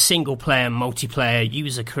idea in single-player, multiplayer,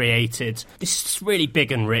 user-created. This is really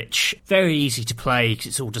big and rich, very easy to play because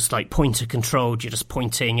it's all just like pointer-controlled. You're just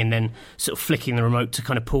pointing and then sort of flicking the remote to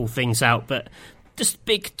kind of pull things out. But just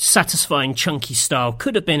big, satisfying, chunky style.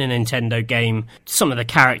 Could have been a Nintendo game. Some of the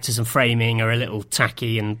characters and framing are a little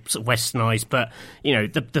tacky and sort of westernised, but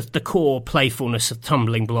the core playfulness of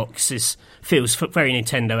tumbling blocks feels very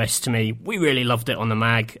Nintendo-esque to me. We really loved it on the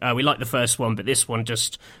mag. We liked the first one, but this one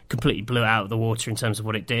just completely blew it out of the water in terms of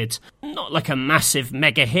what it did. Not like a massive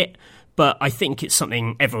mega hit, but I think it's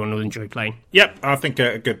something everyone will enjoy playing. Yep, I think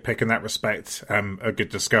a good pick in that respect. A good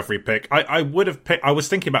discovery pick. I would have picked. I was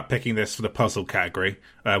thinking about picking this for the puzzle category,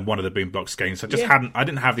 one of the Boombox games. I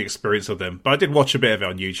didn't have the experience of them, but I did watch a bit of it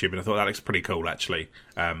on YouTube, and I thought that looks pretty cool, actually.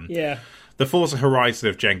 The Forza Horizon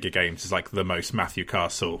of Jenga games is like the most Matthew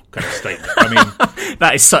Castle kind of statement. I mean,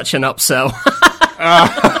 that is such an upsell.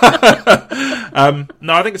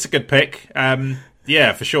 No, I think it's a good pick.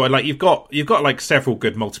 Yeah, for sure. Like you've got like several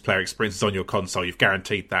good multiplayer experiences on your console. You've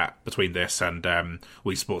guaranteed that between this and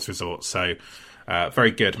Wii Sports Resort. So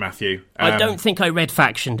very good, Matthew. I don't think I red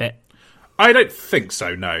factioned it. I don't think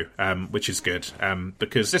so, no, which is good,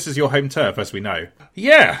 because this is your home turf, as we know.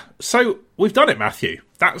 Yeah, so we've done it, Matthew.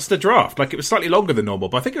 That's the draft. Like, it was slightly longer than normal,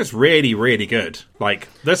 but I think it was really, really good. Like,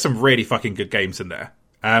 there's some really fucking good games in there.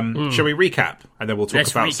 Shall we recap? And then we'll talk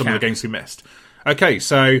about some of the games we missed. Okay,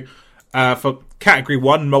 so for Category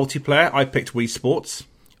 1 multiplayer, I picked Wii Sports.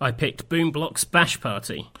 I picked Boombox Bash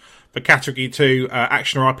Party. For Category 2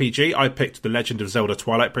 Action RPG, I picked The Legend of Zelda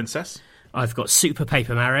Twilight Princess. I've got Super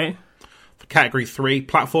Paper Mario. For Category 3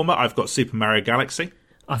 Platformer, I've got Super Mario Galaxy.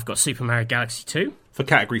 I've got Super Mario Galaxy 2. For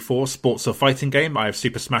Category 4 Sports or Fighting Game, I have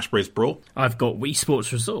Super Smash Bros. Brawl. I've got Wii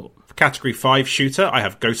Sports Resort. For Category 5 Shooter, I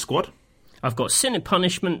have Ghost Squad. I've got Sin and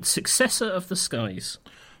Punishment, Successor of the Skies.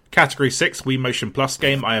 Category 6 Wii Motion Plus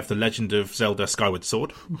game, I have The Legend of Zelda Skyward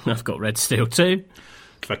Sword. I've got Red Steel 2.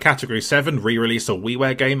 For Category 7 Re-release or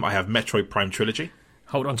WiiWare game, I have Metroid Prime Trilogy.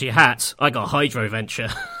 Hold on to your hat, I got Hydro Venture.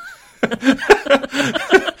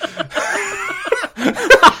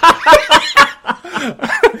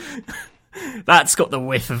 That's got the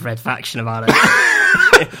whiff of Red Faction about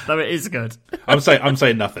it. Though it is good. I'm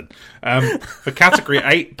saying nothing. For Category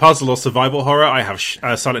 8 Puzzle or Survival Horror, I have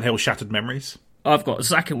Silent Hill Shattered Memories. I've got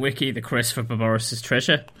Zack and Wiki, The Quest for Barbaros's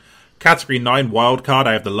Treasure. Category 9 Wildcard,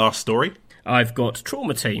 I have The Last Story. I've got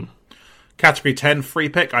Trauma Team. Category 10 Free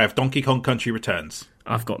Pick, I have Donkey Kong Country Returns.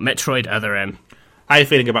 I've got Metroid Other M. How are you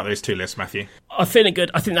feeling about those two lists, Matthew? I'm feeling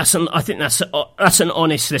good. I think that's an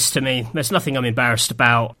honest list to me. There's nothing I'm embarrassed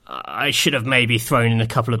about. I should have maybe thrown in a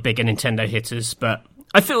couple of bigger Nintendo hitters, but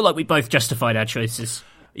I feel like we both justified our choices.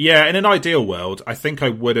 Yeah, in an ideal world, I think I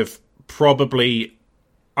would have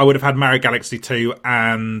had Mario Galaxy 2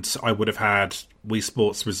 and I would have had Wii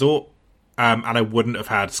Sports Resort, and I wouldn't have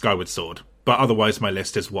had Skyward Sword. But otherwise, my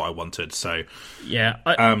list is what I wanted. So yeah,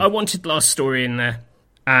 I wanted Last Story in there.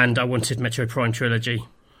 And I wanted Metroid Prime Trilogy.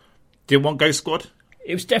 Didn't want Ghost Squad?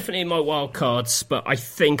 It was definitely in my wild cards, but I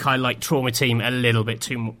think I like Trauma Team a little bit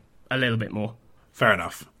more. Fair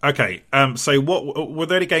enough. Okay, so what were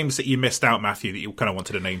there any games that you missed out, Matthew, that you kind of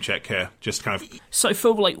wanted a name check here? Just kind of. So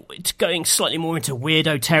for like going slightly more into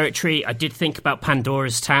weirdo territory, I did think about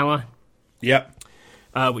Pandora's Tower. Yep.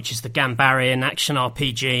 Which is the Gambarian action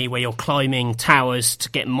RPG where you're climbing towers to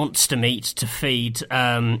get monster meat to feed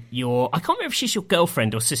your... I can't remember if she's your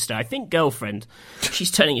girlfriend or sister. I think girlfriend.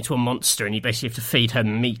 She's turning into a monster and you basically have to feed her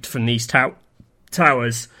meat from these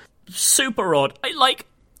towers. Super odd.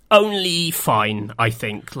 Only fine, I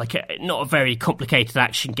think. Not a very complicated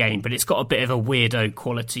action game, but it's got a bit of a weirdo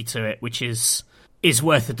quality to it, which is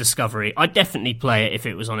worth a discovery. I'd definitely play it if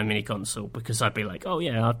it was on a mini console because I'd be like, oh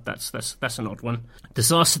yeah, that's an odd one.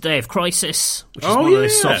 Disaster Day of Crisis, which is one of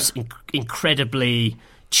those sort of incredibly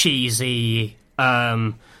cheesy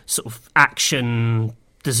sort of action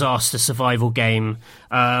disaster survival game,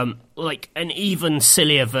 like an even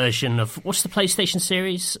sillier version of what's the PlayStation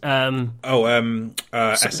series?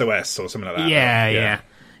 SOS or something like that. Yeah.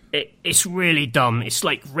 It's really dumb. It's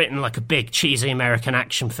like written like a big cheesy American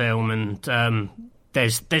action film, and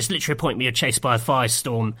there's literally a point where you're chased by a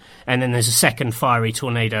firestorm, and then there's a second fiery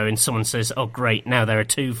tornado, and someone says, "Oh great, now there are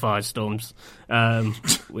two firestorms,"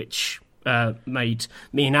 which made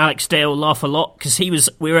me and Alex Dale laugh a lot because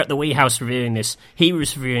we were at the Wii House reviewing this. He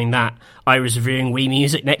was reviewing that. I was reviewing Wii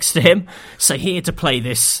Music next to him, so he had to play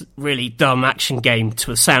this really dumb action game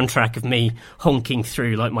to a soundtrack of me honking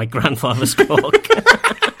through like my grandfather's clock.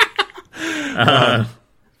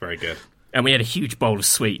 Very good. And we had a huge bowl of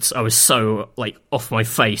sweets. I was so off my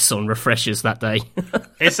face on refreshers that day.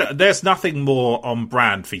 There's nothing more on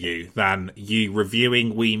brand for you than you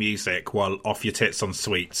reviewing Wii Music while off your tits on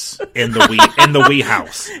sweets in the Wii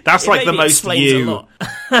House. That's like the most you. A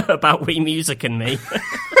lot about Wii Music and me.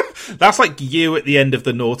 That's like you at the end of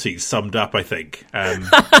the noughties summed up, I think.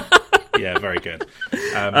 Yeah, very good.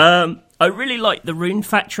 I really like the Rune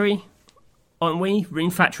Factory on Wii,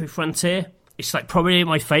 Rune Factory Frontier. It's like probably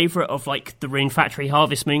my favourite of like the Rune Factory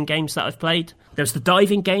Harvest Moon games that I've played. There's the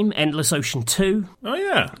diving game, Endless Ocean 2. Oh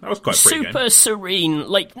yeah, that was quite pretty super game. serene,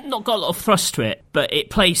 like not got a lot of thrust to it, but it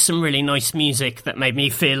plays some really nice music that made me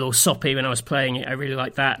feel all soppy when I was playing it. I really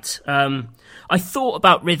like that. I thought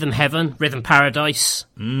about Rhythm Heaven, Rhythm Paradise.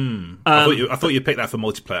 I thought you picked that for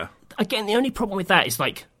multiplayer. Again, the only problem with that is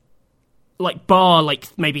like bar like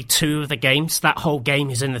maybe 2 of the games, that whole game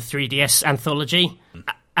is in the 3DS anthology,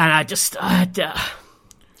 and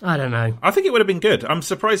I don't know. I think it would have been good. I'm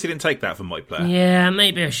surprised you didn't take that for multiplayer. Yeah,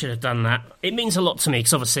 maybe I should have done that. It means a lot to me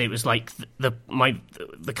because obviously it was like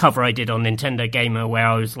the cover I did on Nintendo Gamer, where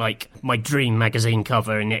I was like my dream magazine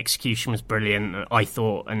cover, and the execution was brilliant, I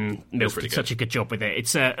thought, and Milf did such a good job with it.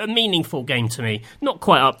 It's a meaningful game to me. Not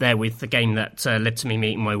quite up there with the game that led to me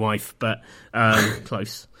meeting my wife, but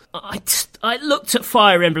close. I looked at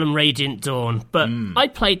Fire Emblem Radiant Dawn, but I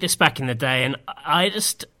played this back in the day, and I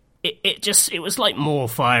just... It was like more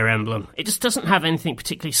Fire Emblem. It just doesn't have anything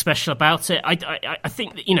particularly special about it. I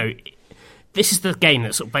think that, this is the game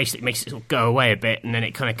that sort of basically makes it sort of go away a bit, and then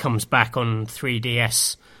it kind of comes back on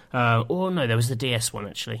 3DS. Or no, there was the DS one,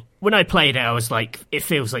 actually. When I played it, I was like, it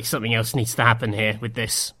feels like something else needs to happen here with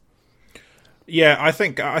this. Yeah, I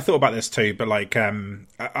thought about this too, but like, I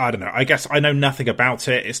don't know. I guess I know nothing about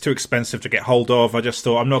it. It's too expensive to get hold of. I just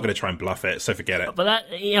thought I'm not going to try and bluff it, so forget it. But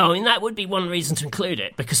that would be one reason to include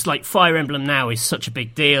it, because like Fire Emblem now is such a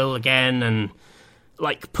big deal again, and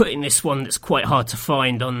like putting this one that's quite hard to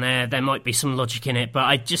find on there might be some logic in it. But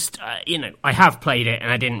I just, I have played it and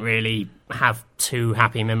I didn't really have too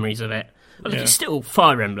happy memories of it. Like, It's still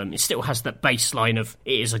Fire Emblem. It still has that baseline of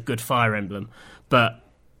it is a good Fire Emblem, but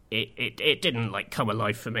It didn't like come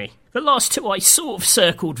alive for me. The last 2 I sort of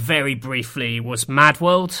circled very briefly was Mad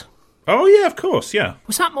World. Oh yeah, of course, yeah.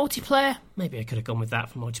 Was that multiplayer? Maybe I could have gone with that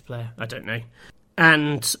for multiplayer. I don't know.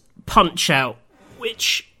 And Punch Out,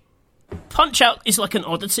 which Punch Out is like an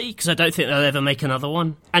oddity because I don't think they'll ever make another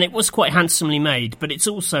one. And it was quite handsomely made, but it's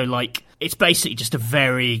also like it's basically just a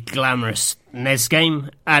very glamorous NES game.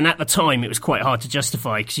 And at the time, it was quite hard to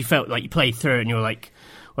justify because you felt like you played through it and you were like,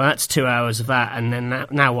 well, that's 2 hours of that, and then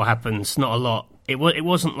now what happens? Not a lot. It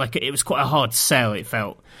wasn't like it was quite a hard sell. It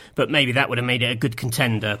felt, but maybe that would have made it a good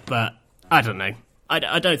contender. But I don't know.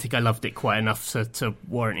 I don't think I loved it quite enough to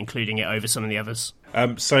warrant including it over some of the others.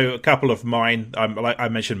 So a couple of mine. Like I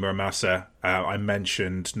mentioned Muramasa. I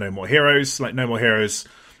mentioned No More Heroes. Like No More Heroes.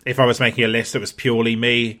 If I was making a list that was purely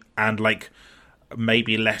me and like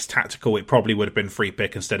maybe less tactical, it probably would have been free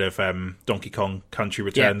pick instead of Donkey Kong Country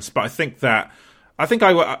Returns. Yeah. But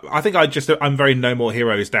I'm very No More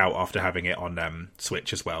Heroes out after having it on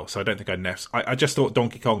Switch as well. So I don't think I just thought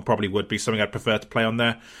Donkey Kong probably would be something I'd prefer to play on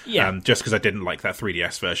there. Yeah. Just because I didn't like that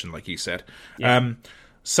 3DS version, like you said. Yeah.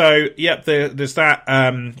 There's that.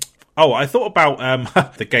 I thought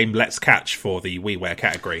about the game Let's Catch for the WiiWare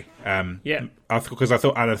category. Because I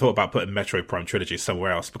thought about putting Metroid Prime Trilogy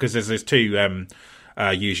somewhere else because there's 2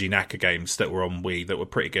 Yuji Naka games that were on Wii that were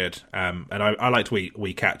pretty good. And I liked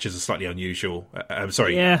Wii Catch as a slightly unusual...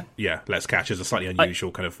 Let's Catch as a slightly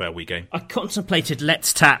unusual kind of Wii game. I contemplated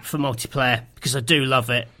Let's Tap for multiplayer because I do love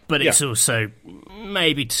it, but it's also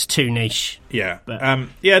maybe just too niche. Yeah, but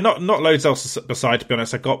not loads else beside. To be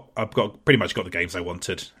honest, I've got pretty much got the games I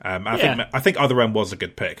wanted. I think Other M was a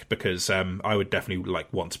good pick because I would definitely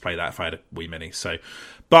want to play that if I had a Wii Mini. So,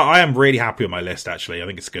 but I am really happy with my list. Actually, I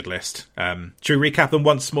think it's a good list. Should we recap them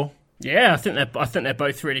once more? Yeah, I think they're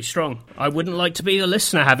both really strong. I wouldn't like to be the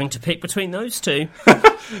listener having to pick between those 2.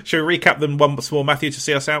 Should we recap them once more, Matthew, to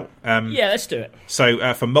see us out? Yeah, let's do it. So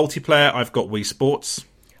for multiplayer, I've got Wii Sports.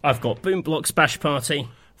 I've got Boom Blox Bash Party.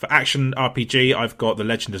 For action RPG, I've got The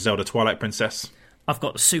Legend of Zelda Twilight Princess. I've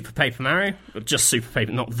got Super Paper Mario. Just Super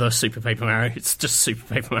Paper, not the Super Paper Mario. It's just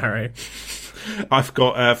Super Paper Mario. I've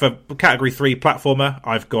got, for Category 3 platformer,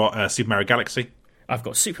 I've got Super Mario Galaxy. I've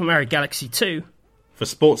got Super Mario Galaxy 2. For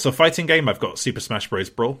sports or fighting game, I've got Super Smash Bros.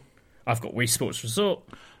 Brawl. I've got Wii Sports Resort.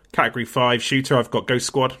 Category 5 shooter, I've got Ghost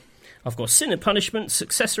Squad. I've got Sin and Punishment,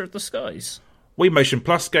 Successor of the Skies. Wii Motion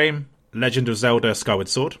Plus game, Legend of Zelda Skyward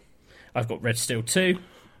Sword. I've got Red Steel 2.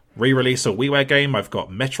 Re-release or WiiWare game, I've got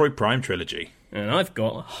Metroid Prime Trilogy. And I've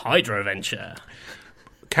got Hydro Adventure.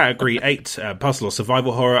 Category 8 puzzle or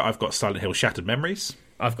survival horror, I've got Silent Hill Shattered Memories.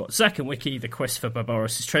 I've got Zack and Wiki, The Quest for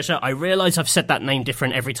Barbaros' Treasure. I realise I've said that name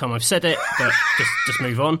different every time I've said it, but just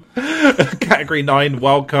move on. Category 9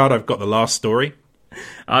 wildcard, I've got The Last Story.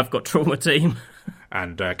 I've got Trauma Team.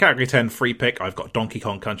 And category 10 free pick, I've got Donkey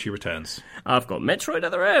Kong Country Returns. I've got Metroid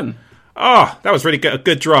Other M. Oh, that was really good. A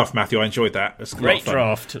good draft, Matthew. I enjoyed that. It was great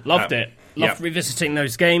draft. Loved it. Loved yeah. revisiting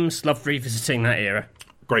those games. Loved revisiting that era.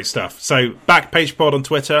 Great stuff. So, Backpage Pod on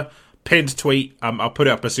Twitter. Pinned tweet. I'll put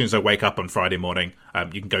it up as soon as I wake up on Friday morning.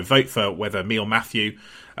 You can go vote for whether me or Matthew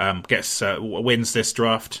wins this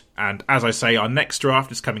draft. And as I say, our next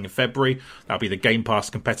draft is coming in February. That'll be the Game Pass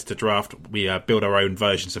competitor draft. We build our own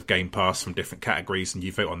versions of Game Pass from different categories, and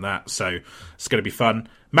you vote on that. So it's going to be fun.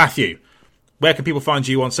 Matthew, where can people find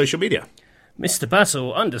you on social media? Mr.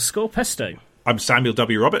 Basil _Pesto. I'm Samuel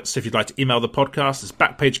W. Roberts. If you'd like to email the podcast, it's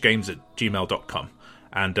backpagegames@gmail.com.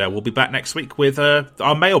 And we'll be back next week with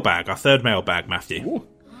our mailbag, our third mailbag, Matthew. Ooh.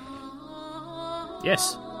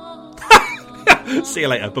 Yes. See you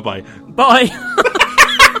later. Bye-bye. Bye.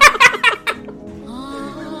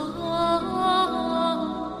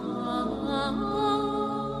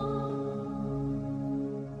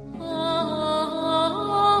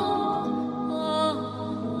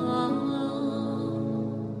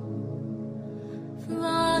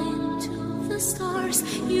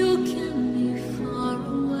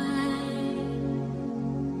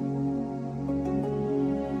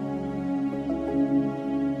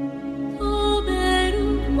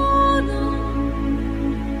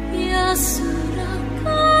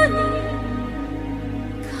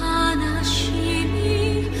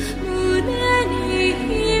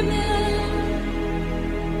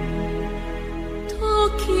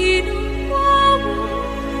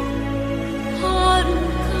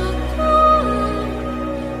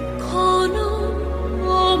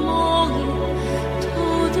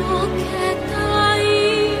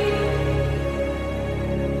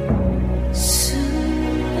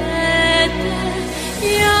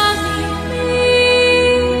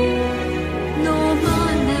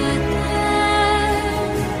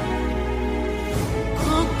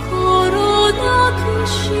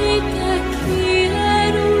 She